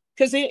with?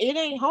 Because it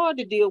ain't hard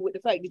to deal with the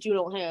fact that you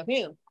don't have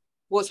him.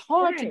 What's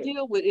hard to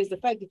deal with is the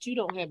fact that you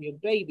don't have your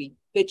baby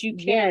that you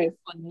carried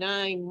for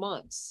 9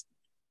 months.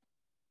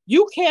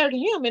 You carried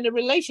him in a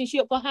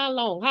relationship for how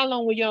long? How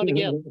long were y'all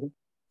together?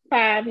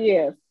 5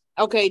 years.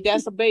 Okay,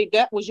 that's a baby.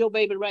 That was your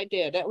baby right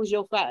there. That was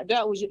your 5.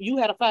 You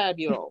had a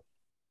 5-year-old.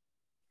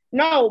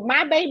 No,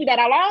 my baby that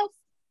I lost.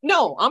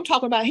 No, I'm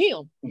talking about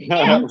him.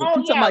 That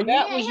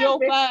was your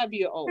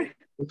 5-year-old.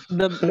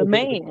 The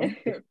man.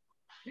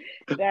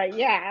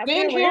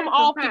 Send him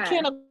off to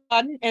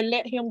kindergarten and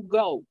let him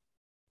go.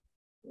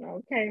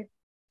 Okay.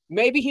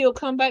 Maybe he'll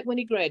come back when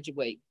he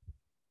graduates.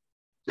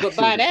 But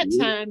by that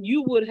time,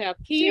 you would have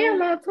healed.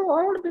 She's a little too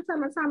old to be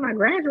time I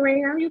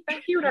graduate. How you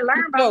think you would have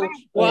learned about that?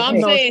 Well,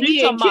 I'm saying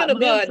he in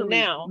kindergarten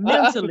now.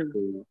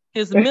 Mentally,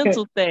 his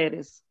mental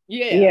status.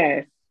 Yeah.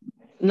 Yes.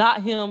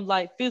 Not him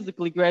like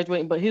physically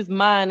graduating, but his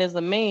mind as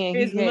a man.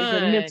 His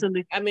mind.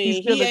 Mentally. I mean,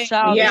 he's still a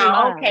child.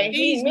 Okay.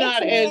 He's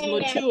not as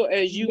mature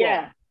as you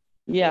are.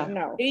 Yeah.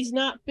 No. He's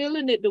not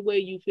feeling it the way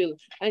you feel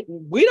it.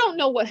 We don't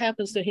know what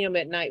happens to him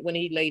at night when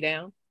he lay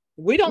down.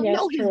 We don't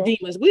know his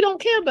demons. We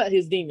don't care about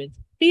his demons.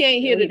 He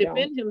ain't here to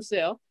defend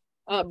himself.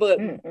 But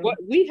what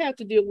we have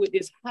to deal with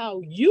is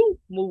how you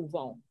move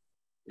on.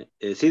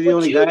 Is he the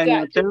only guy in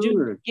your town?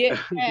 To get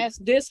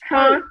past this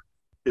hurt.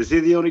 Is he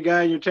the only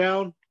guy in your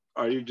town?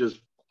 Or are you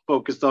just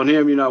focused on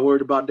him? You're not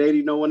worried about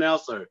dating no one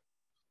else, or?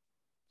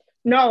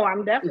 No,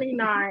 I'm definitely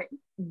not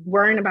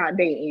worrying about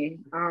dating.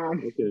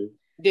 Okay.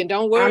 Then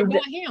don't worry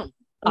about him.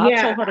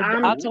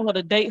 I told her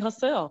to date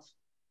herself.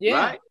 Yeah.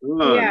 Right?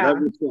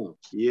 Love yourself.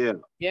 Yeah.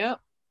 Yeah.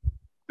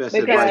 Best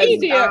It's advice.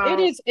 easier.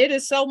 It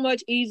is so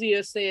much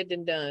easier said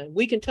than done.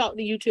 We can talk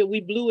to you till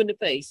we blue in the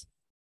face,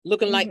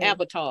 looking like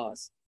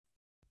avatars.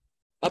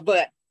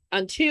 But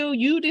until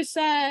you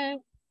decide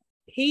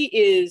he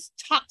is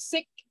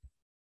toxic,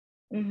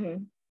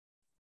 ain't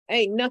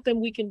nothing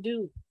we can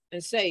do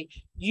and say.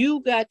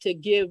 You got to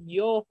give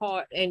your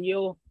heart and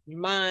your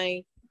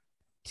mind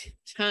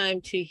time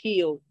to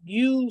heal.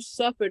 You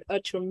suffered a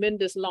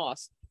tremendous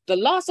loss. The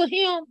loss of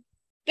him,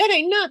 that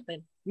ain't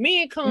nothing.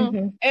 Men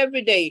come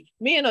every day.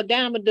 Men a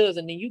dime a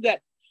dozen, and you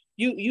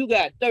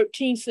got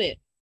 13 cents.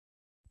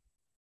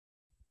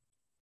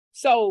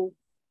 So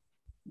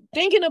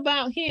thinking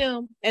about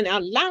him and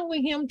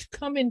allowing him to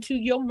come into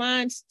your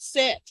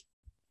mindset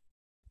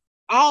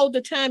all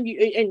the time,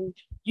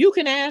 you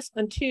can ask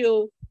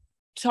until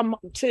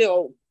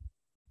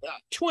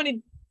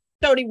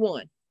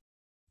 2031.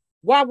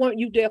 Why weren't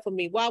you there for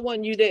me? Why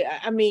weren't you there?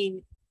 I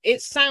mean,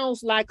 it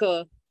sounds like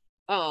a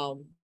what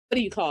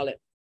do you call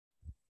it?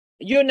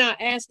 You're not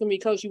asking me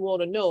because you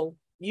want to know.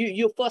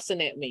 You're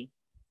fussing at me.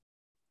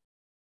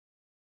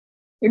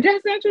 You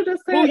just said you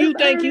just said. Who you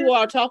think you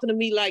are talking to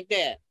me like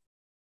that?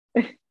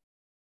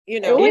 You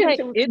know,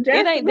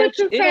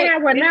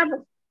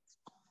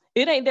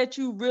 it ain't that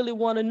you really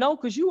want to know,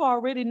 because you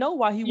already know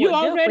why he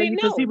wasn't there for you,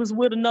 because he was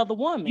with another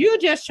woman. You're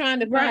just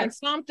trying to find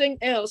something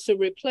else to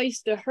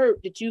replace the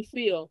hurt that you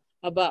feel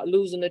about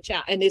losing a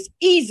child. And it's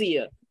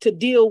easier to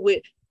deal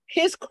with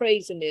his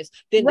craziness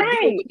than to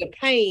deal with the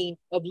pain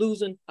of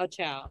losing a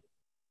child.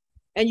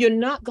 And you're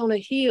not going to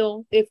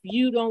heal if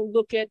you don't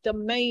look at the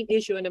main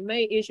issue. And the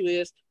main issue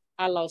is,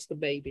 I lost the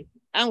baby.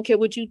 I don't care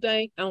what you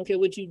think. I don't care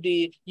what you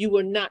did. You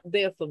were not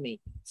there for me.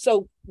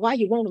 So why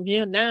you want him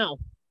here now?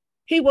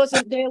 He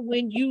wasn't there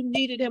when you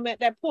needed him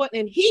at that point,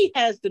 and he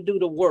has to do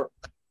the work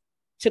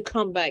to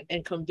come back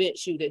and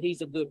convince you that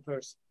he's a good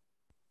person.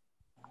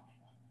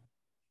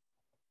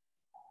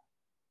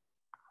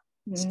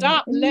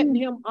 Stop letting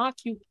him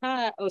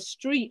occupy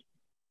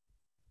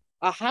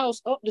a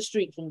house up the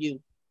street from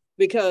you,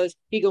 because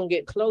he's going to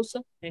get closer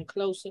and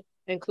closer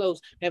and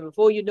closer. And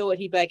before you know it,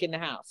 he back in the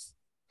house.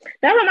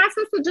 That's what my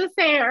sister just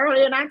said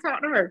earlier, and I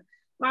talked to her.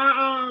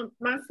 My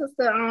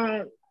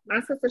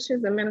sister,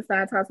 she's a minister.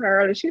 I talked to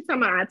her earlier. She told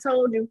me, I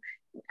told you.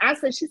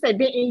 She said,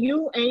 didn't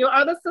you and your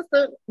other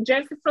sister,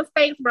 Jennifer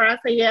Statesboro? I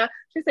said, yeah.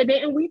 She said,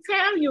 didn't we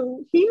tell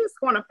you he's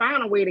going to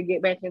find a way to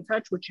get back in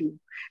touch with you?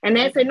 And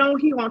they said, no,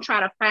 he's going to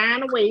try to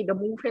find a way to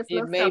move his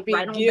little stuff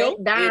right on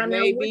back down. It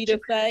may be the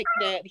fact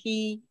that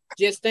he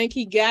just think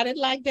he got it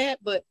like that,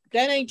 but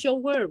that ain't your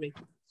worry.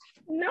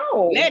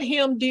 No. Let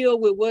him deal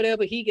with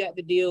whatever he got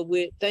to deal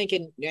with,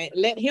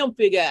 let him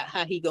figure out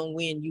how he going to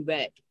win you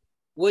back.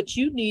 What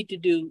you need to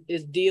do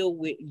is deal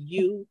with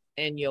you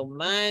and your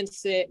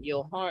mindset,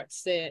 your heart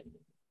set,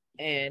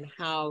 and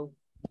how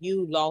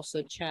you lost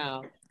a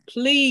child.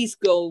 Please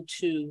go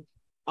to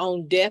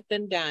On Death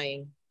and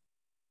Dying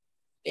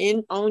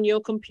on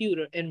your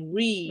computer and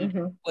read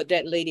what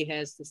that lady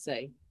has to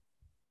say.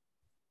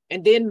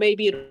 And then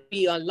maybe it'll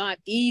be a lot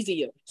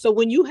easier. So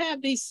when you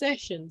have these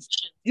sessions,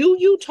 do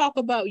you talk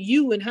about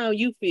you and how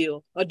you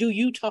feel, or do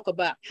you talk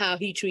about how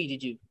he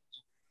treated you?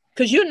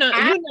 Because you're not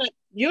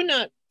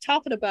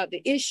talking about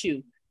the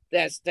issue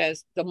that's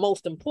the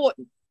most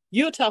important.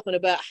 You're talking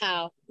about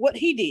what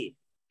he did.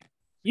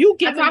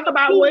 I talk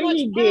about what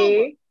he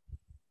did.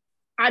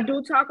 I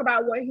do talk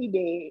about what he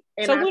did.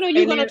 And so when are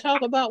you going to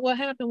talk about what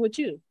happened with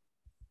you?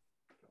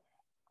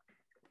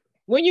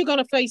 When you're going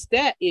to face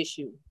that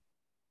issue?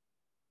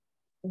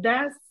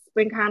 That's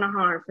been kind of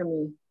hard for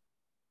me.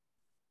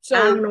 So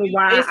I don't know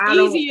why. It's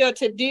easier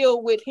to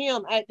deal with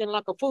him acting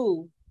like a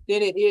fool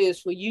than it is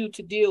for you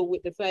to deal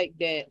with the fact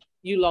that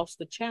you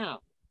lost a child.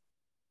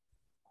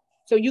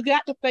 So you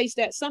got to face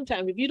that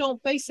sometime. If you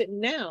don't face it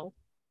now,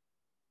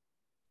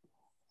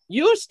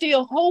 you're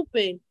still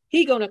hoping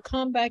he's going to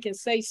come back and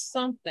say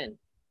something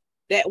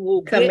that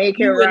will get make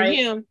you it right. and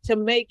him, to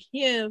make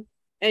him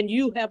and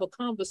you have a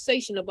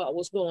conversation about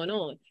what's going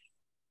on.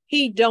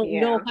 He don't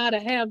know how to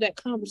have that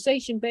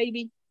conversation,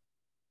 baby.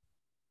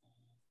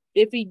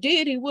 If he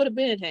did, he would have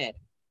been had it.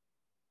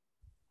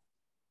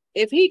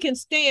 If he can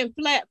stand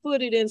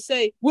flat-footed and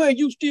say, well,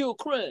 you still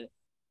crying.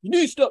 You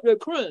need to stop that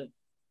crying.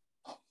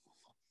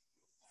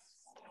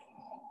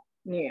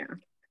 Yeah.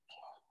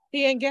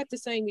 He ain't got the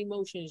same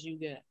emotions you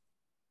got.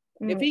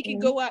 If he can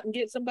go out and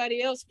get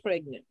somebody else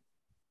pregnant.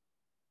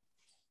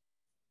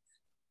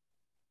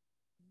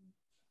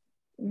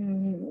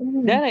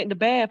 That ain't the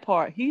bad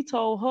part. He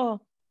told her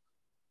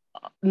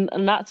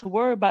not to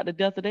worry about the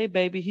death of their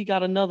baby. He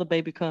got another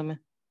baby coming.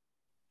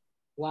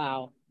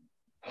 Wow.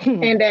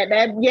 And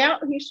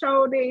he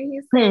showed it. He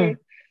said,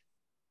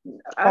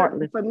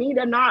 For me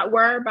to not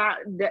worry about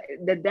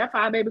the death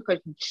of our baby because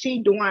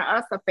she doing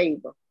us a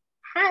favor.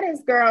 How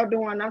this girl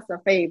doing us a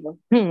favor?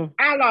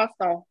 I lost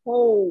a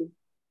whole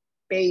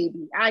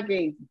baby. I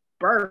gave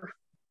birth.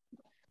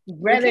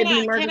 Well,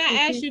 can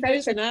I ask you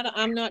this? And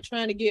I'm not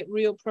trying to get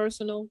real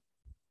personal.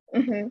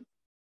 Mm-hmm.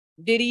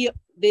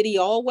 Did he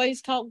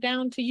always talk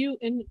down to you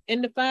in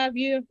the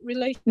 5-year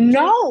relationship?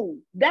 No,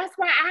 that's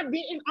why I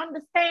didn't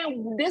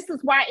understand. This is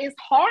why it's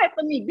hard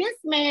for me. This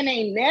man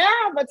ain't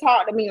never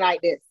talked to me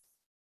like this.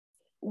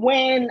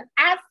 When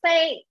I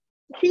say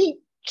he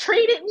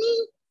treated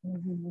me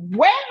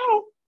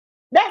well,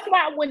 that's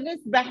why when this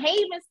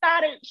behavior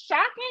started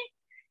shocking,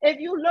 if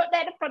you looked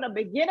at it from the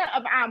beginning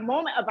of our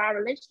moment of our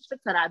relationship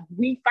to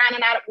we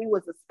finding out that we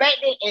was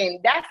expecting, and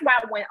that's why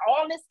when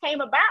all this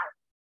came about,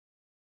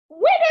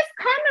 where this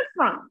coming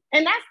from?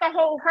 And that's the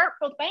whole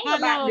hurtful thing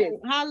about this.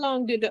 How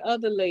long did the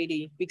other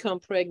lady become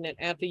pregnant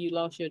after you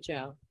lost your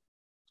child?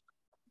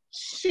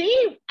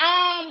 She,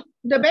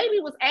 the baby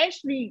was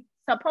actually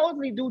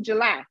supposedly due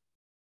July.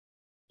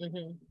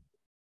 Mm-hmm.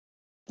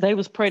 They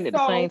was pregnant at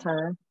the same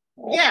time.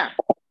 Yeah.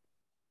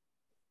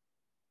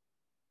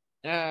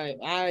 All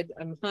right,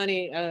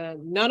 honey,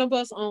 none of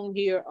us on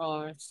here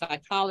are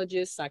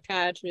psychologists,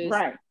 psychiatrists.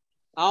 Right.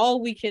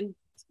 All we can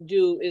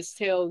do is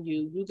tell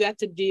you, you got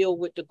to deal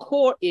with the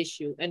core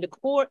issue. And the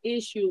core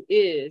issue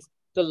is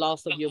the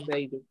loss of your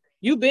baby.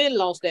 You been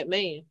lost that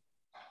man.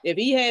 If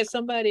he had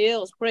somebody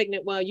else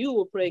pregnant while you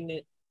were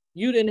pregnant,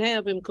 you didn't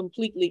have him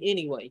completely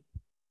anyway.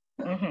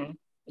 Mm-hmm.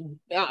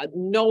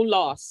 No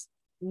loss.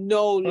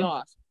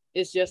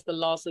 It's just the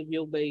loss of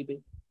your baby.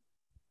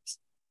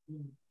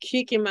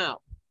 Kick him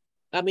out.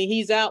 I mean,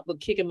 he's out, but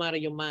kick him out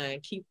of your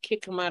mind.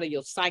 Kick him out of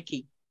your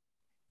psyche,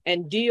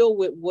 and deal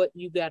with what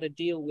you got to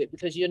deal with,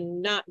 because you're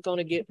not going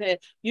to get past.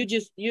 You're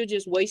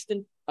just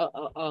wasting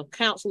a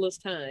counselor's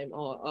time,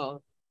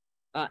 or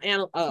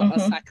a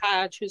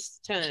psychiatrist's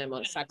time,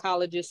 or a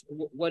psychologist,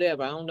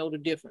 whatever. I don't know the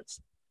difference.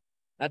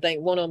 I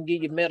think one of them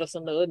give you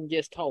medicine, the other one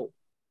just talk.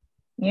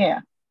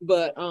 Yeah.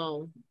 But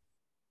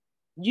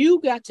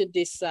you got to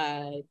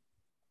decide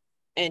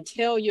and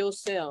tell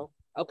yourself,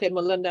 okay,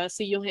 Melinda, I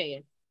see your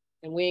hand.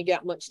 And we ain't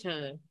got much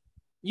time.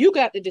 You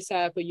got to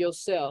decide for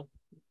yourself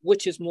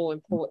which is more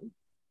important,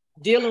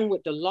 dealing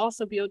with the loss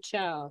of your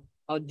child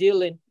or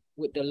dealing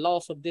with the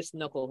loss of this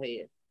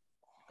knucklehead,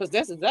 because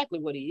that's exactly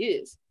what he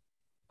is.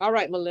 All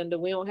right, Melinda,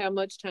 we don't have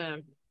much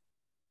time.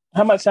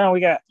 How much time we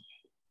got?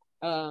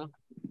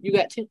 You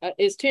got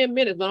it's 10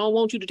 minutes, but I don't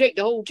want you to take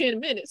the whole 10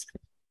 minutes.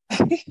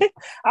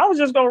 I was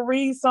just gonna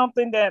read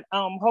something that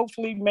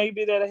hopefully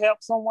maybe that'll help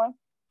someone.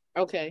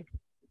 Okay.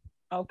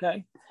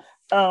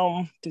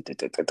 Oh,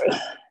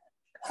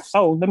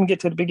 let me get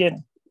to the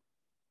beginning.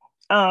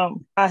 I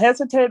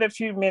hesitated a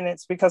few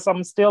minutes because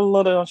I'm still a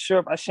little unsure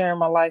about sharing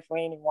my life with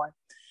anyone.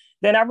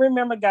 Then I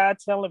remember God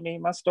telling me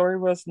my story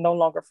was no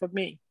longer for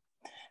me.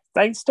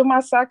 Thanks to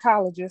my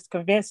psychologist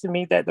convincing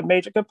me that the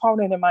major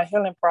component in my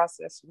healing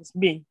process was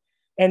me,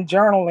 and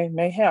journaling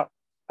may help.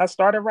 I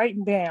started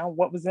writing down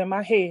what was in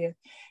my head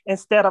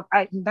instead of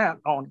acting out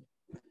on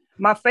it.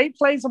 My faith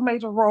plays a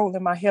major role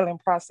in my healing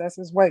process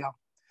as well.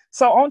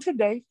 So on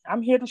today,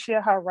 I'm here to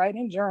share how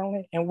writing,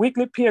 journaling, and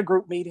weekly peer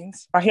group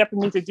meetings are helping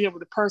me to deal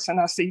with the person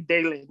I see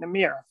daily in the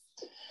mirror.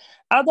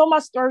 Although my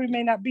story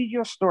may not be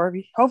your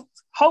story,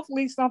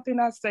 hopefully something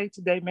I say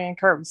today may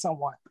encourage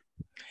someone.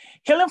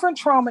 Healing from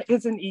trauma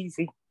isn't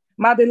easy.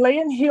 My delay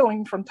in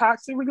healing from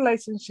toxic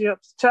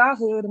relationships,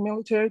 childhood, and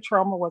military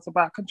trauma was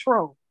about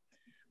control.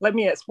 Let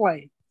me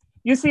explain.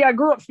 You see, I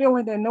grew up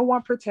feeling that no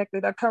one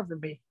protected or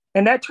covered me,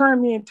 and that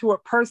turned me into a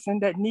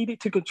person that needed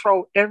to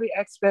control every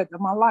aspect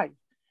of my life.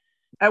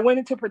 I went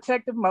into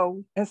protective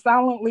mode and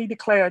silently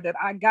declared that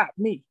I got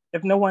me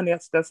if no one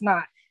else does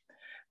not.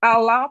 I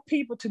allowed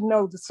people to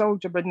know the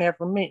soldier, but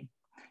never me.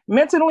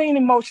 Mentally and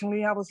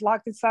emotionally, I was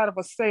locked inside of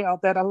a cell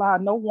that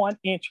allowed no one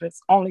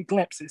entrance, only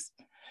glimpses.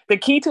 The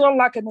key to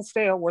unlocking the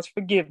cell was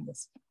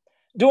forgiveness.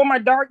 During my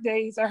dark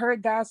days, I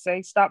heard God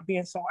say, stop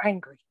being so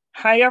angry.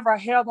 However, I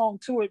held on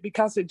to it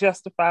because it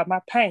justified my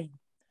pain.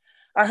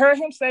 I heard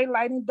him say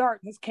light and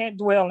darkness can't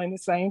dwell in the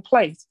same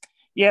place,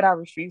 yet I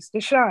refused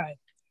to shine.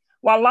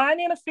 While lying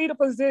in a fetal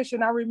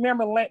position, I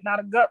remember letting out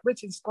a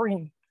gut-wrenching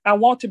scream. I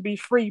want to be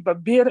free,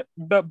 but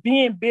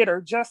being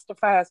bitter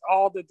justifies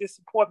all the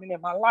disappointment in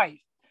my life.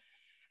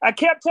 I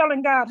kept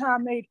telling God how I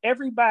made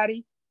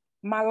everybody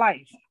my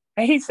life.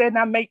 And he said,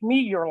 now make me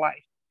your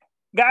life.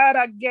 God,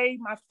 I gave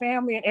my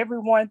family and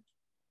everyone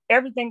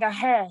everything I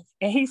have.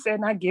 And he said,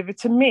 now give it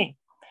to me.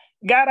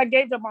 God, I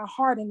gave them my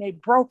heart and they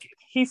broke it.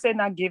 He said,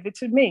 now give it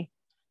to me.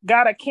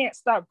 God, I can't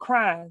stop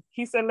crying.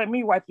 He said, let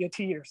me wipe your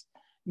tears.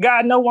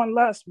 God, no one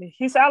loves me.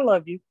 He said, I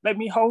love you. Let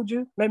me hold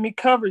you. Let me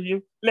cover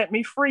you. Let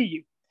me free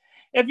you.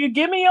 If you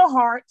give me your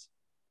heart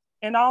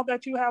and all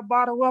that you have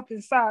bottled up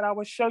inside, I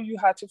will show you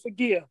how to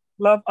forgive,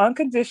 love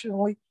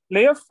unconditionally,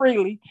 live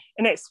freely,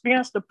 and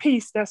experience the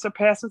peace that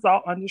surpasses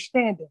all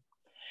understanding.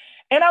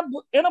 And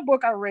in a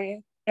book I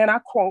read, and I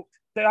quote,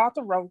 the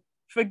author wrote,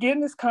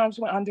 forgiveness comes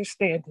with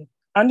understanding.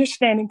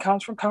 Understanding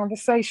comes from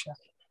conversation.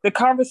 The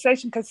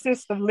conversation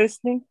consists of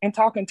listening and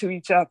talking to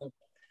each other.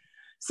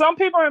 Some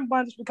people are in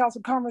bondage because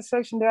of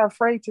conversation they're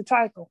afraid to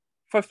tackle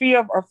for fear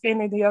of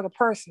offending the other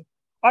person,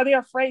 or they're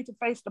afraid to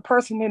face the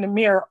person in the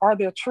mirror or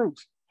their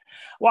truth.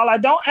 While I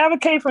don't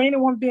advocate for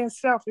anyone being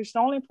selfish, the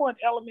only important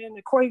element in the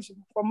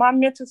equation for my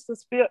mental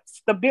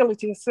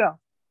stability is self.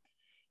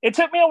 It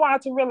took me a while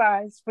to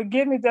realize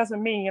forgiveness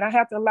doesn't mean I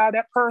have to allow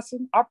that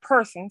person or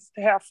persons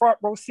to have front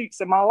row seats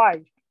in my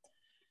life.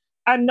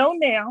 I now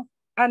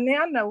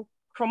know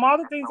from all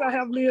the things I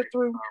have lived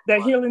through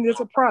that healing is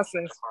a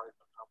process.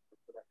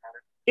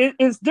 It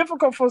is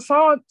difficult for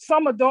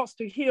some adults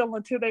to heal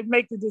until they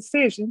make the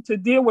decision to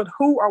deal with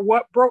who or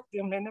what broke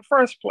them in the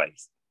first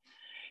place.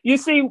 You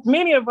see,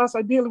 many of us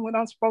are dealing with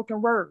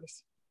unspoken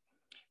words.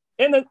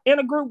 In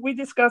a group, we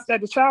discussed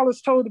that the child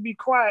is told to be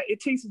quiet.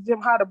 It teaches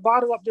them how to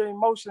bottle up their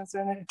emotions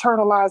and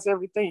internalize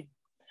everything.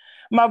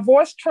 My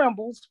voice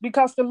trembles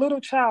because the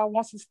little child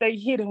wants to stay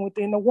hidden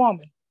within the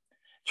woman.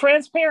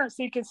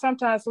 Transparency can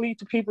sometimes lead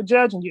to people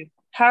judging you.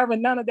 However,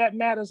 none of that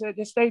matters at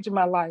this stage of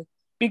my life,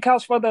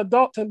 because for the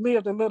adult to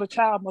live, the little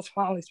child must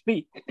finally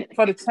speak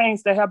for the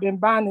chains that have been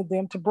binding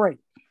them to break.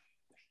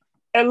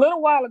 A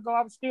little while ago,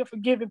 I was still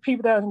forgiving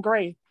people that are in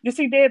grave. You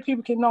see, dead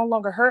people can no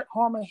longer hurt,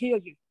 harm, or heal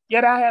you.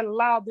 Yet I had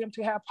allowed them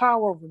to have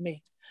power over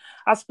me.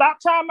 I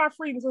stopped tying my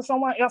freedoms to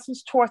someone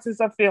else's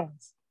choices or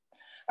feelings.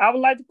 I would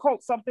like to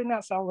quote something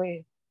else I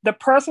read. The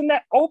person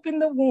that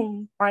opened the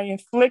wound or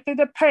inflicted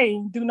the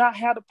pain do not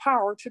have the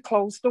power to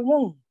close the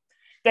wound.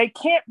 They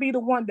can't be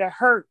the one that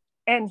hurt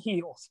and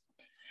heals.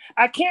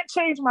 I can't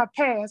change my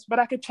past, but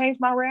I can change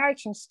my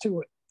reactions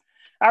to it.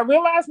 I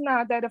realize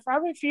now that if I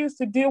refuse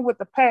to deal with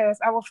the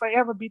past, I will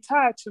forever be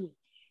tied to it.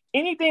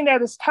 Anything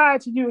that is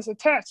tied to you is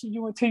attached to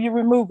you until you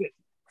remove it.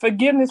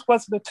 Forgiveness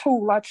was the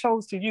tool I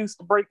chose to use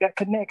to break that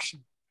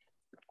connection.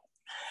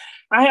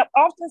 I have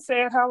often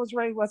said how I was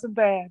raised wasn't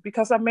bad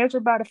because I measure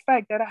by the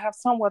fact that I have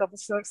somewhat of a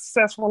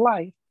successful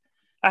life.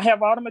 I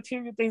have all the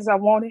material things I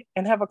wanted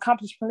and have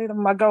accomplished plenty of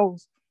my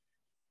goals.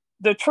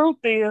 The truth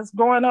is,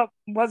 growing up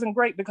wasn't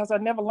great because I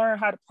never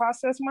learned how to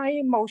process my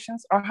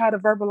emotions or how to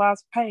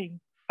verbalize pain.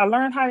 I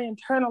learned how to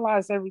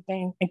internalize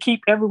everything and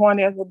keep everyone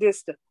at a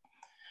distance.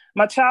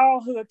 My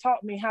childhood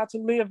taught me how to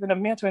live in a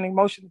mental and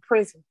emotional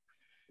prison.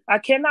 I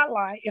cannot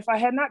lie. If I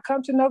had not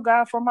come to know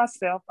God for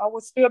myself, I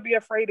would still be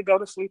afraid to go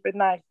to sleep at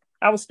night.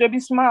 I would still be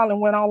smiling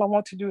when all I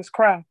want to do is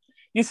cry.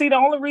 You see, the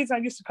only reason I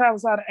used to cry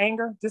was out of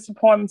anger,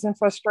 disappointments, and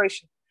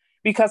frustration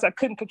because I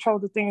couldn't control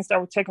the things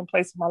that were taking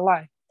place in my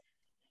life.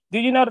 Do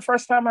you know the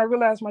first time I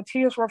realized my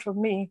tears were for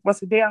me was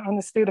the day I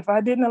understood if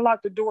I didn't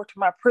unlock the door to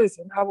my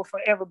prison, I would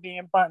forever be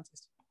in bondage.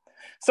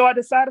 So I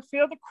decided to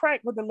fill the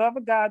crack with the love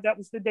of God. That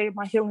was the day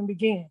my healing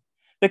began.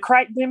 The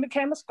crack then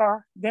became a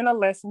scar, then a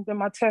lesson, then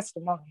my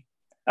testimony.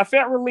 I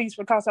felt released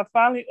because I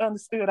finally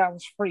understood I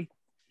was free.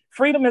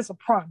 Freedom is a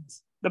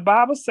promise. The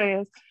Bible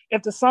says,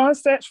 if the Son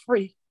sets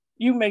free,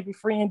 you may be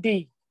free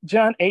indeed.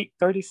 John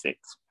 8:36.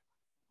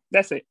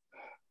 That's it.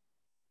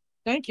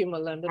 Thank you,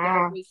 Melinda.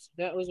 Wow.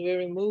 That was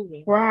very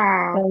moving.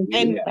 Wow.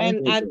 And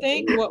I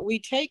think what we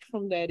take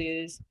from that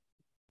is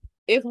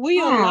if we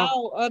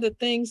allow other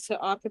things to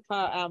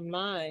occupy our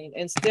mind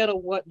instead of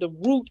what the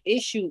root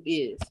issue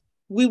is,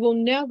 we will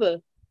never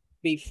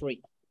be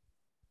free.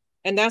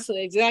 And that's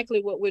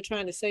exactly what we're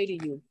trying to say to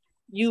you.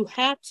 You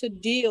have to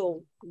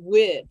deal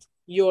with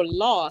your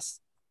loss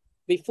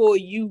before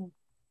you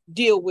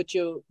deal with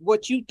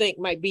what you think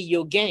might be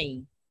your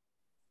gain.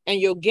 And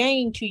your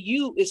gain to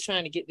you is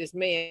trying to get this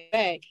man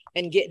back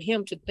and get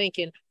him to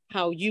thinking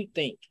how you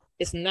think.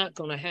 It's not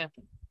going to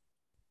happen.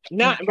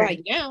 Not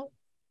right now.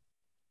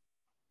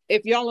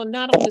 If y'all are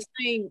not on the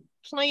same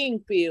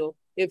playing field,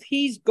 if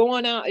he's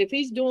going out, if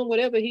he's doing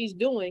whatever he's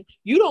doing,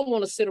 you don't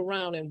want to sit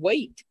around and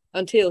wait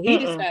until he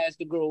decides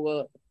to grow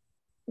up.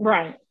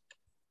 Right.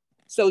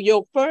 So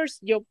your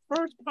first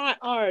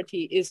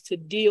priority is to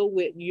deal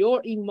with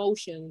your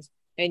emotions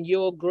and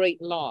your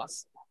great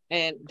loss.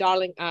 And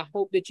darling, I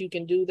hope that you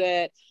can do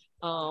that.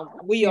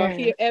 We are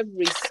here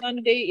every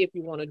Sunday. If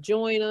you want to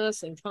join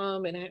us and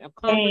come and have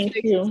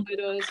conversations with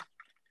us,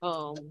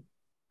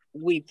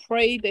 we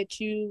pray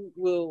that you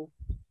will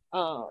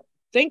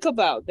think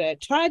about that.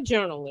 Try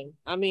journaling.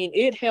 I mean,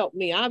 it helped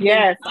me. I've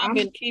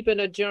been keeping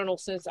a journal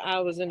since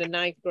I was in the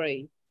 9th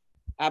grade.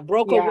 I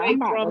broke away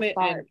from it,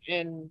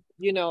 and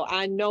you know,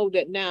 I know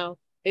that now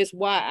it's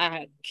why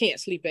I can't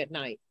sleep at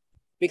night,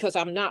 because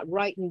I'm not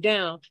writing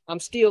down. I'm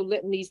still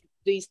letting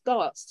these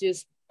thoughts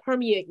just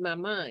permeate my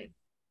mind.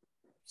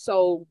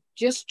 So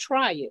just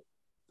try it.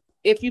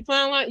 If you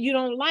find out you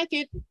don't like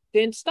it,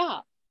 then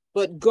stop.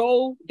 But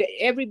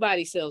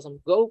everybody sells them.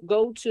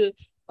 Go to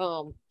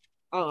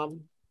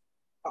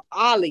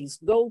Ollie's,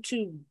 go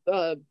to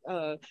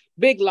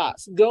Big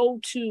Lots, go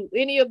to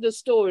any of the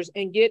stores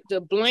and get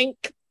the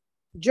blank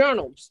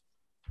journals,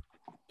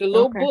 the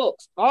little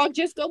books, or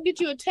just go get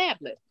you a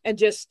tablet and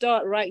just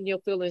start writing your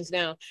feelings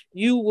down.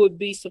 You would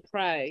be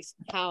surprised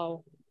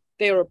how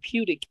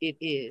therapeutic it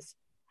is.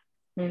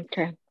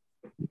 Okay.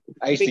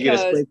 I used to get a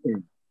spray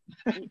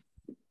can.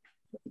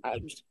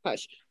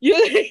 Hush.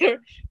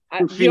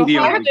 You're Feed holding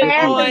you.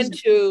 on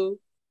to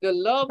the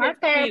love My of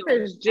him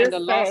therapist and just the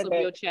loss said of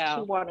that your she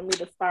child. wanted me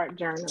to start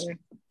journaling.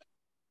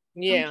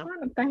 Yeah. I'm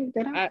trying to think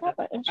that I have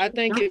an I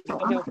think it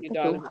will help you,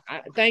 darling.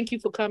 Thank you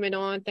for coming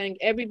on. Thank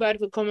everybody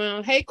for coming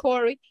on. Hey,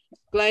 Corey,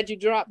 glad you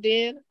dropped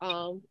in.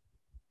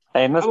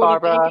 Hey, Miss I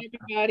want to Barbara. thank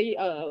everybody.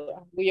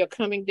 We are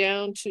coming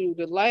down to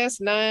the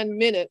last 9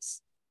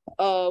 minutes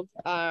of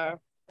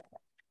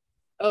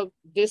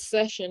this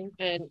session,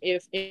 and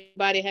if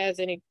anybody has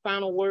any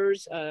final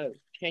words,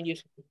 can you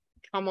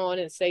come on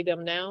and say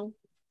them now?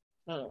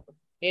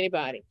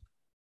 Anybody?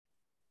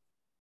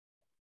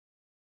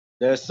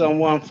 There's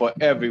someone for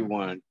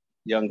everyone,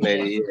 young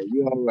lady. Yeah,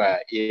 you all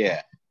right.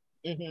 Yeah.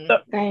 Mm-hmm.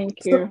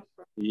 Thank you.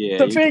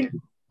 Yeah.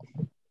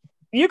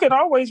 You can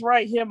always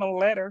write him a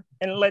letter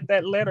and let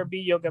that letter be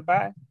your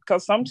goodbye.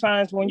 Because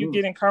sometimes when you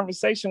get in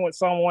conversation with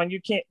someone, you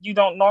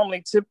don't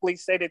normally typically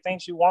say the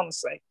things you want to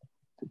say.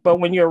 But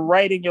when you're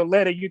writing your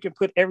letter, you can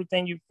put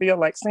everything you feel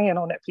like saying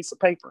on that piece of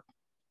paper.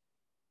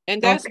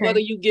 And that's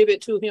whether you give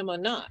it to him or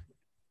not.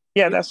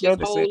 Yeah, that's your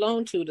decision. Hold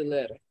on to the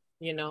letter,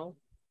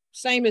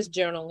 Same as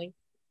journaling.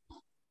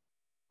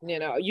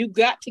 You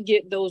got to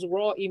get those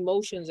raw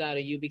emotions out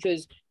of you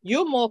because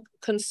you're more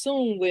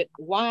consumed with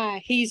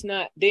why he's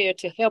not there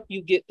to help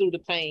you get through the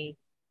pain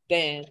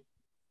than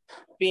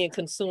being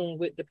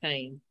consumed with the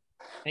pain.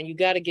 And you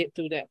got to get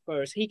through that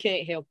first. He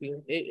can't help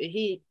you.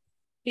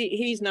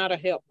 He's not a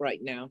help right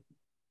now.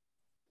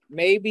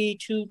 Maybe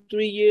 2-3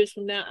 years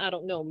from now, I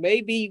don't know.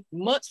 Maybe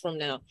months from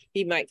now,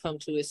 he might come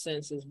to his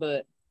senses,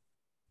 but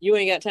you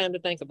ain't got time to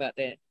think about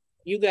that.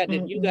 You got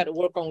to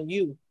work on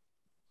you.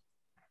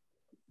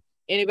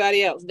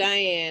 Anybody else?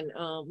 Diane,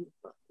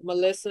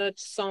 Melissa,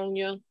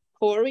 Sonia,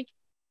 Corey?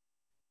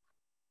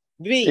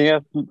 V.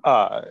 Yes,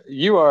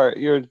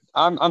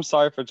 I'm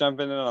sorry for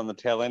jumping in on the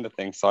tail end of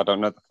things, so I don't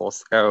know the full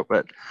scope,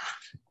 but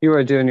you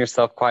are doing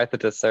yourself quite the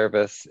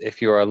disservice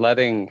if you are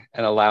letting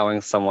and allowing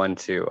someone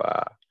to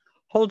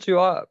hold you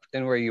up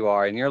in where you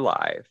are in your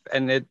life.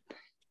 And it,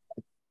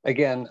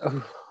 again,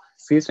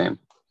 excuse me.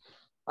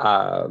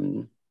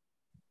 I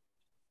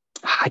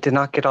did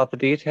not get all the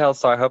details,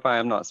 so I hope I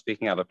am not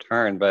speaking out of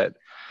turn, but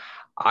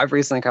I've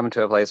recently come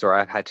to a place where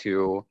I've had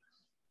to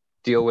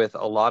deal with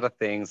a lot of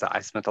things that I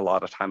spent a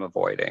lot of time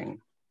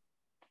avoiding.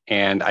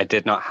 And I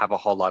did not have a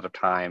whole lot of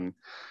time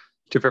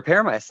to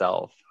prepare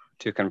myself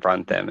to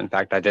confront them. In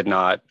fact, I did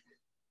not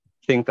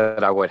think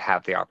that I would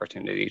have the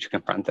opportunity to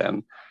confront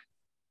them.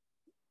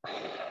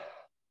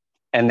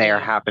 And they are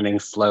happening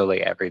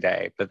slowly every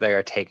day, but they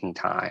are taking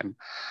time.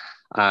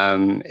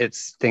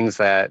 It's things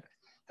that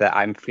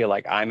I feel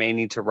like I may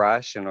need to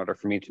rush in order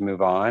for me to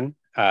move on.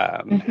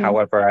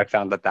 However, I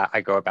found that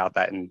I go about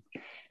that in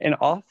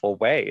awful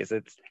ways.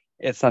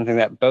 It's something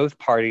that both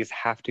parties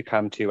have to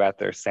come to at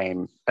the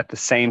same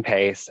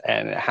pace,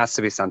 and it has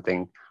to be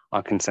something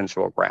on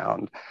consensual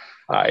ground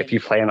if you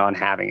plan on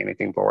having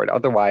anything forward.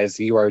 Otherwise,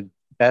 you are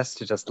best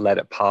to just let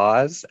it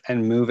pause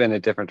and move in a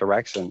different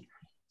direction.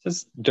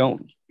 Just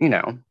don't,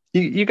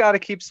 you got to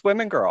keep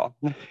swimming, girl.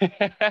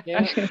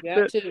 Yeah, you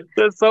got to.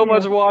 There's so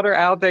much water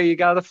out there. You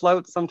got to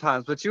float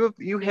sometimes, but you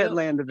hit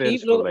land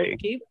eventually.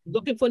 Keep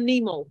looking for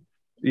Nemo.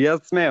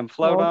 Yes, ma'am.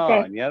 Float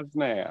on. Yes,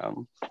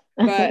 ma'am.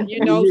 But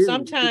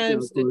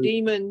sometimes the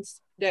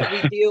demons that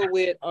we deal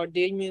with are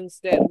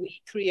demons that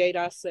we create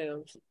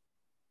ourselves.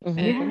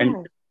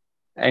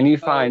 And you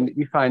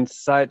find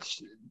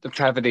such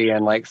depravity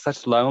and like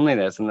such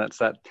loneliness, and it's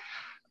that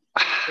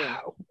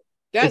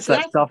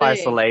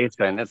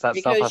self-isolation. It's that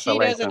because self-isolation. She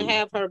doesn't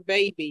have her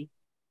baby.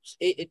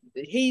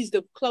 He's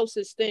the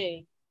closest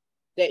thing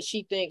that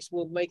she thinks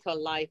will make her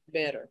life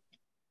better.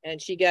 And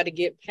she got to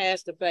get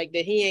past the fact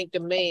that he ain't the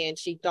man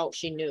she thought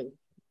she knew.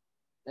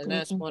 And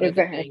that's one of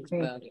the things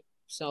about it.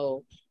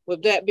 So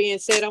with that being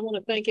said, I want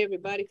to thank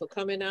everybody for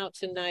coming out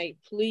tonight.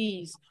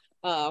 Please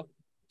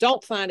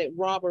don't find it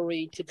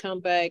robbery to come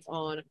back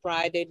on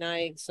Friday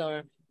nights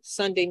or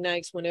Sunday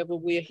nights whenever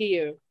we're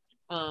here.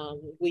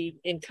 We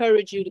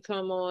encourage you to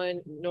come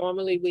on.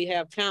 Normally we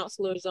have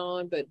counselors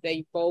on, but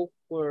they both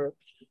were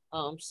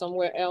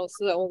somewhere else.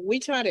 So we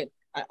try to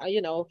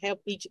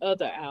help each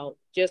other out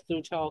just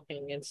through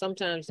talking. And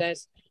sometimes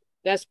that's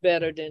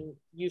better than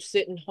you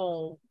sitting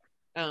home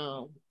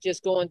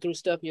just going through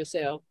stuff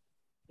yourself.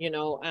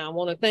 I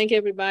want to thank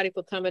everybody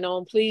for coming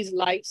on. Please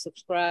like,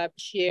 subscribe,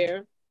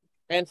 share,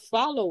 and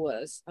follow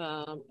us.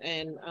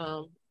 And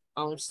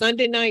on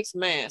Sunday nights,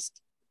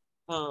 Masked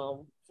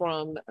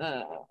from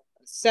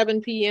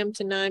 7 p.m.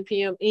 to 9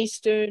 p.m.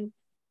 Eastern,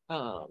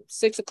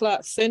 6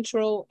 o'clock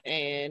Central,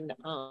 and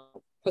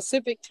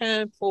Pacific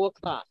time, 4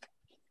 o'clock.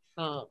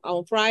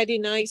 On Friday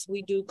nights,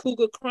 we do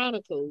Cougar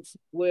Chronicles,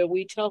 where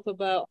we talk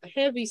about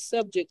heavy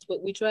subjects,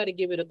 but we try to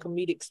give it a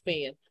comedic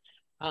spin.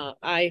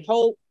 I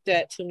hope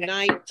that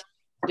tonight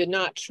did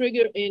not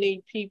trigger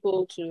any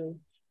people to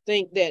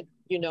think that,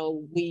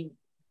 we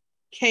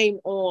came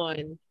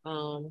on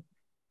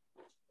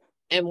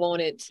and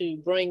wanted to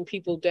bring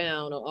people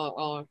down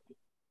or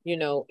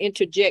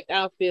interject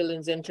our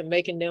feelings into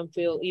making them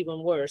feel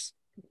even worse.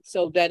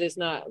 So that is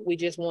not, we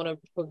just want to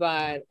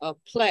provide a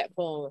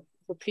platform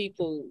for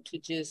people to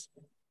just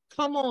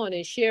come on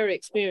and share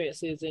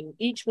experiences, and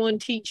each one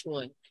teach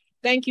one.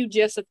 Thank you,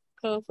 Jessica,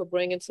 for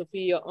bringing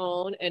Sophia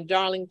on. And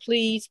darling,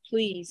 please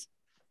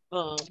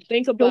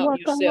think about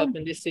yourself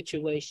in this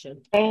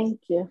situation.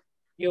 Thank you.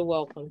 You're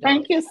welcome.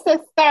 Thank you,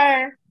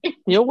 sister.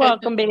 You're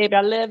welcome, baby.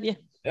 I love you.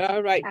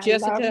 All right,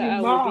 Jessica, I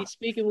will more. be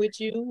speaking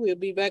with you. We'll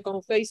be back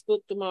on Facebook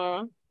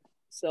tomorrow.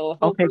 So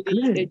Okay,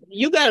 hopefully, good.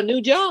 you got a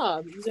new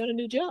job. You got a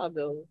new job,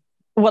 though.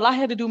 Well, I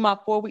had to do my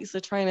 4 weeks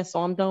of training,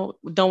 so I'm done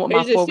with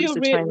my Is it 4 weeks still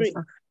of training.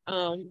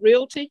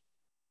 realty?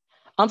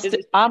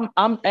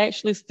 I'm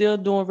actually still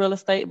doing real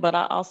estate, but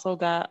I also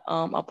got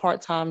a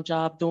part-time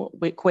job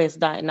with Quest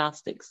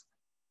Diagnostics.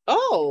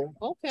 Oh,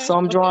 okay. So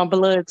I'm drawing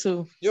blood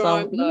too.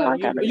 Drawing so,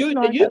 blood. I I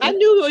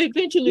knew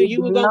eventually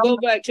you were gonna No.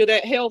 go back to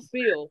that health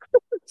field.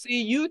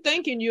 See, you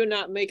thinking you're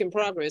not making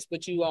progress,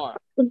 but you are.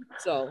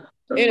 So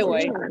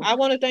anyway, I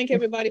want to thank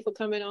everybody for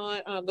coming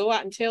on. Go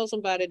out and tell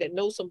somebody that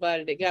knows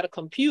somebody that got a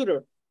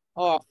computer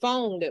or a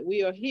phone that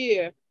we are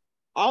here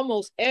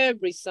almost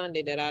every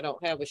Sunday that I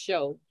don't have a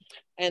show,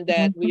 and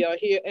that we are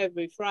here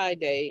every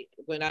Friday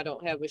when I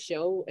don't have a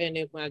show. And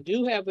if I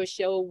do have a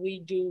show, we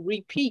do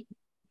repeat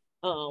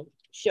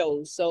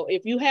shows. So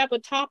if you have a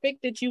topic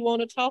that you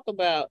want to talk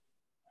about,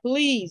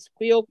 please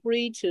feel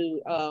free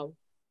to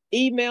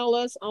email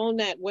us on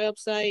that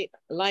website,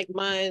 like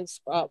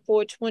mine's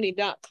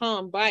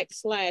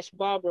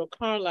 420.com/Barbara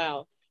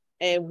Carlisle,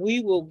 and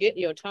we will get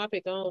your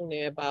topic on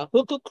there about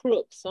hook or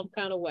crook some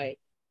kind of way.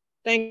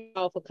 Thank you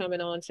all for coming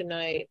on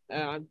tonight.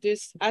 I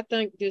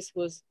think this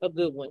was a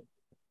good one.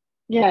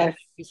 Yes.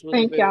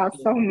 Thank y'all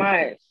good. so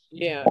much.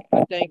 Yeah,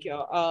 thank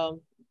y'all.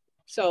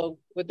 So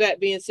with that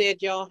being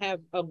said, y'all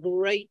have a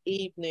great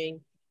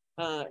evening.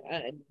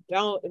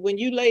 When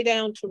you lay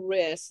down to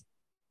rest,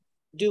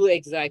 do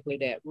exactly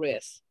that,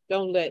 rest.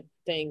 Don't let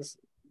things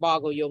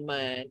boggle your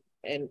mind.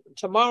 And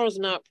tomorrow's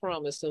not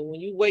promised. So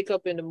when you wake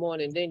up in the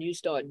morning, then you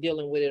start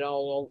dealing with it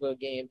all over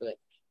again. But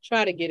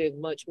try to get it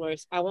much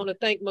worse. I want to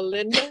thank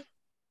Melinda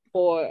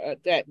for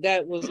that.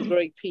 That was a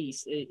great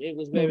piece. It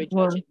was very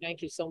touching.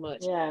 Thank you so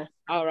much. Yeah.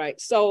 All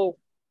right. So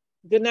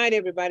good night,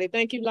 everybody.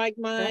 Thank you, Like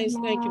Minds.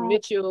 Thank you,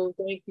 Mitchell.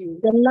 Thank you.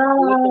 Good night.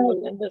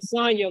 Melinda,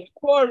 Sonia,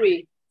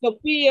 Corey,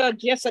 Sophia,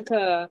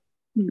 Jessica,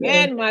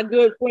 and my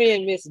good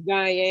friend, Miss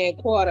Diane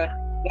Quarter.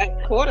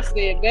 That Quarter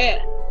said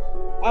that.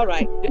 All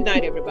right. Good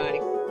night, everybody.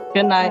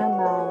 Good night.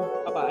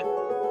 Bye-bye.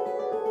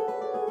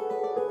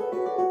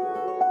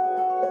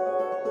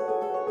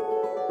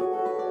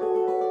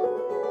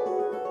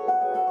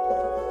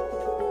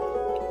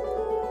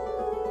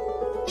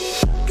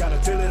 Gotta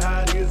tell it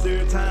how it is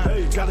every time.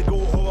 Hey, gotta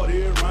go hard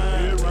every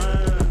rhyme.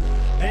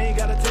 Ain't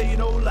gotta tell you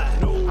no lie.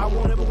 No, I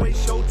won't ever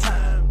waste your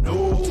time.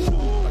 No, I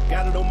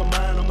got it on my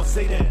mind, I'ma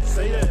say that.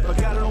 Say that. I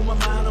got it on my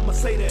mind, I'ma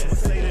say that.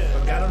 Say that.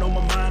 I got it on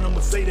my mind, I'ma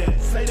say that.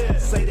 Say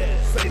that. Say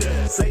that. Say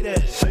that. Say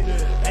that. Say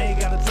that. Ain't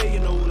gotta tell you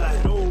no lie.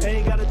 No,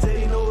 ain't gotta tell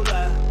you no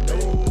lie. No,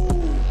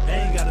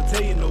 ain't gotta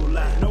tell you no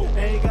lie. No,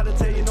 ain't gotta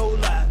tell you no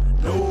lie.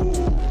 No,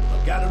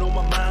 I got it on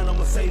my mind,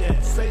 I'ma say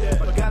that. Say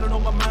that. I got it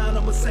on my mind,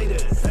 I'ma say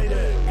that. Say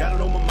that. Got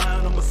it on my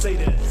mind, I'ma say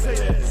that. Say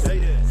that. Say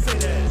that. Say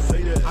that.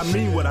 Say that. I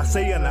mean what I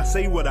say and I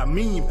say what I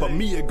mean. For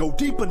me, it go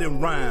deeper than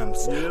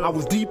rhymes. I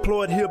was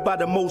deployed here by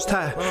the Most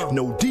High.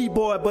 No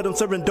D-boy, but I'm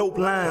serving dope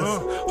lines.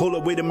 Hold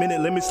up, wait a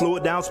minute, let me slow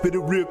it down. Spit it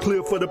real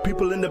clear for the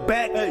people in the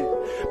back.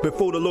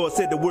 Before the Lord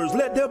said the words,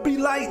 let there be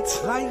light.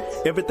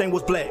 Everything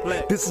was black.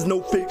 This is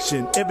no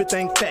fiction,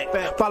 everything fact.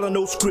 Follow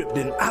no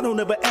scripting, I don't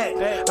ever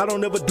act. I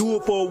don't ever do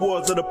it for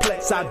awards or the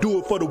plaques. I do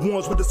it for the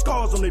ones with the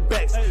scars on their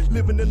backs.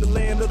 Living in the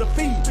land of the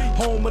free,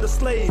 home of the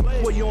slave,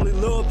 where you only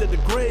loved at the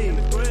grave.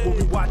 Where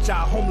we watch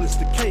our homeless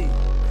decay,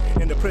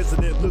 and the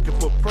president looking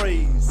for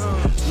praise.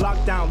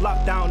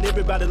 Lockdown,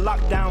 everybody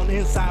locked down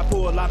inside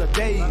for a lot of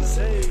days.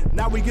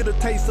 Now we get a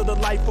taste of the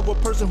life of a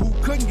person who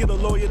couldn't get a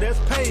lawyer that's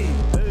paid.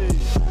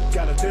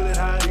 Gotta tell it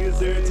how it is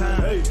every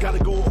time. Gotta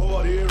go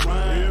hard every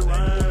rhyme.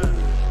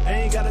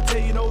 Ain't gotta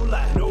tell you no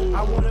lie. No,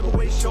 I won't ever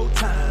waste your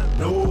time.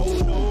 No,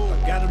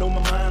 I got it on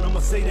my mind, I'ma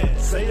say that.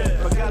 Say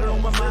that. I got it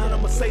on my mind,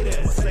 I'ma say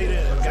that. Say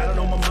that. I got it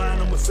on my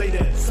mind, I'ma say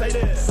that. Say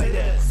that. Say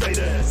that. Say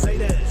that. Say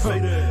that. Say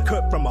that.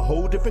 Cut from a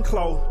whole different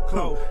cloth.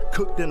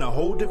 Cooked in a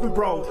whole different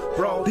broth.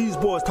 These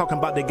boys talking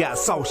about they got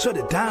salt. Shut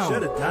it down.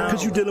 Shut it down.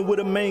 Cause you dealing with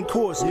a main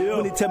course.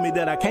 When they tell me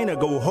that I can't, I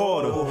go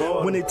harder.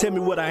 When they tell me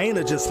what I ain't,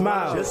 I just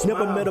smile.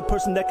 Never met a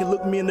person that can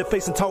look me in the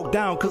face and talk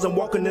down. Cause I'm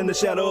walking in the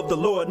shadow of the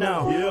Lord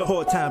now.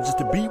 Hard times just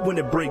to beat when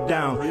it break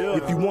down.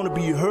 If you want to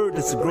be heard,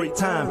 it's a great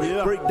time.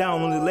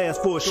 Breakdown only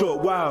lasts for a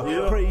short while.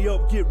 Pray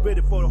up, get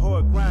ready for the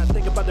hard grind.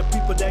 Think about the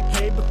people that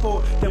came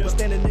before, that was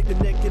standing neck to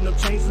neck in them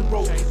chains and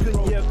ropes.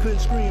 Couldn't yell, couldn't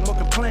scream or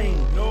complain.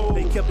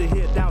 They kept their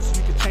head down so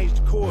you could change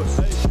the course.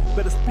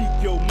 Better speak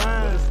your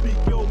mind.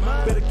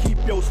 Better keep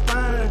your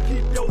spine.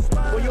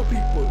 Or your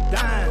people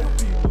dying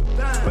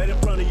right in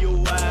front of your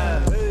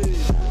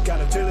eyes.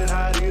 Gotta tell it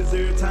how it is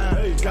every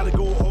time. Gotta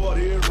go hard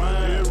every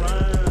rhyme.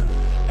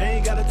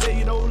 Ain't gotta tell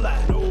you no lie.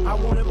 I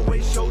won't ever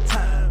waste your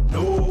time.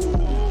 No,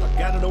 I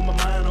got it it on my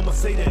mind, I'ma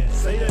say that.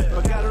 Say that. If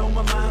I got it on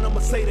my mind, I'ma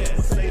say that.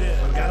 Say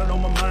that. If I got it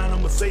on my mind,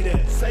 I'ma say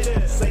that. Say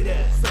that. Say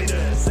that. Say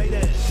that. Say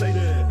that. Say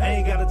that. I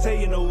ain't gotta tell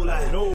you no lie. No.